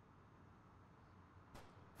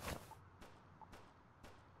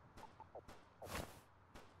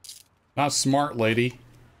 Not smart, lady.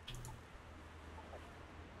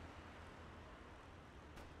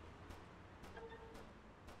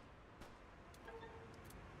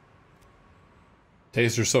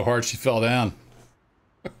 Taser so hard she fell down.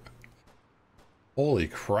 Holy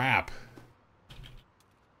crap.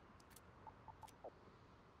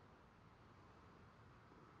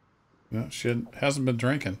 No, she hasn't been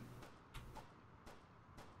drinking.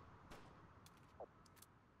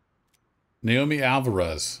 Naomi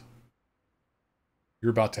Alvarez.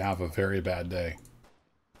 You're about to have a very bad day.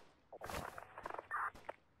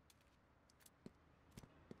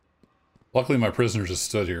 Luckily, my prisoner just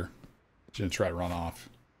stood here. She didn't try to run off.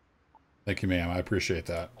 Thank you, ma'am. I appreciate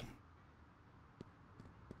that.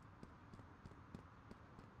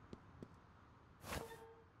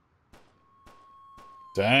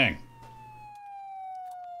 Dang.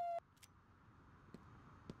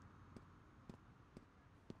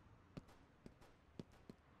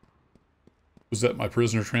 Was that my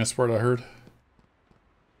prisoner transport I heard?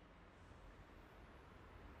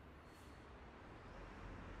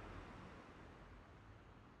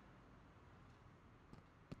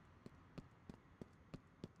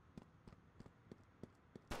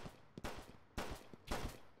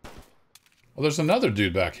 Well, there's another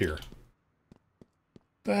dude back here.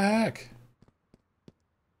 The heck?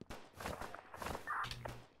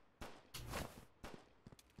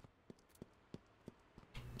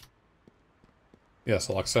 Yes,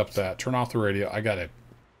 I'll accept that. Turn off the radio. I got it.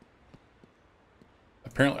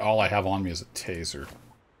 Apparently all I have on me is a taser.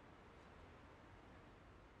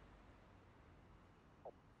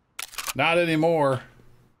 Not anymore.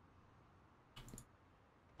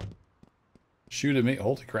 Shoot at me.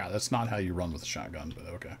 Holy crap, that's not how you run with a shotgun, but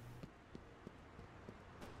okay.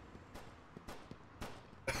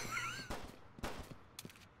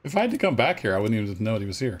 If I had to come back here, I wouldn't even know he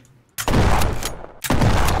was here.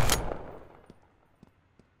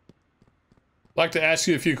 I'd like to ask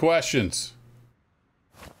you a few questions.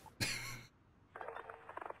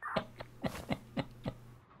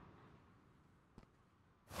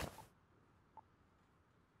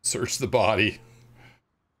 Search the body.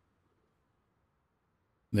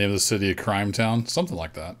 Name of the city of Crime Town? Something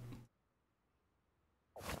like that.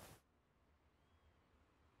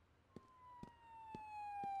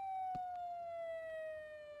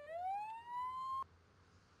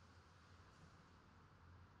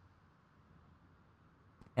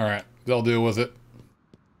 Alright, they'll deal with it.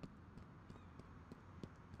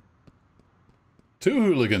 2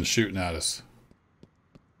 hooligans shooting at us.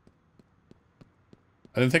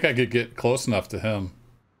 I didn't think I could get close enough to him.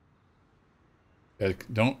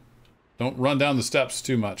 Don't run down the steps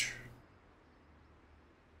too much.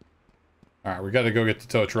 Alright, we gotta go get the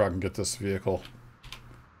tow truck and get this vehicle.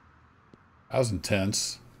 That was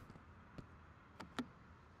intense.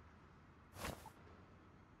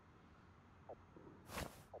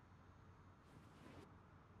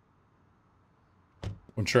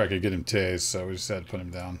 I'm sure I could get him tased, so we just had to put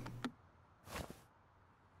him down.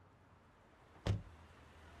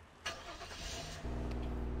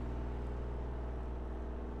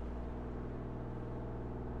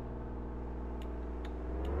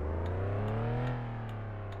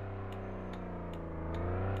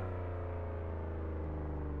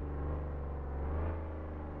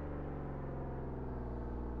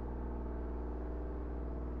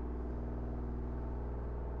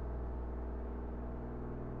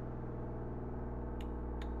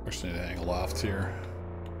 Just need to hang a left here.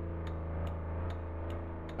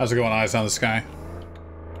 How's it going, Eyes on the Sky?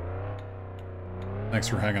 Thanks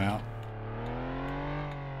for hanging out.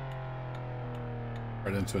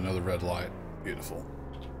 Right into another red light. Beautiful.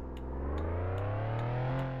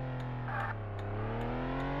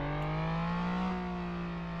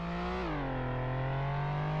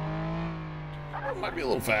 Might be a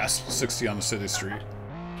little fast. 60 on the city street.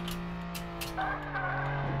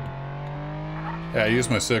 Yeah, I use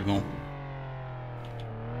my signal.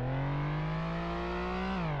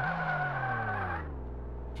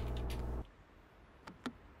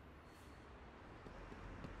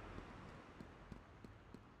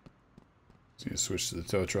 So you switch to the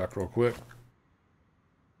tow truck real quick.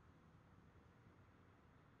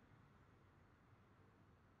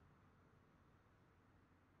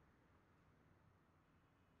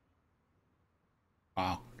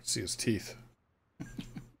 Wow, I can see his teeth.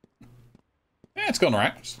 Yeah, it's going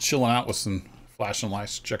alright. Just chilling out with some flashing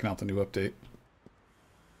lights, checking out the new update.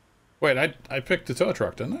 Wait, I picked the tow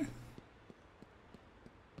truck, didn't I?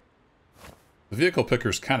 The vehicle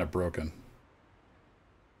picker's kind of broken.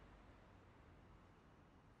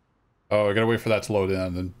 Oh, I gotta wait for that to load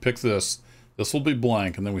in. Then pick this. This will be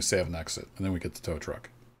blank, and then we save and exit. And then we get the tow truck.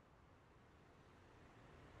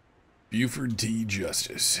 Buford T.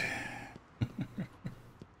 Justice.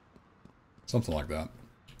 Something like that.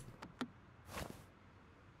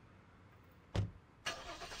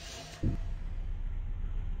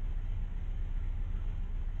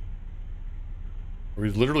 Are we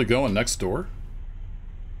literally going next door?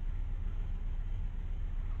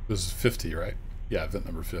 This is 50, right? Yeah, event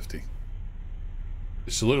number 50.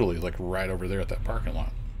 It's literally like right over there at that parking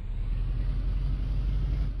lot.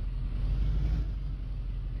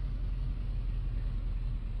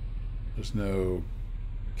 There's no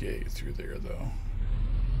gate through there, though.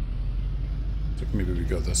 So maybe we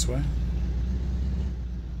go this way.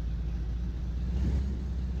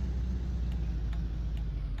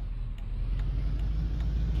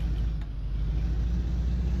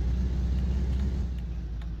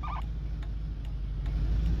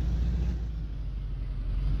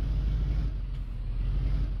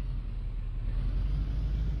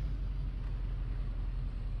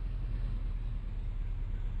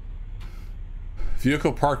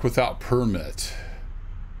 Vehicle parked without permit.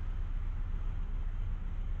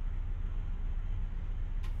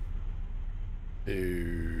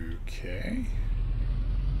 Okay.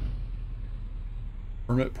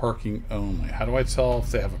 Permit parking only. How do I tell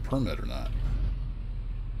if they have a permit or not?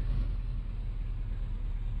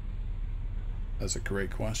 That's a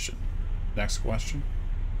great question. Next question.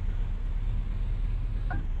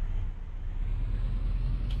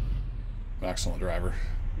 Excellent driver.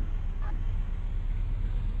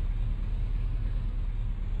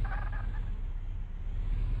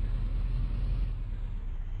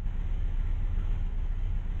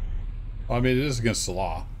 Well, I mean, it is against the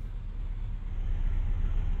law.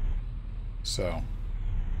 So,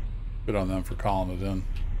 good on them for calling it in.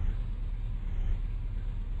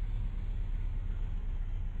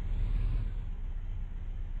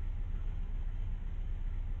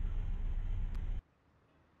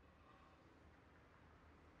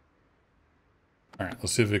 All right,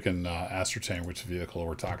 let's see if we can ascertain which vehicle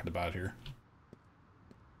we're talking about here.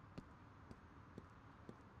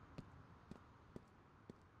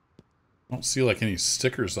 I don't see like any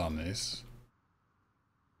stickers on these.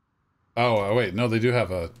 Oh, wait, no, they do have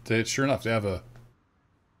a, sure enough, they have a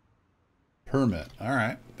permit. All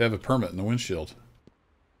right, they have a permit in the windshield.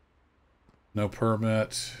 No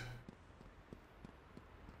permit.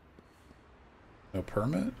 No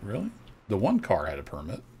permit? Really? The one car had a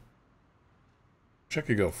permit. Wish I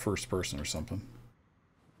could go first person or something.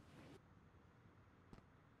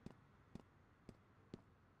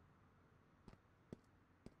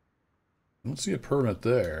 I don't see a permit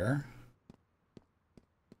there.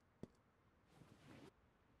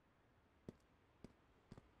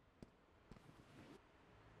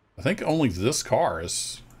 I think only this car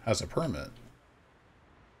has a permit.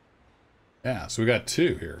 Yeah, so we got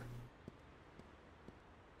two here.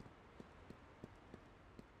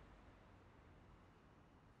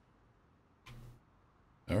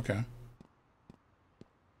 Okay.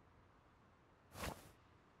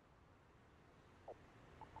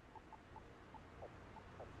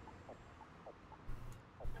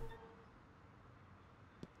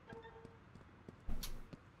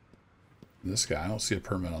 This guy, I don't see a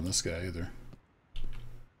permit on this guy either.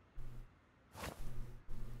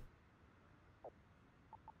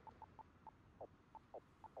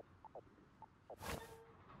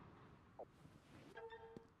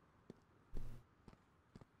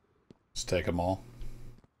 Let's take them all.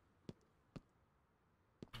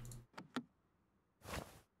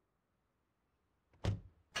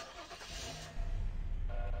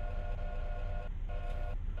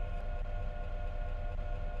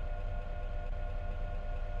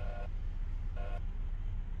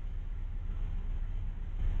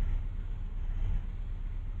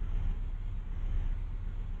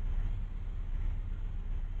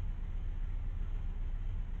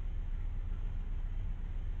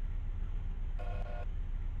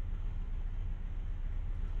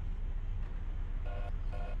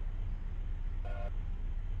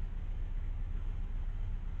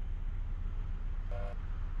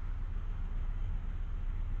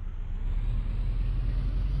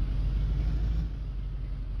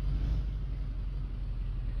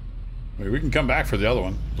 I mean, we can come back for the other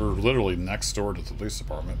one. We're literally next door to the police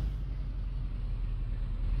department.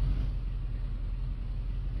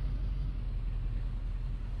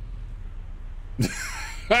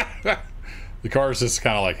 The car's just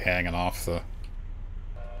kind of like hanging off the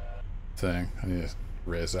thing. I need to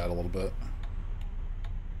raise that a little bit.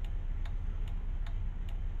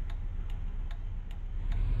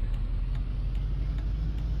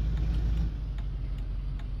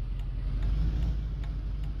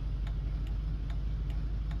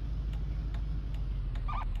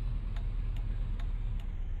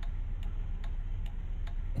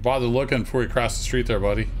 Bother looking before you cross the street there,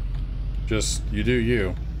 buddy. Just, you do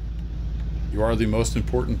you. You are the most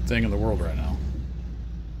important thing in the world right now.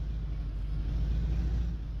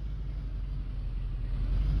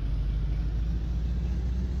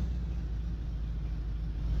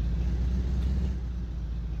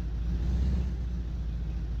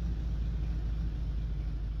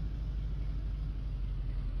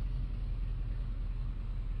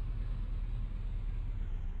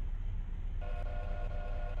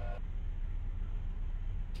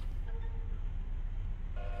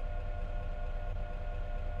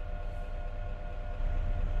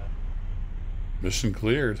 Mission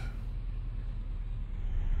cleared.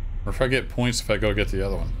 Or if I get points if I go get the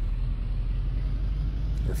other one.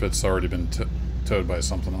 Or if it's already been towed by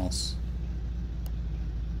something else.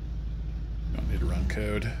 Don't need to run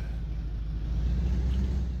code.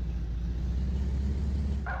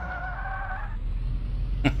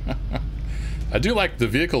 I do like the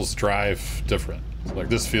vehicles drive different. Like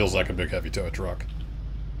this feels like a big heavy tow truck.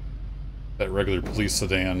 That regular police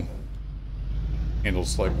sedan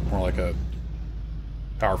handles like more like a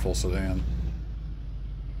powerful sedan.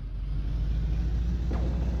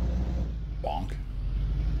 Bonk.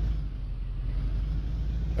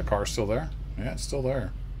 That car's still there? Yeah, it's still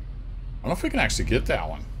there. I don't know if we can actually get that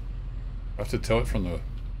one. I have to tow it from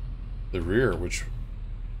the rear, which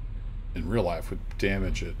in real life would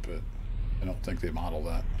damage it, but I don't think they model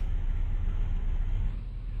that.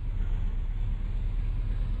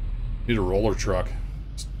 Need a roller truck.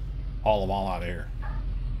 Just haul them all out of here.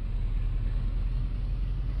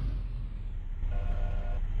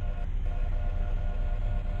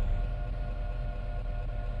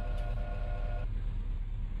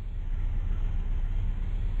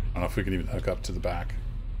 I don't know if we can even hook up to the back.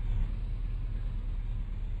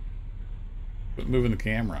 But moving the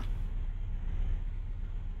camera.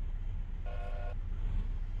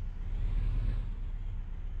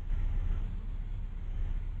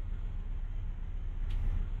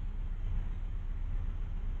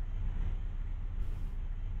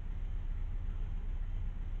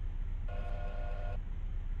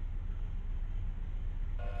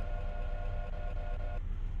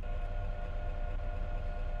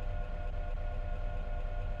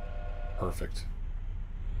 Perfect.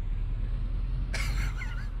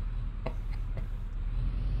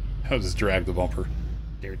 I'll just drag the bumper.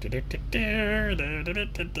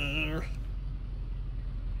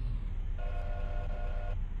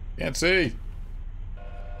 Can't see.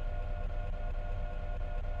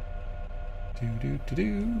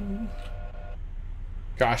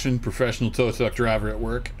 Caution, professional tow truck driver at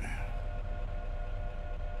work.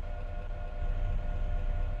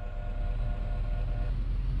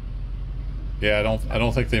 Yeah, I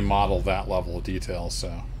don't think they modeled that level of detail,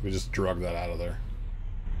 so we just drug that out of there.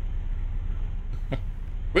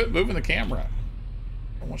 Quit moving the camera.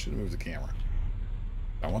 I don't want you to move the camera.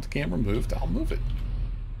 If I want the camera moved, I'll move it.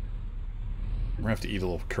 We're gonna have to eat a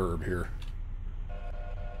little curb here.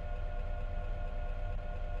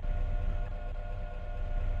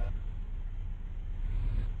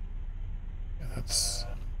 Yeah, that's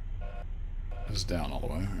down all the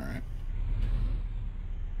way. All right.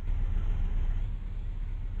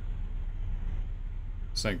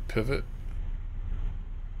 Sync pivot.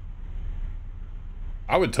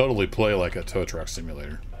 I would totally play like a tow truck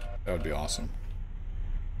simulator. That would be awesome.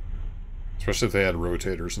 Especially if they had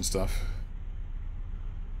rotators and stuff.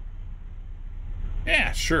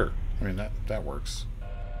 Yeah, sure. I mean, that works.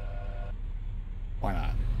 Why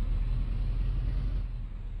not?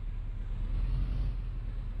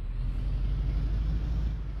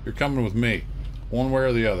 You're coming with me. One way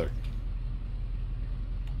or the other.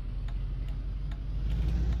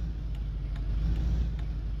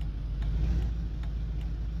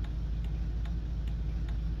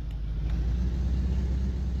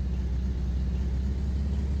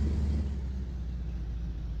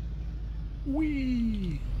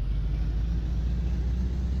 Whee!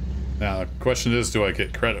 Now, the question is, do I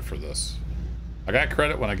get credit for this? I got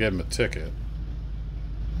credit when I gave them a ticket.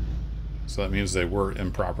 So that means they were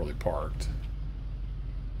improperly parked.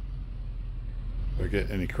 Do I get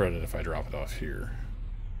any credit if I drop it off here?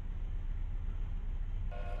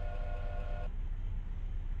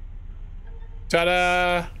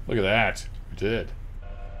 Ta-da! Look at that. We did.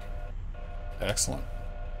 Excellent.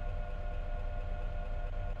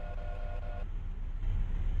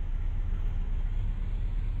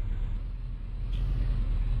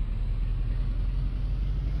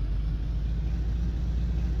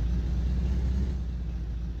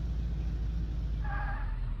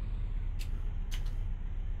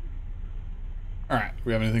 Alright, do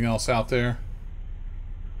we have anything else out there?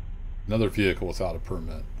 Another vehicle without a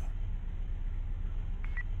permit.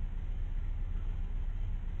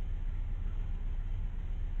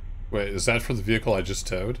 Wait, is that for the vehicle I just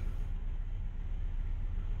towed?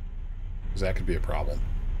 Because that could be a problem.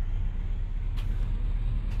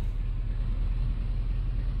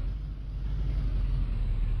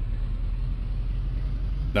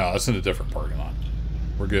 No, that's in a different parking lot.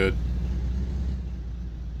 We're good.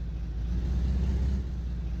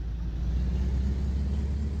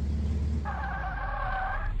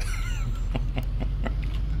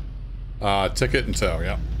 Ticket and tow,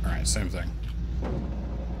 yep. Alright, same thing.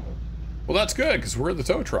 Well, that's good, because we're the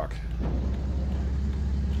tow truck.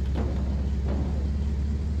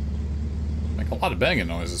 Make a lot of banging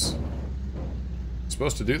noises.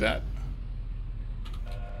 Supposed to do that?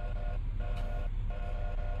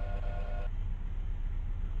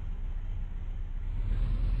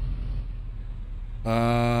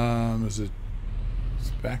 Is it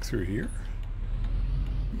back through here?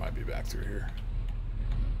 It might be back through here.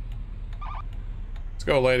 Let's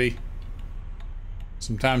go, lady.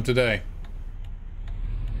 Sometime today.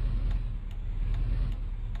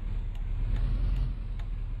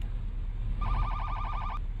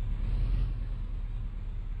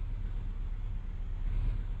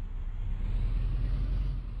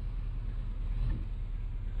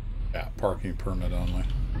 Yeah, parking permit only.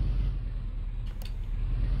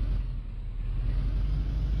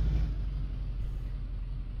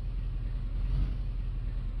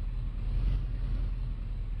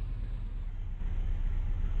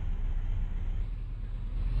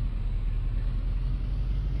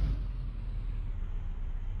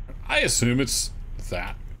 I assume it's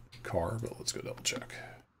that car, but let's go double check.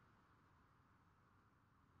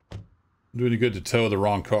 Do any good to tow the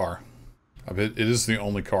wrong car. I bet it is the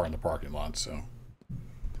only car in the parking lot, so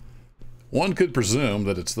one could presume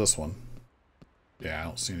that it's this one. Yeah, I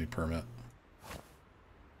don't see any permit.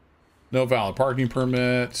 No valid parking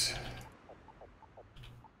permit.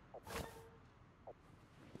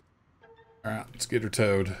 All right, let's get her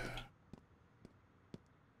towed.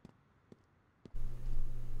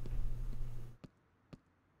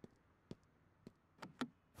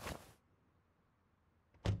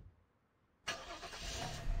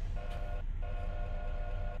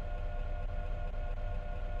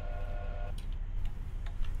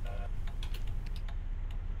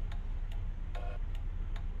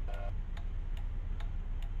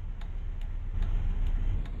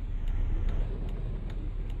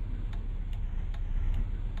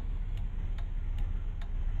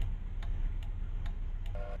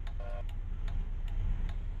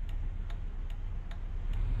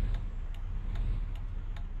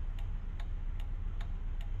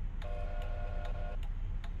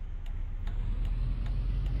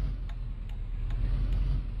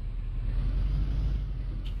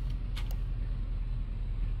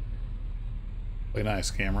 Play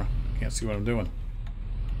nice, camera. Can't see what I'm doing.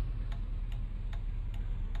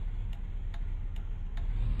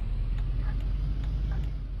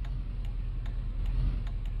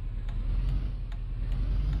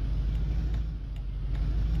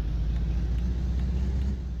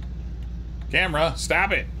 Camera,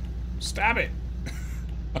 stop it! Stop it!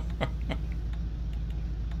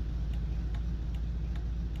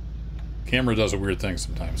 Camera does a weird thing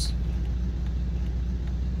sometimes.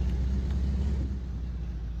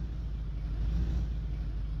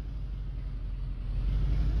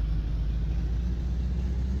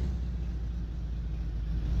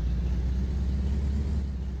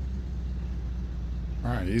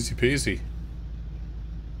 Alright, easy peasy.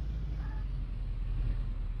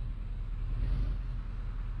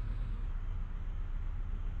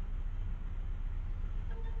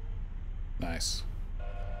 Nice.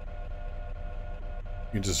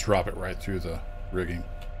 You can just drop it right through the rigging.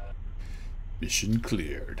 Mission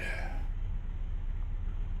cleared.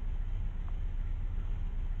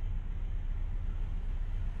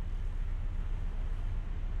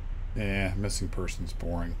 Yeah, missing person's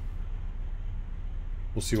boring.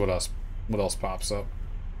 We'll see what else pops up.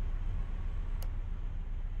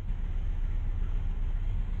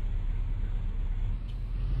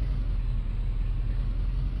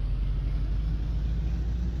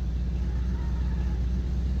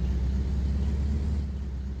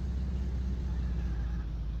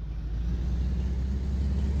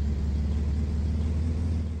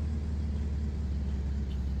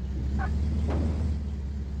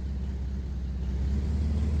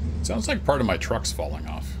 Sounds like part of my truck's falling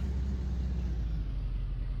off.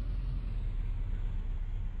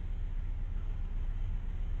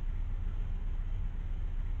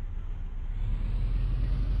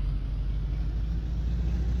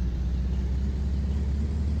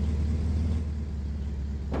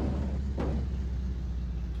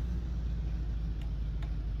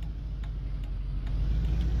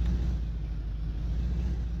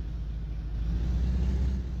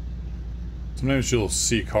 Sometimes you'll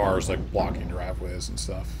see cars like blocking driveways and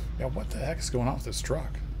stuff. Yeah, what the heck is going on with this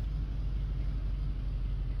truck?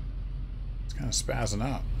 It's kind of spazzing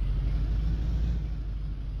out.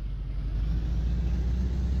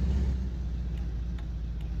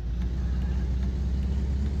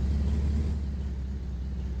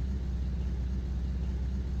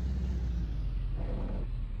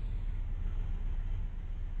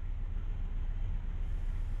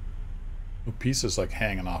 No pieces like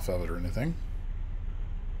hanging off of it or anything.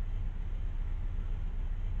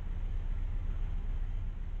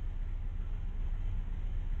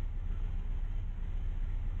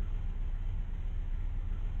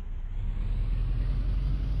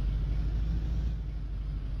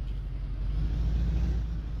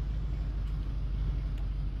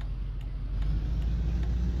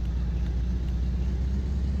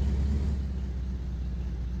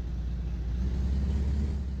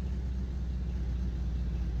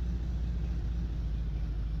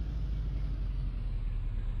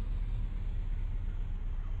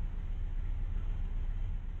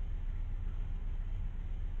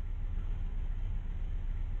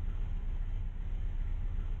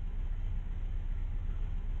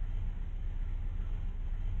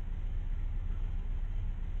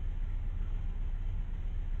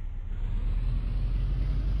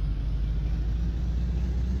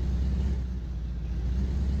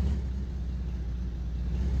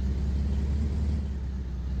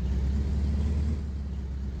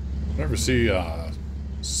 I never see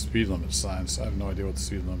speed limit signs. I have no idea what the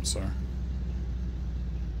speed limits are.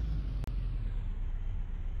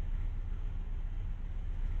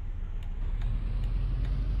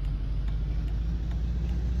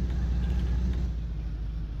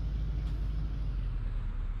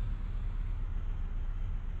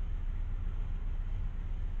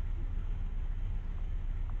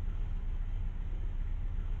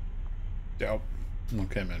 Yep. One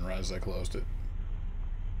came in right as I closed it.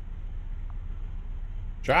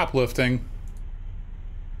 Shoplifting.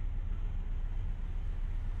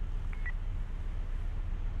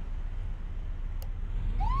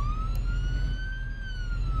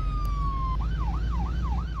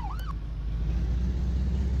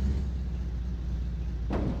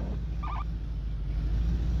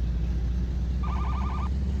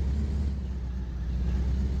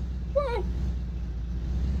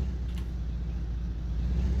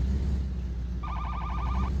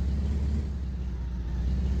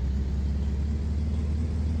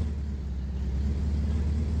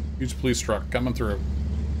 Huge police truck coming through.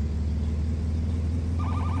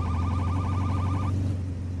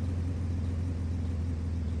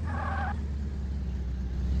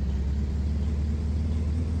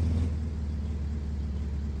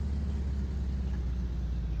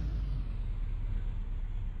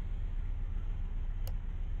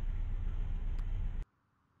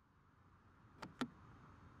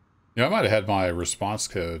 Yeah, I might have had my response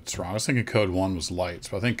codes wrong. I was thinking code 1 was lights,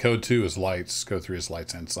 but I think code 2 is lights, code 3 is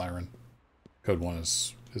lights and siren. Code 1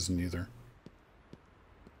 is neither.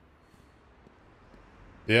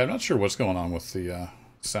 Yeah, I'm not sure what's going on with the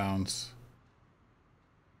sounds.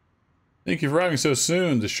 Thank you for arriving so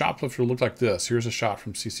soon. The shoplifter looked like this. Here's a shot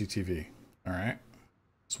from CCTV. All right.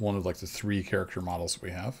 It's one of like the 3 character models that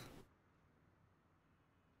we have.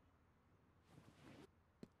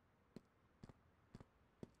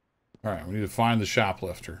 All right, we need to find the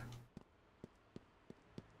shoplifter.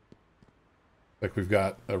 Like we've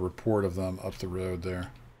got a report of them up the road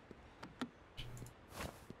there.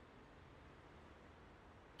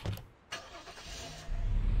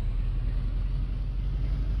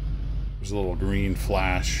 There's a little green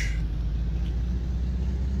flash.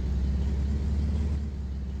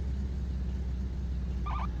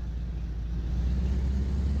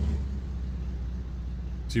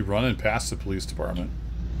 Is he running past the police department?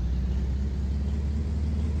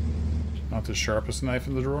 Not the sharpest knife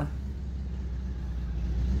in the drawer?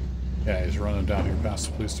 Yeah, he's running down here past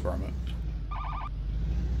the police department.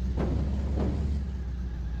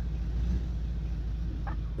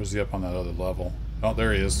 Or is he up on that other level? Oh,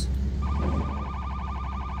 there he is.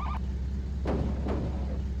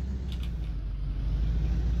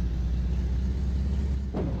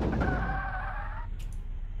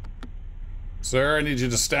 Sir, I need you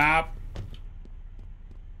to stop.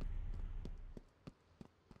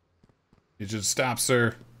 Need you to stop,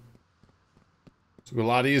 sir. It'll be a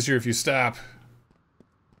lot easier if you stop.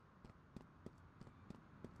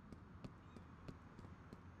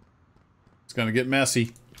 It's gonna get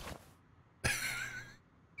messy.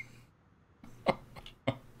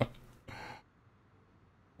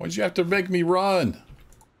 Why'd you have to make me run?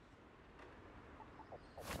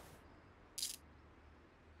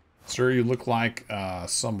 Sir, you look like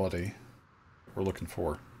somebody we're looking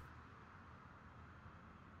for.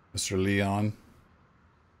 Mr. Leon.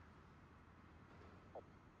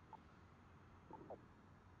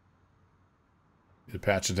 Need to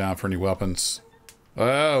patch it down for any weapons.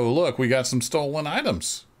 Oh, look, we got some stolen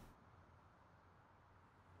items.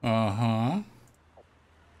 Uh-huh.